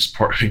 or at least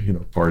part of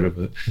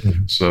it.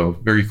 Mm-hmm. So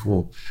very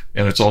cool,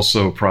 and it's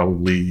also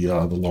probably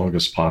the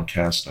longest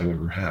podcast I've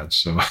ever had.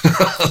 So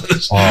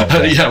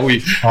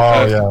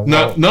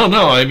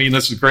No. I mean,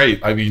 this is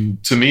great. I mean,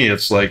 to me,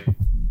 it's like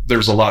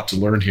there's a lot to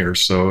learn here.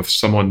 So if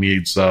someone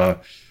needs, 2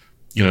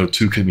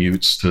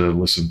 commutes to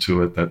listen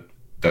to it,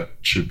 that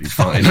should be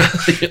fine.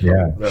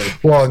 Yeah.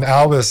 Well, in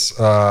Alvis,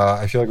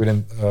 I feel like we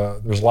didn't.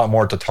 There's a lot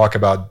more to talk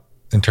about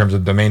in terms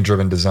of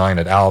domain-driven design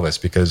at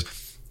Alvis because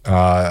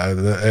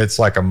it's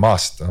like a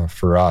must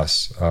for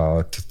us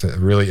to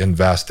really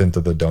invest into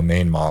the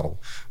domain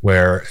model,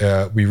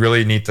 where we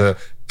really need to.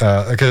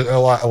 Because a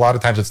lot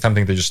of times it's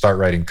tempting to just start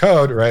writing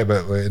code, right?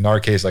 But in our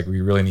case, like we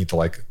really need to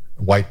like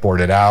whiteboard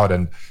it out,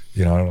 and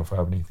I don't know if I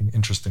have anything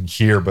interesting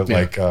here, but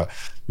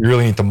we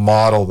really need to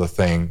model the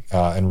thing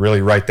and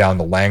really write down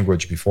the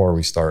language before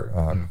we start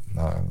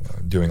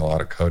doing a lot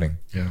of coding.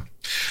 Yeah.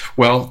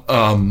 Well,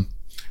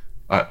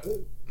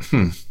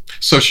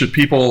 so should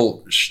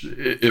people,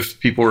 if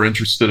people are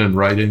interested in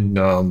writing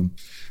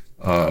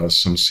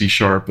some C#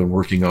 and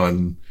working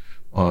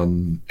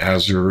on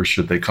Azure,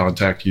 should they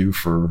contact you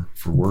for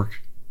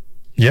work?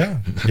 Yeah.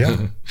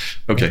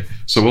 Okay.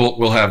 So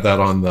we'll have that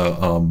on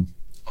the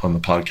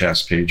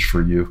podcast page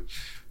for you.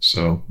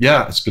 So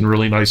yeah, it's been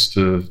really nice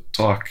to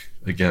talk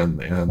again,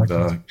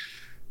 and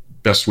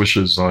best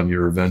wishes on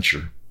your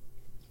venture.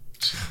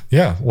 So.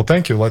 Yeah. Well,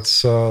 thank you.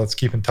 Let's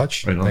keep in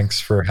touch. Right on. Thanks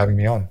for having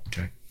me on.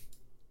 Okay.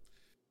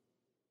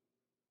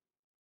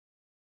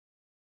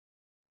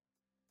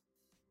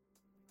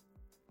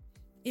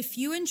 If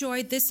you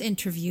enjoyed this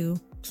interview,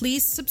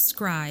 please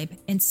subscribe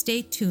and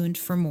stay tuned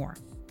for more.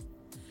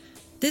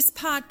 This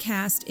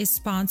podcast is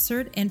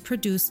sponsored and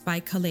produced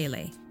by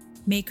Kalele,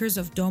 makers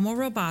of Domo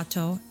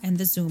Roboto and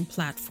the Zoom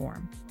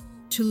platform.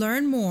 To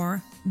learn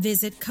more,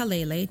 visit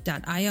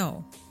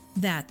kalele.io.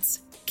 That's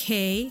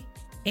KALELE.io.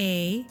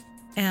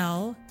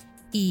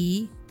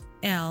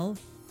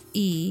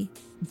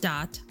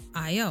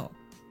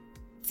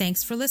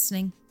 Thanks for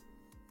listening.